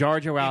Jar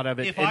Jar out of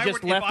it, If and I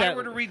just were, left if I that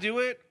were to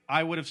redo it,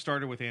 I would have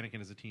started with Anakin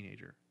as a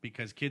teenager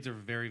because kids are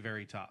very,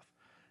 very tough.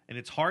 And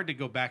it's hard to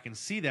go back and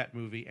see that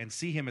movie and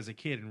see him as a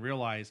kid and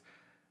realize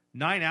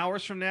 9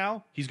 hours from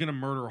now, he's going to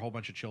murder a whole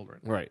bunch of children.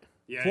 right.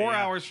 4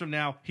 hours from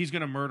now, he's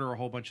going to murder a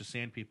whole bunch of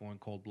sand people in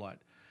cold blood.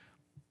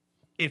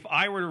 If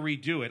I were to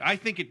redo it, I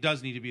think it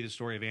does need to be the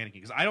story of Anakin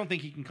because I don't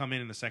think he can come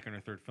in the second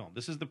or third film.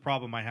 This is the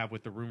problem I have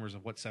with the rumors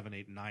of what 7,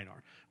 8, and 9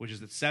 are, which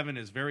is that 7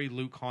 is very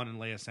Luke, Han, and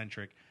Leia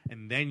centric,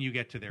 and then you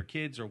get to their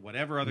kids or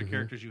whatever other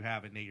characters you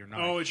have in 8 or 9.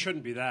 Oh, it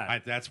shouldn't be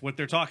that. That's what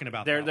they're talking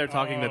about. They're though.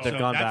 talking that they've So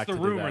gone that's back the to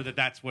do rumor that.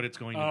 that's what it's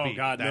going to Oh be.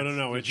 God, That's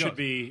no! the It should joke.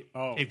 be.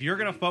 Oh, If you're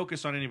going to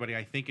focus on anybody,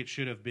 I think it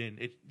should have been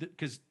it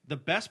because the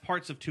best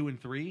parts of 2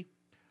 and 3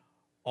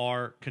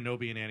 are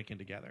Kenobi and Anakin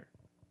together,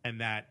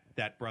 and that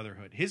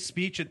brotherhood. His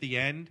speech at the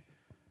end,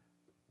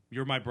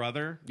 "You're my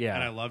brother, Yeah.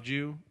 and I loved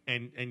you,"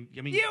 and I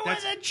mean, You were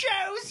that's, the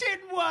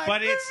chosen one.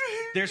 but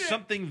there's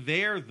something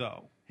there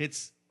though.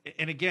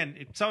 And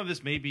again, some of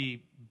this may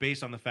be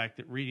based on the fact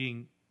that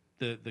reading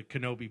the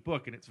Kenobi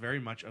book, and it's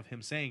very much of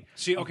him saying,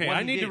 see, of okay, what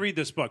I he need to did. read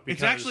this book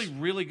because It's actually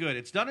really good.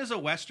 It's done as a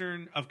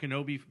Western of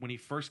Kenobi when he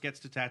first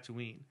gets to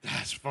Tatooine.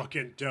 that's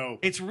fucking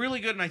dope. It's really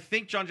good, and I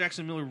think John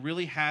Jackson Miller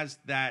really has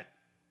that.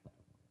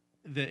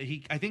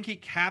 I think he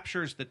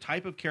captures the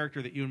type of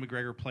character that Ewan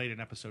McGregor played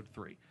in Episode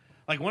 3.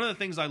 Like one of the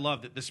things I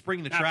love that the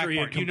spring the track After he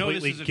had part. You know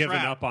this completely is a given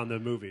trap. up on the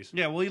movies.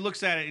 Yeah, well, he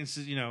looks at it and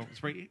says,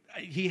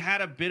 he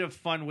had a bit of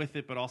fun with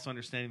it, but also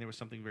understanding there was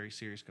something very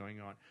serious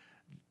going on.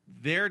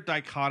 Their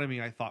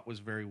dichotomy, I thought, was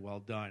very well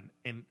done,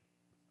 and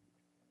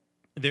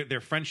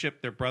their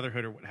friendship, their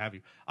brotherhood, or what have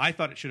you. I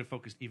thought it should have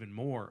focused even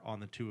more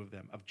on the two of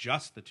them, of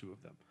just the two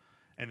of them,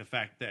 and the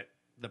fact that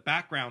the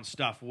background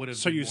stuff would have.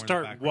 So been you more in the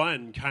start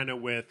background. one kind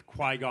of with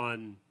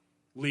Qui-Gon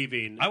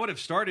leaving, I would have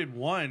started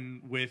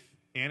one with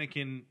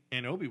Anakin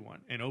and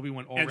Obi-Wan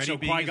already and so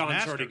being his Qui-Gon's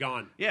master. already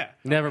gone. Yeah,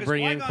 Never Because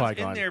bring in Qui-Gon's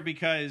Qui-Gon. in there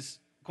because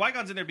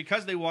Qui-Gon's in there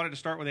because they wanted to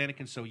start with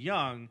Anakin so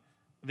young.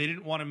 They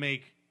didn't want to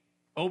make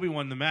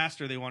Obi-Wan the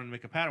master. They wanted to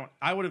make a Padawan.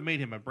 I would have made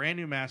him a brand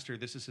new master.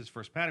 This is his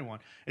first Padawan.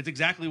 It's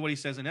exactly what he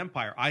says in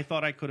Empire. I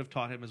thought I could have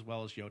taught him as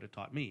well as Yoda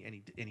taught me,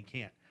 and he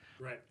can't.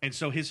 Right. And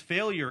so his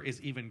failure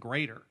is even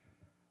greater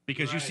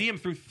because you see him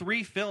through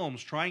 3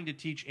 films trying to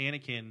teach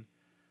Anakin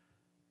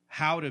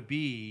how to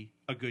be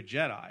a good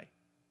Jedi,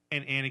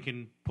 and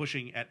Anakin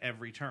pushing at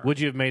every turn. Would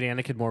you have made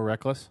Anakin more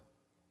reckless?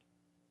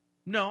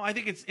 No, I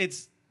think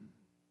it's.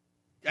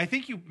 I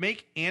think you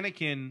make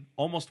Anakin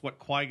almost what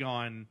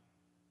Qui-Gon,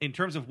 in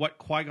terms of what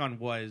Qui-Gon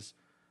was,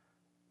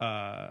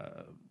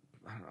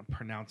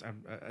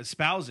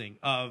 espousing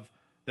of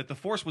that the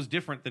Force was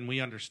different than we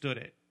understood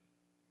it,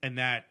 and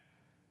that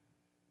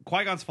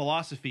Qui-Gon's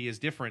philosophy is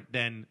different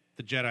than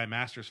the Jedi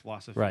Master's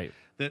philosophy. Right.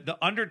 The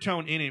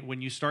undertone in it,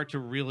 when you start to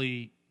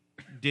really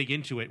dig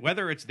into it,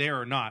 whether it's there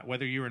or not,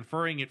 whether you're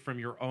inferring it from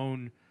your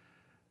own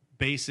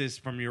basis,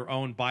 from your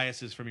own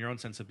biases, from your own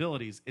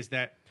sensibilities, is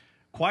that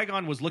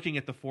Qui-Gon was looking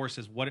at the Force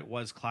as what it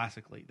was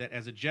classically, that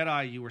as a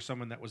Jedi, you were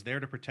someone that was there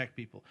to protect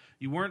people.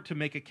 You weren't to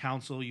make a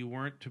council. You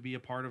weren't to be a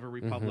part of a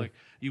republic.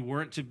 You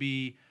weren't to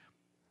be...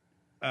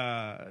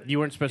 You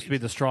weren't supposed to be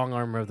the strong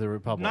arm of the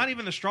Republic. Not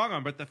even the strong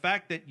arm, but the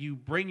fact that you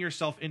bring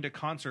yourself into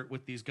concert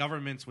with these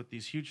governments, with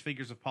these huge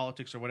figures of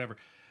politics or whatever,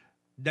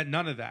 that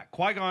none of that.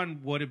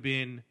 Qui-Gon would have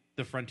been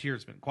the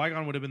frontiersman.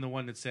 Qui-Gon would have been the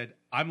one that said,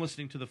 I'm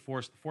listening to the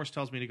Force. The Force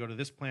tells me to go to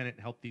this planet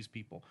and help these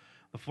people.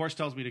 The Force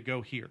tells me to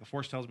go here. The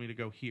Force tells me to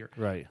go here.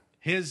 Right.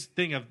 His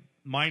thing of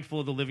mindful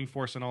of the living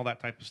Force and all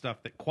that type of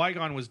stuff, that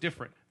Qui-Gon was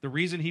different. The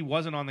reason he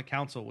wasn't on the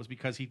council was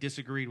because he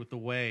disagreed with the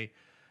way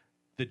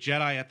the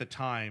Jedi at the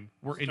time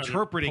were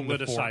interpreting the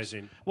Force.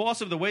 politicizing. Well,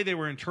 also the way they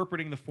were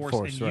interpreting the Force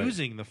and right.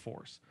 using the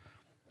Force.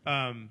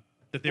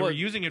 That they were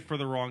using it for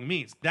the wrong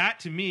means. That,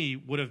 to me,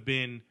 would have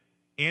been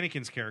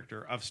Anakin's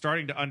character of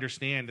starting to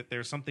understand that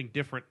there's something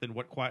different than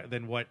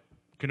what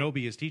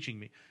Kenobi is teaching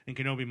me, and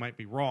Kenobi might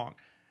be wrong.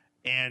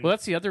 And Well,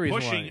 that's the other reason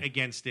pushing why.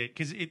 against it,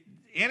 because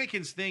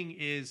Anakin's thing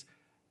is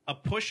a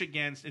push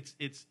against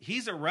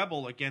he's a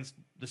rebel against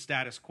the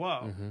status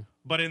quo, Mm-hmm.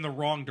 but in the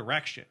wrong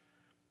direction.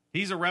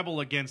 He's a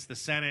rebel against the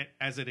Senate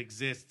as it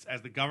exists,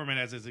 as the government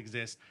as it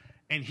exists,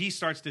 and he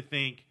starts to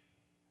think,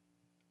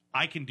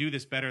 I can do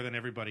this better than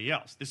everybody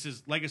else. This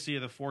is Legacy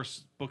of the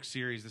Force book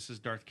series. This is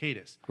Darth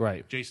Caedus.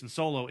 Right. Jason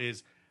Solo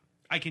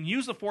I can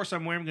use the Force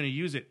I'm where I'm going to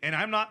use it, and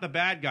I'm not the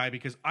bad guy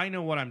because I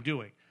know what I'm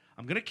doing.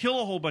 I'm going to kill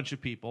a whole bunch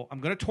of people. I'm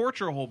going to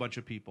torture a whole bunch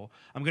of people.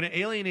 I'm going to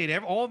alienate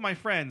all of my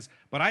friends,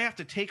 but I have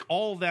to take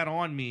all of that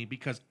on me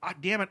because,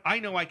 damn it, I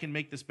know I can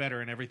make this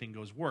better and everything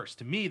goes worse.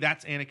 To me,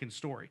 that's Anakin's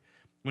story.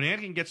 When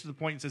Anakin gets to the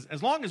point and says,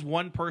 as long as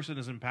one person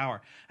is in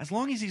power, as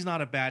long as he's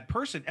not a bad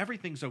person,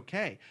 everything's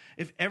okay.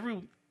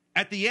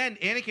 At the end,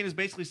 Anakin is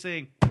basically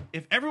saying,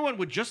 if everyone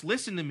would just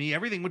listen to me,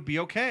 everything would be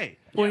okay.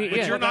 Well, But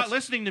yeah, you're not that's-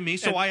 listening to me,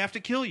 so I have to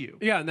kill you.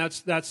 Yeah, and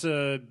that's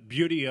the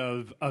beauty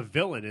of a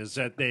villain is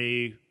that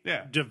they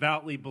Yeah.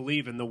 devoutly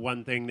believe in the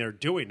one thing they're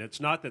doing. It's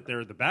not that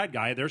they're the bad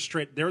guy; they're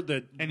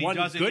the And one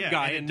good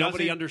guy, it and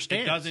nobody doesn't-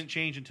 understands. It doesn't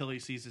change until he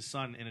sees his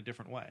son in a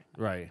different way.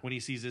 Right. When he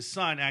sees his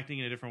son acting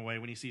in a different way,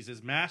 when he sees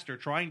his master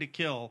trying to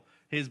kill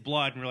his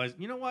blood and realize,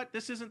 you know what,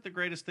 this isn't the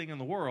greatest thing in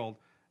the world,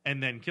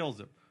 and then kills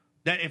him.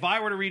 That if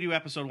I were to redo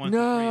episode 1 through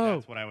 3,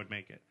 that's what I would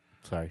make it.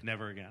 Sorry.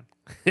 Never again.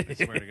 I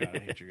swear to God, I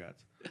hate your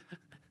guts.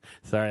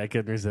 Sorry, I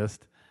couldn't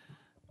resist.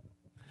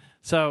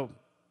 So,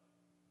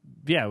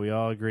 yeah, we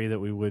all agree that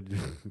we would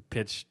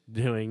pitch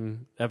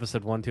doing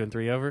episode 1, 2, and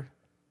 3 over.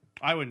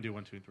 I wouldn't do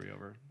 1, 2, and 3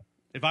 over.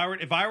 If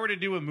I were to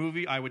do a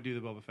movie, I would do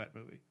the Boba Fett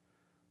movie.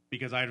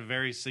 Because I had a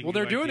very singular Well,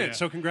 they're doing idea. it,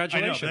 so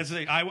congratulations. I know, that's the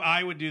thing.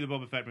 I would do the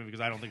Boba Fett movie because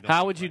I don't think.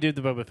 How would you do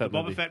the Boba The Fett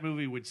Boba movie? Fett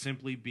movie would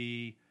simply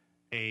be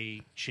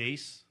a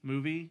chase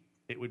movie.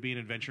 It would be an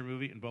adventure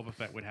movie, and Boba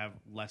Fett would have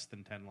less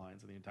than 10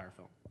 lines in the entire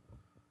film.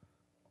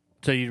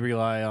 So you'd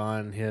rely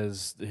on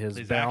his His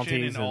action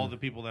bounties and all the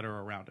people that are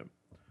around him.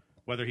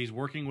 Whether he's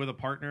working with a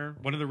partner,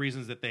 one of the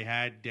reasons that they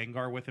had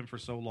Dengar with him for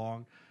so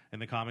long in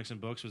the comics and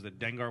books was that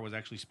Dengar was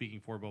actually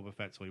speaking for Boba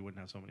Fett, so he wouldn't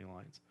have so many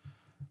lines.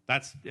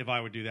 That's if I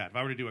would do that. If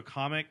I were to do a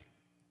comic,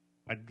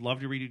 I'd love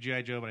to redo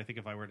G.I. Joe, but I think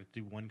if I were to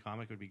do one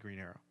comic, it would be Green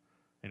Arrow,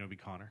 and it would be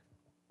Connor.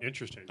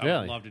 Interesting. I Really?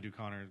 would love to do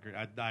Connor.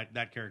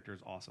 That character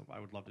is awesome. I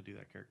would love to do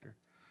that character.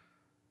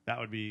 That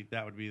would be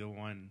the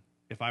one.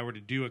 If I were to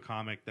do a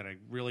comic that I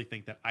really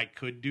think that I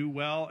could do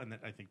well and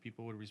that I think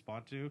people would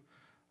respond to,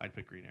 I'd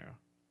pick Green Arrow.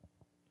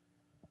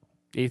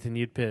 Ethan,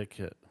 you'd pick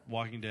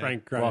Walking Dead.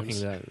 Frank Grimes.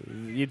 Walking Dead.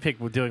 You'd pick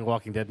doing a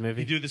Walking Dead You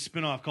movie. do the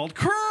spinoff called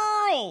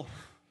Curl.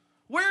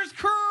 Where's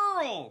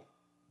Curl?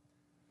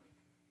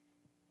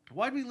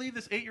 Why'd we leave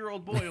this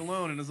 8-year-old boy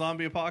alone in a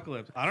zombie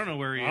apocalypse? I don't know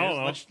where he I don't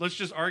is. know. Let's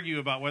just argue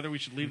about whether we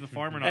should leave the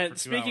farm or not. And for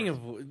 2 speaking hours.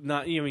 of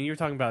not, you were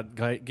talking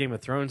about Game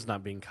of Thrones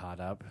not being caught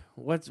up.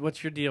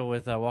 What's your deal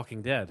with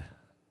Walking Dead?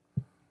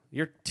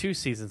 You're 2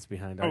 seasons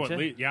behind, Oh, aren't at you?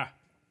 least, yeah.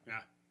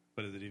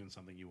 but is it even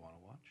something you want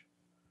to watch?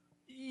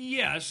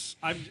 Yes,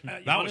 I'm.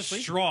 That honestly,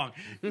 was strong.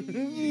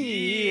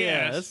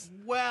 Yes.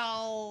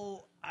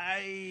 Well,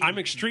 I'm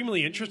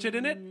extremely interested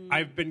in it.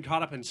 I've been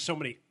caught up in so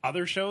many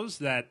other shows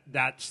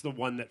that's the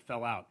one that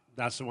fell out.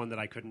 That's the one that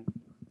I couldn't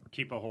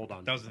keep a hold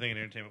on. That was the thing in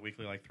Entertainment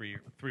Weekly like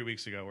three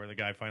weeks ago, where the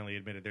guy finally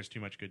admitted there's too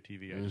much good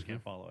TV. I just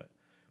can't follow it.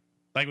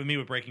 Like with me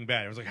with Breaking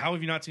Bad, I was like, "How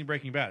have you not seen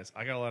Breaking Bad?"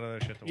 I got a lot of other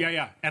shit to watch.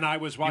 Yeah. And I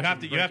was watching.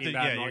 You have to. Breaking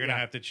Bad and all- You're gonna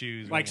have to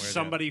choose. Like one way or the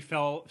somebody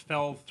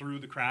fell through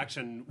the cracks,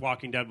 and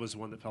Walking Dead was the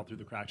one that fell through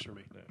the cracks for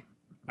me.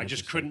 I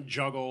just couldn't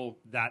juggle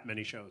that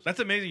many shows. That's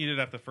amazing you did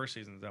it after the first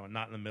season, though, and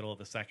not in the middle of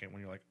the second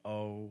when you're like,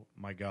 oh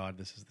my god,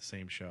 this is the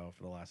same show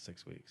for the last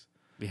 6 weeks.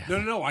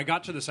 No. I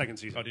got to the second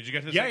season. Oh, did you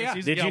get to the Yeah, second yeah.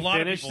 season? Did a you lot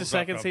of finish people the dropped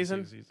second off the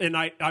season? And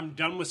I'm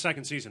done with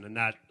second season, and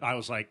that I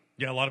was like,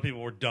 Yeah, a lot of people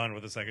were done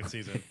with the second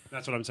season.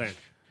 that's what I'm saying.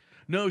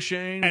 No,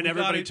 Shane. And we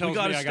everybody gotta, tells we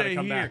gotta me I gotta stay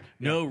come here. back.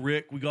 No,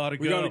 Rick, we gotta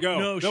go. We gotta go.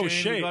 No, Shane,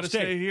 Shay, we gotta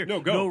stay here. No,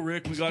 go. No,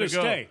 Rick, we gotta Just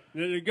go.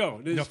 stay. Go.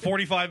 No,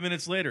 45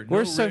 minutes later.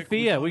 Where's no, Rick,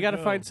 Sophia? We got to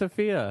go. find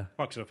Sophia.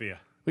 Fuck Sophia.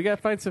 We got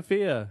to find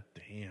Sophia.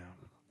 Damn.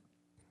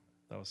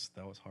 That was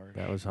hard.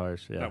 That was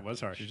harsh. Yeah. That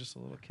was harsh. She's just a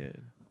little kid.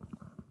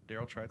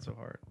 Daryl tried so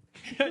hard.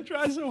 I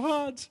try so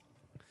hard.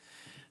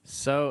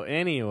 So,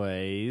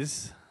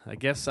 anyways, I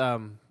guess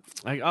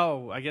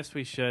I guess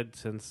we should,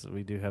 since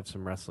we do have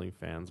some wrestling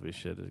fans, we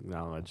should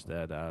acknowledge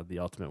that the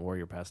Ultimate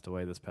Warrior passed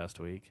away this past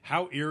week.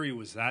 How eerie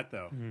was that,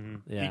 though?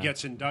 Yeah. He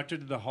gets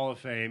inducted to the Hall of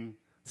Fame.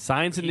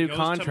 Signs a He new goes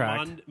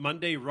contract. to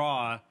Monday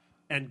Raw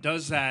and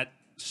does that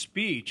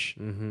speech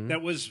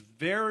that was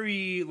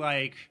very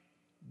like.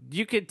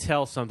 You could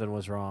tell something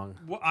was wrong.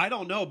 Well, I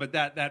don't know, but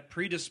that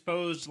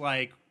predisposed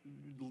like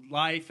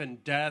life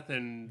and death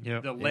and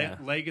Yep. the Yeah.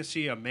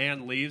 legacy a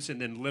man leaves, and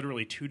then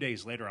literally 2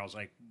 days later, I was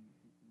like,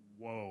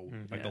 "Whoa,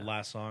 Like the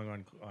last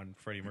song on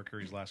Freddie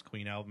Mercury's last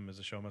Queen album is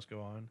 "The Show Must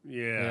Go On."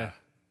 yeah."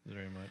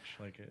 Very much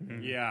like it.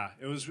 Yeah,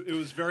 it was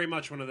very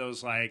much one of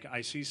those like I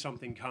see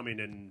something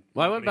coming and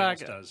Well, I went nobody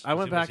back. else does. I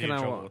went Was back he and in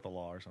I trouble wa- with the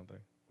law or something?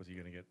 Was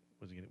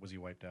he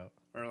wiped out?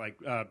 or like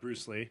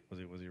Bruce Lee, Was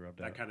he rubbed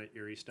that out? kind of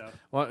eerie stuff.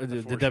 well,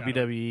 the foreshadowing.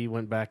 WWE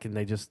went back and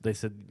they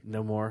said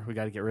no more. We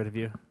got to get rid of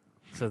you.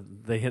 So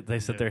they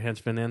sent their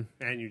henchmen in.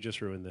 And you just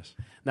ruined this.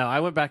 No, I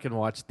went back and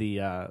watched the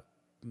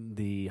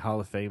Hall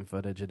of Fame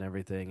footage and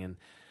everything, and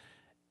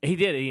he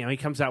did. He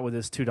comes out with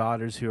his 2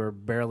 daughters who are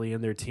barely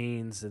in their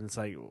teens, and it's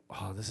like,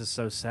 oh, this is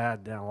so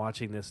sad now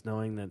watching this,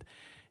 knowing that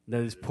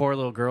these poor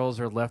little girls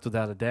are left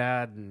without a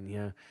dad,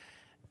 and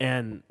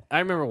And I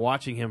remember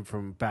watching him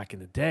from back in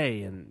the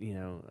day, and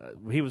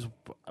he was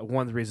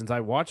one of the reasons I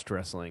watched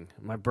wrestling.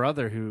 My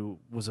brother, who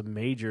was a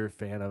major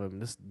fan of him,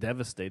 this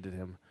devastated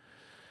him.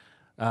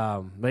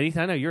 But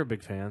Ethan, I know you're a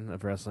big fan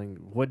of wrestling.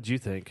 What did you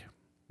think?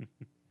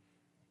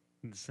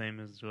 The same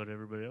as what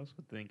everybody else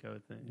would think. I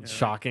would think. Yeah.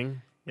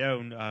 Shocking. Yeah,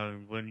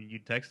 when you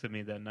texted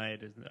me that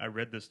night, I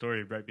read the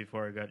story right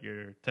before I got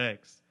your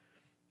text,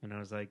 and I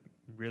was like,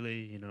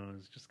 really,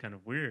 it's just kind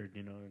of weird,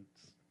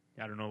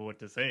 I don't know what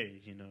to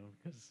say,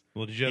 because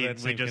Well, did you have that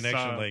same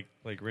connection,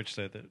 like Rich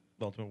said, that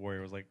the Ultimate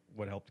Warrior was like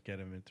what helped get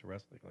him into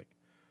wrestling? Like,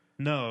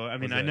 no, I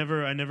mean, Was I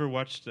that- never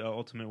watched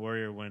Ultimate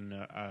Warrior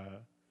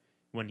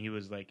when he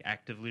was like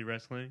actively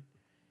wrestling.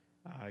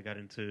 I got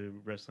into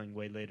wrestling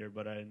way later,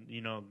 but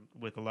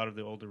with a lot of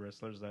the older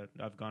wrestlers that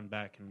I've gone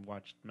back and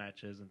watched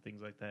matches and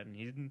things like that, and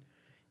he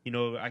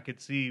didn't, I could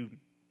see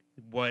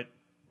what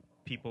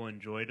people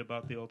enjoyed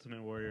about the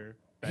Ultimate Warrior.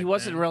 He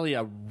wasn't really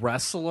a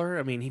wrestler.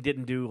 I mean, he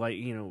didn't do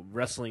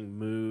wrestling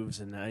moves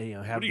and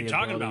have. What are you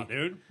talking about,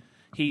 dude?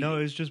 No,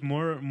 it's just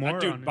more. That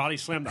dude on body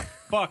slammed the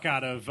fuck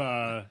out of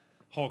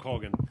Hulk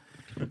Hogan.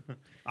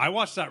 I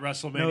watched that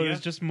WrestleMania. No, it was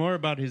just more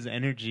about his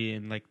energy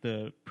and like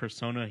the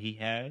persona he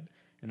had,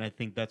 and I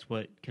think that's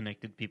what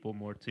connected people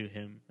more to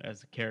him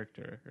as a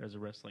character, as a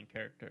wrestling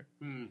character.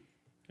 And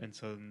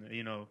so,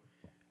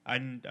 I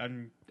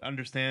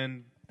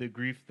understand the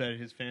grief that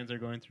his fans are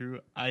going through.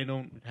 I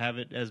don't have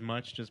it as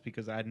much just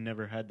because I'd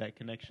never had that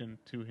connection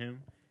to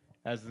him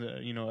as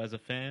as a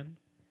fan.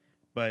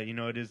 But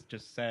it is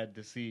just sad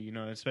to see.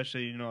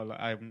 Especially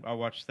I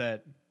watched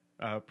that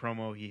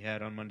promo he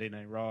had on Monday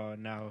Night Raw,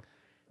 and now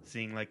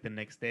seeing like the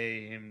next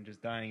day him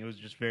just dying, it was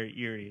just very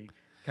eerie.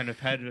 Kind of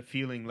had a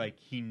feeling like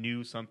he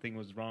knew something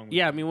was wrong with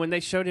Yeah, I him. mean, when they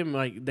showed him,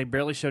 they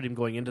barely showed him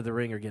going into the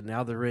ring or getting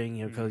out of the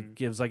ring,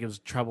 because it was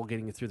trouble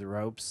getting through the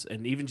ropes,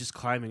 and even just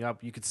climbing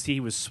up, you could see he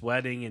was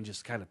sweating and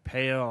just kind of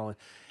pale.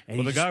 And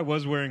Well, the guy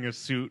was wearing a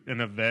suit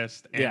and a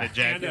vest and Yeah. a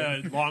jacket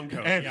and a long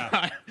coat. and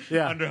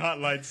Yeah. under hot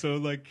lights. So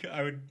like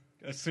I would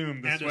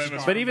assume the And a sweat was.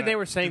 scarf. But even they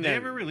were saying Did they that.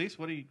 ever release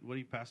what he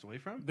passed away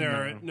from? Well,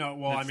 It's I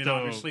mean, still-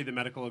 obviously the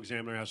medical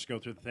examiner has to go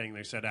through the thing.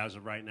 They said as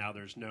of right now,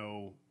 there's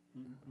no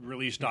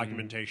release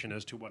documentation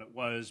as to what it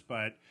was,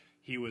 but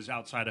he was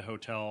outside a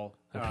hotel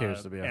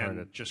Appears to be a and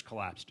heart- just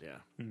collapsed. Yeah.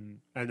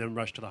 And then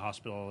rushed to the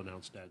hospital,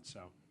 announced dead.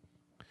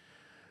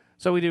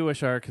 So we do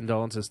wish our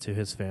condolences to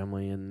his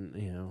family,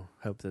 and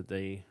hope that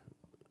they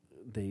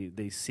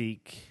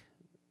seek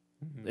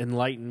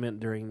enlightenment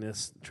during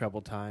this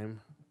troubled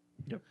time.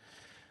 Yep.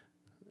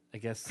 I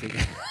guess.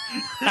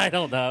 I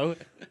don't know.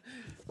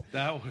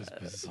 That was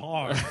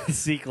bizarre.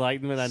 Seek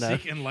enlightenment. I know.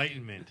 Seek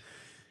enlightenment.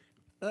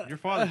 Your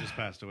father just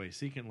passed away.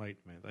 Seek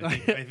enlightenment.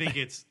 I think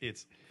it's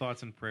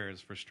thoughts and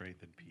prayers for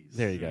strength and peace.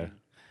 There you go.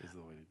 Is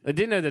the way to do I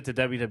did know that the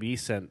WWE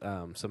sent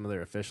some of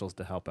their officials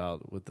to help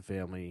out with the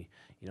family,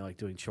 like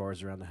doing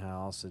chores around the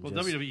house. And Well,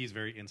 just, WWE is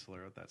very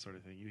insular with that sort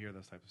of thing. You hear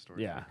those types of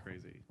stories. Yeah. They're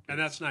crazy. And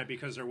that's nice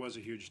because there was a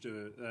huge.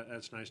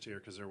 That's nice to hear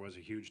because there was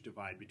a huge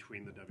divide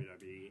between the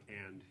WWE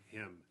and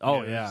him.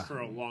 Oh, yeah. for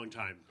a long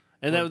time.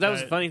 And that was the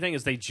that- funny thing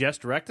is they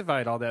just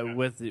rectified all that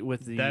with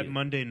the That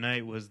Monday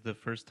night was the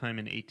first time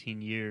in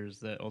 18 years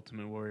that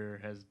Ultimate Warrior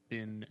has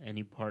been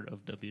any part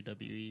of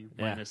WWE,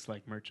 Yeah. minus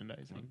like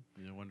merchandising.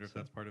 I wonder if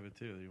that's part of it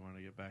too. You want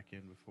to get back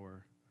in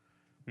before,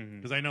 Mhm.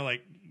 because I know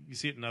like you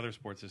see it in other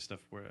sports and stuff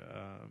where,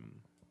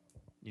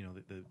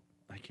 the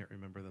I can't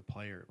remember the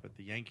player, but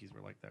the Yankees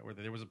were like that. Where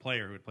there was a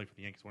player who had played for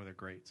the Yankees, one of their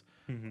greats,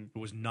 Mhm. who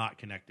was not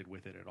connected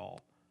with it at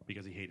all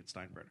because he hated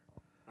Steinbrenner.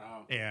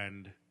 Oh.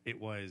 And it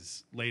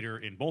was later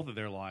in both of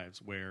their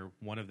lives where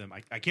one of them,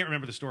 I can't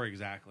remember the story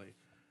exactly,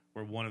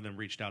 where one of them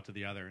reached out to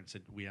the other and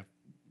said, we're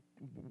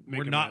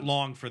not amends.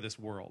 long for this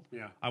world.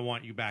 Yeah. I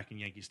want you back in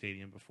Yankee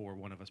Stadium before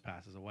one of us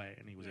passes away.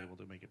 And he was able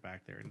to make it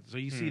back there. And so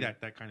you see that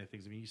kind of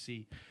things. I mean, you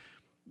see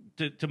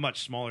to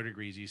much smaller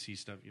degrees, you see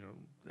stuff,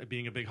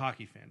 being a big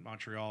hockey fan,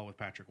 Montreal with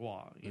Patrick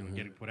Waugh,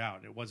 getting put out.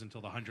 And it wasn't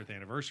until the 100th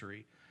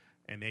anniversary,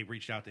 and they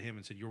reached out to him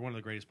and said, you're one of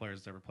the greatest players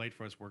that's ever played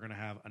for us. We're going to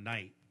have a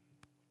night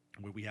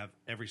where we have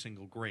every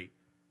single great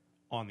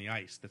on the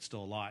ice that's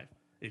still alive.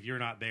 If you're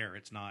not there,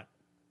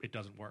 it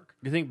doesn't work.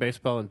 Do you think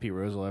baseball and Pete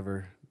Rose will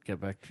ever get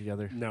back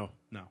together? No,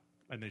 No,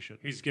 and they should.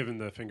 he's given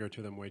the finger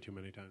to them way too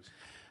many times.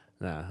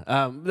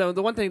 Nah.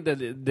 The one thing that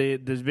the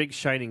big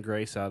shining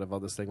grace out of all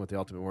this thing with the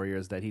Ultimate Warrior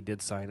is that he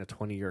did sign a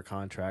 20-year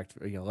contract,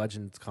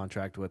 Legends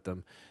contract with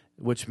them,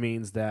 which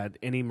means that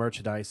any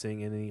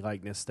merchandising and any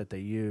likeness that they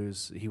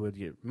use, he would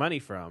get money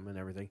from and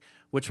everything,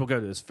 which will go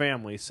to his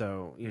family.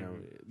 So,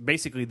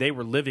 basically they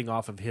were living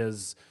off of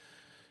his,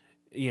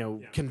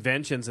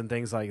 conventions and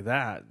things like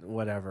that,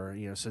 whatever,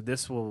 so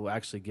this will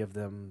actually give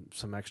them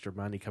some extra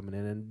money coming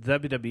in. And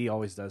WWE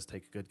always does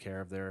take good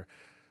care of their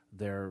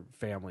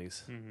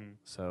families.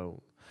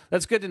 So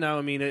that's good to know.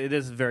 I mean, it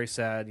is very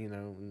sad,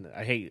 and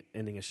I hate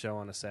ending a show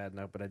on a sad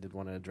note, but I did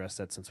want to address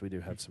that since we do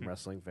have some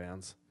wrestling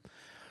fans.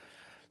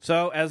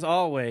 So, as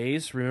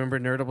always, remember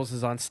Nerdables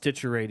is on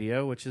Stitcher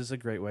Radio, which is a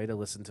great way to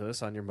listen to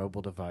us on your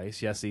mobile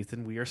device. Yes,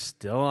 Ethan, we are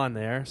still on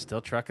there, still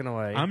trucking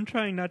away. I'm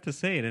trying not to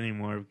say it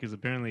anymore because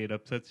apparently it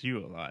upsets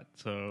you a lot.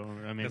 So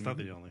I mean, That's not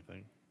the only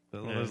thing.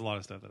 Yeah. There's a lot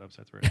of stuff that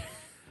upsets Rick.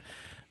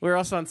 We're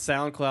also on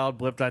SoundCloud,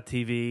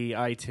 Blip.tv,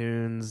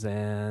 iTunes,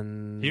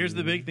 and... Here's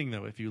the big thing,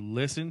 though. If you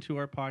listen to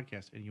our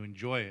podcast and you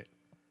enjoy it,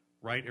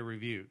 write a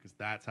review, because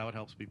that's how it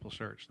helps people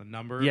search. The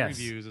number of Yes.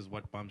 reviews is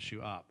what bumps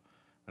you up.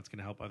 That's going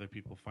to help other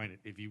people find it.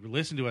 If you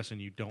listen to us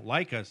and you don't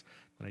like us,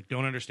 then I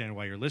don't understand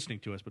why you're listening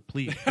to us. But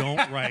please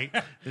don't write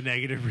the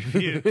negative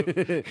review,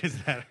 because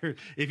that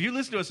hurts. If you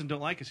listen to us and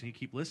don't like us and you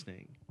keep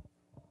listening,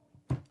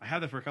 I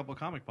have that for a couple of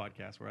comic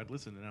podcasts where I'd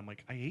listen and I'm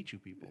like, I hate you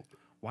people.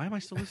 Why am I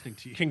still listening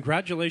to you?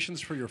 Congratulations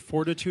for your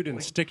fortitude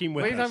and sticking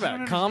with What are you us. talking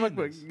about? Comic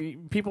book.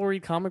 People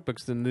read comic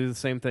books and do the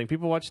same thing.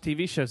 People watch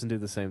TV shows and do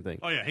the same thing.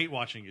 Oh yeah, hate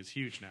watching is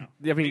huge now.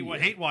 I mean-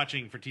 hate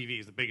watching for TV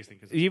is the biggest thing.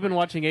 'Cause it's You've been free.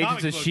 watching Agents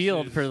Comic of books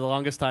S.H.I.E.L.D. is- for the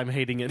longest time,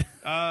 hating it.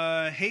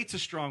 Hate's a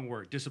strong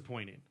word.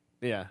 Disappointing.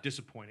 Yeah.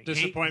 Disappointing.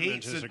 Disappointment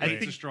Hate's is a, a great-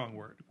 hate's a strong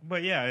word.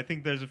 but yeah, I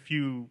think there's a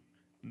few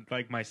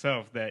like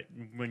myself that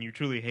when you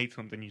truly hate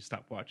something, you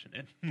stop watching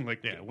it.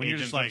 Like Yeah, when you're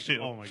just Agents like,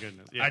 of oh my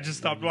goodness. Yeah, I just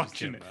stopped you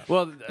watching give it. up.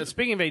 Well,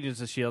 speaking of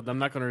Agents of S.H.I.E.L.D., I'm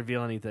not going to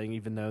reveal anything,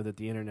 even though that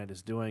the internet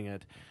is doing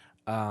it.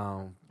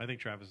 I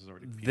think Travis has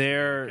already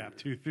They're- cap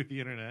too through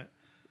the internet.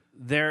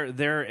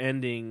 Their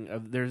ending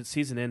of their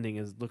season ending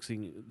is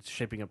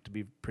shaping up to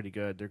be pretty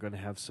good. They're going to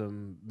have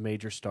some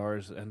major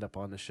stars end up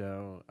on the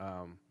show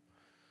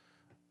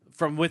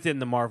from within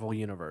the Marvel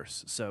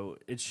universe, so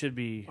it should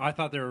be. I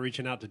thought they were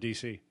reaching out to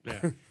DC.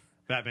 Yeah.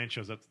 Batman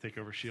shows up to take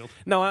over Shield.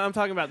 No, I'm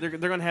talking about they're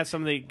going to have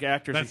some of the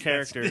actors and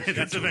characters.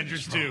 That's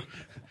Avengers 2.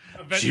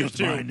 Avengers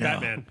 2,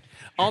 Batman.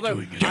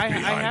 Although I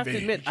have to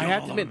admit,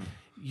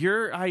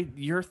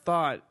 your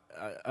thought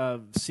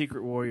of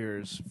Secret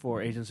Warriors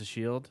for Agents of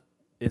S.H.I.E.L.D.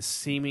 is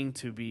seeming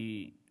to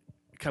be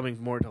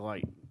coming more to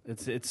light.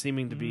 It's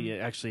seeming to be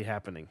actually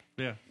happening.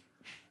 Yeah.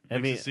 I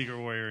Mix mean, the Secret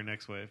Warrior and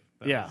Next Wave.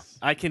 That yeah, was-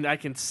 I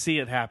can see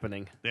it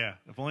happening. yeah.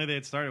 If only they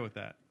had started with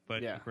that.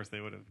 But Yeah. of course, they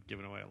would have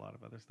given away a lot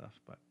of other stuff.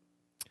 But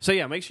So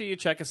yeah, make sure you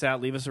check us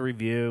out. Leave us a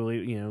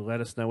review.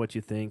 Let us know what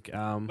you think.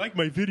 Like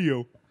my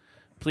video.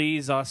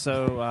 Please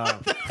also.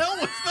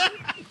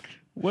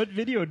 What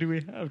video do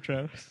we have,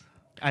 Travis?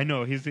 I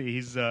know he's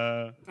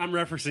I'm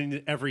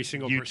referencing every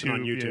single person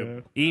on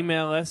YouTube.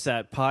 Email us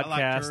at I like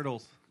podcast.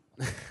 turtles.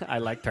 I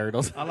like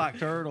turtles. I like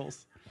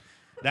turtles.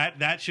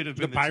 That should have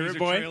been the Pirate teaser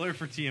Boy? trailer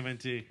for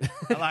TMNT.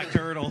 I like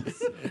turtles.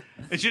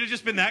 It should have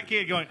just been that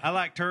kid going, I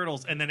like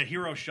turtles, and then a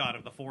hero shot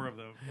of the four of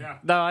them. Yeah.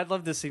 No, I'd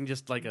love to see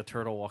just like a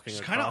turtle walking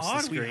It's across kind of the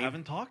odd screen. we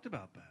haven't talked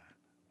about that.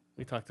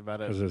 We talked about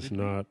it. Because it's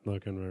not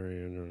looking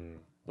very.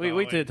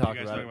 We did talk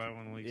you guys about it. about it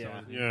one week. Yeah.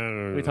 So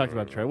Yeah. We talked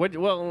about the trailer.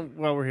 Well,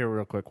 while we're here,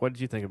 real quick, what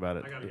did you think about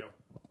it? I gotta go.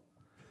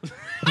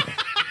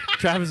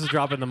 Travis is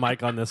dropping the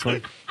mic on this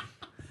one.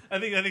 I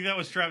think that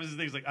was Travis's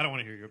thing. He's like, I don't want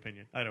to hear your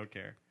opinion. I don't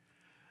care.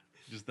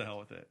 Just the hell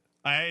with it.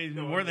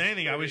 More than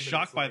anything, I was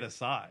shocked by the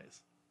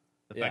size.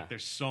 The Yeah. fact they're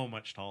so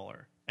much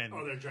taller, and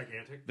Oh, they're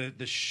gigantic.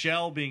 the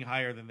shell being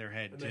higher than their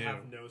head And too they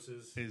have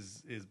noses.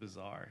 is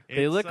bizarre.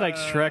 They look like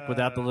Shrek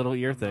without the little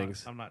ear I'm not-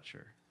 things. I'm not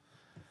sure.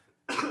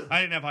 I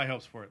didn't have high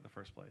hopes for it in the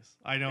first place.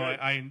 I know Good.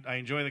 I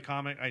enjoy the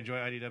comic. I enjoy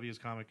IDW's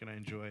comic, and I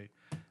enjoy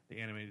the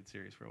animated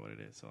series for what it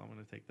is. So I'm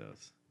going to take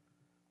those.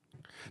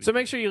 So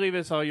make sure you leave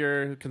us all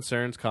your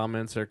concerns,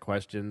 comments, or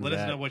questions. Let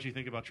us know what you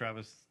think about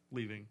Travis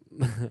leaving.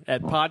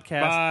 at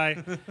podcast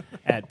Bye.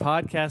 at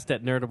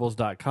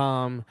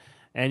podcast@nerdables.com.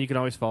 And you can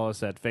always follow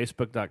us at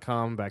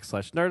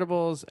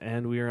facebook.com/nerdables.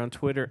 And we are on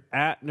Twitter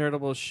at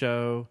Nerdables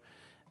Show.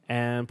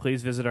 And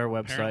please visit our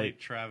Apparently, website.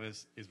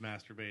 Travis is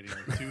masturbating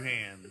with two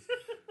hands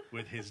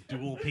with his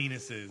dual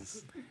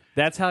penises.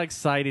 That's how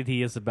excited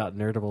he is about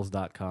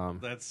nerdables.com.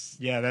 That's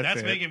that's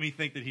it. making me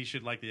think that he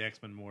should like the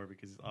X-Men more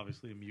because he's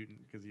obviously a mutant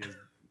because he has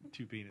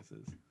two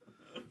penises.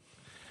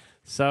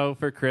 So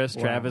for Chris,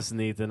 Travis,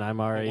 and Ethan,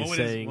 I'm already What would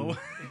saying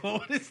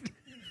what would his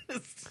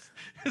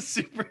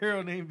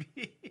superhero name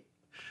be?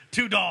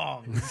 Two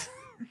dongs.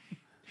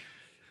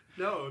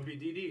 No, it would be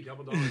DD,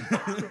 double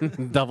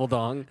dog. double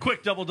dong.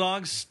 Quick double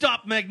dong.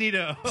 Stop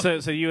Magneto. So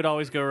you would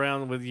always go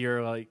around with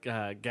your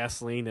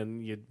gasoline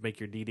and you'd make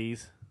your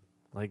DDs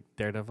like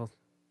Daredevil.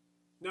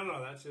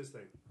 No, that's his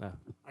thing. Oh.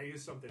 I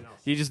use something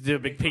else. You just do a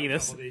big Make my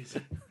penis. double Ds.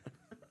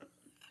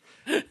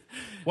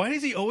 Why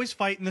does he always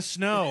fight in the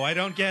snow? I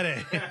don't get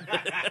it.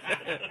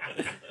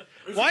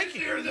 Why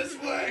Here this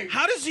way.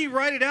 How does he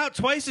write it out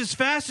twice as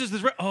fast as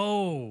this?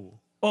 Oh,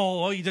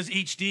 he does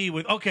each D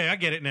with. Okay, I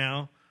get it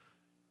now.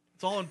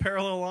 It's all in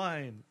parallel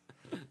line.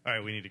 All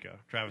right, we need to go.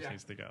 Travis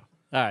needs to go.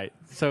 All right.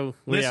 So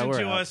Listen we're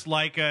to out. us,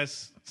 like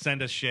us,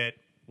 send us shit.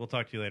 We'll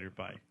talk to you later.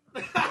 Bye.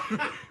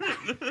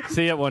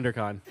 See you at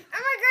WonderCon.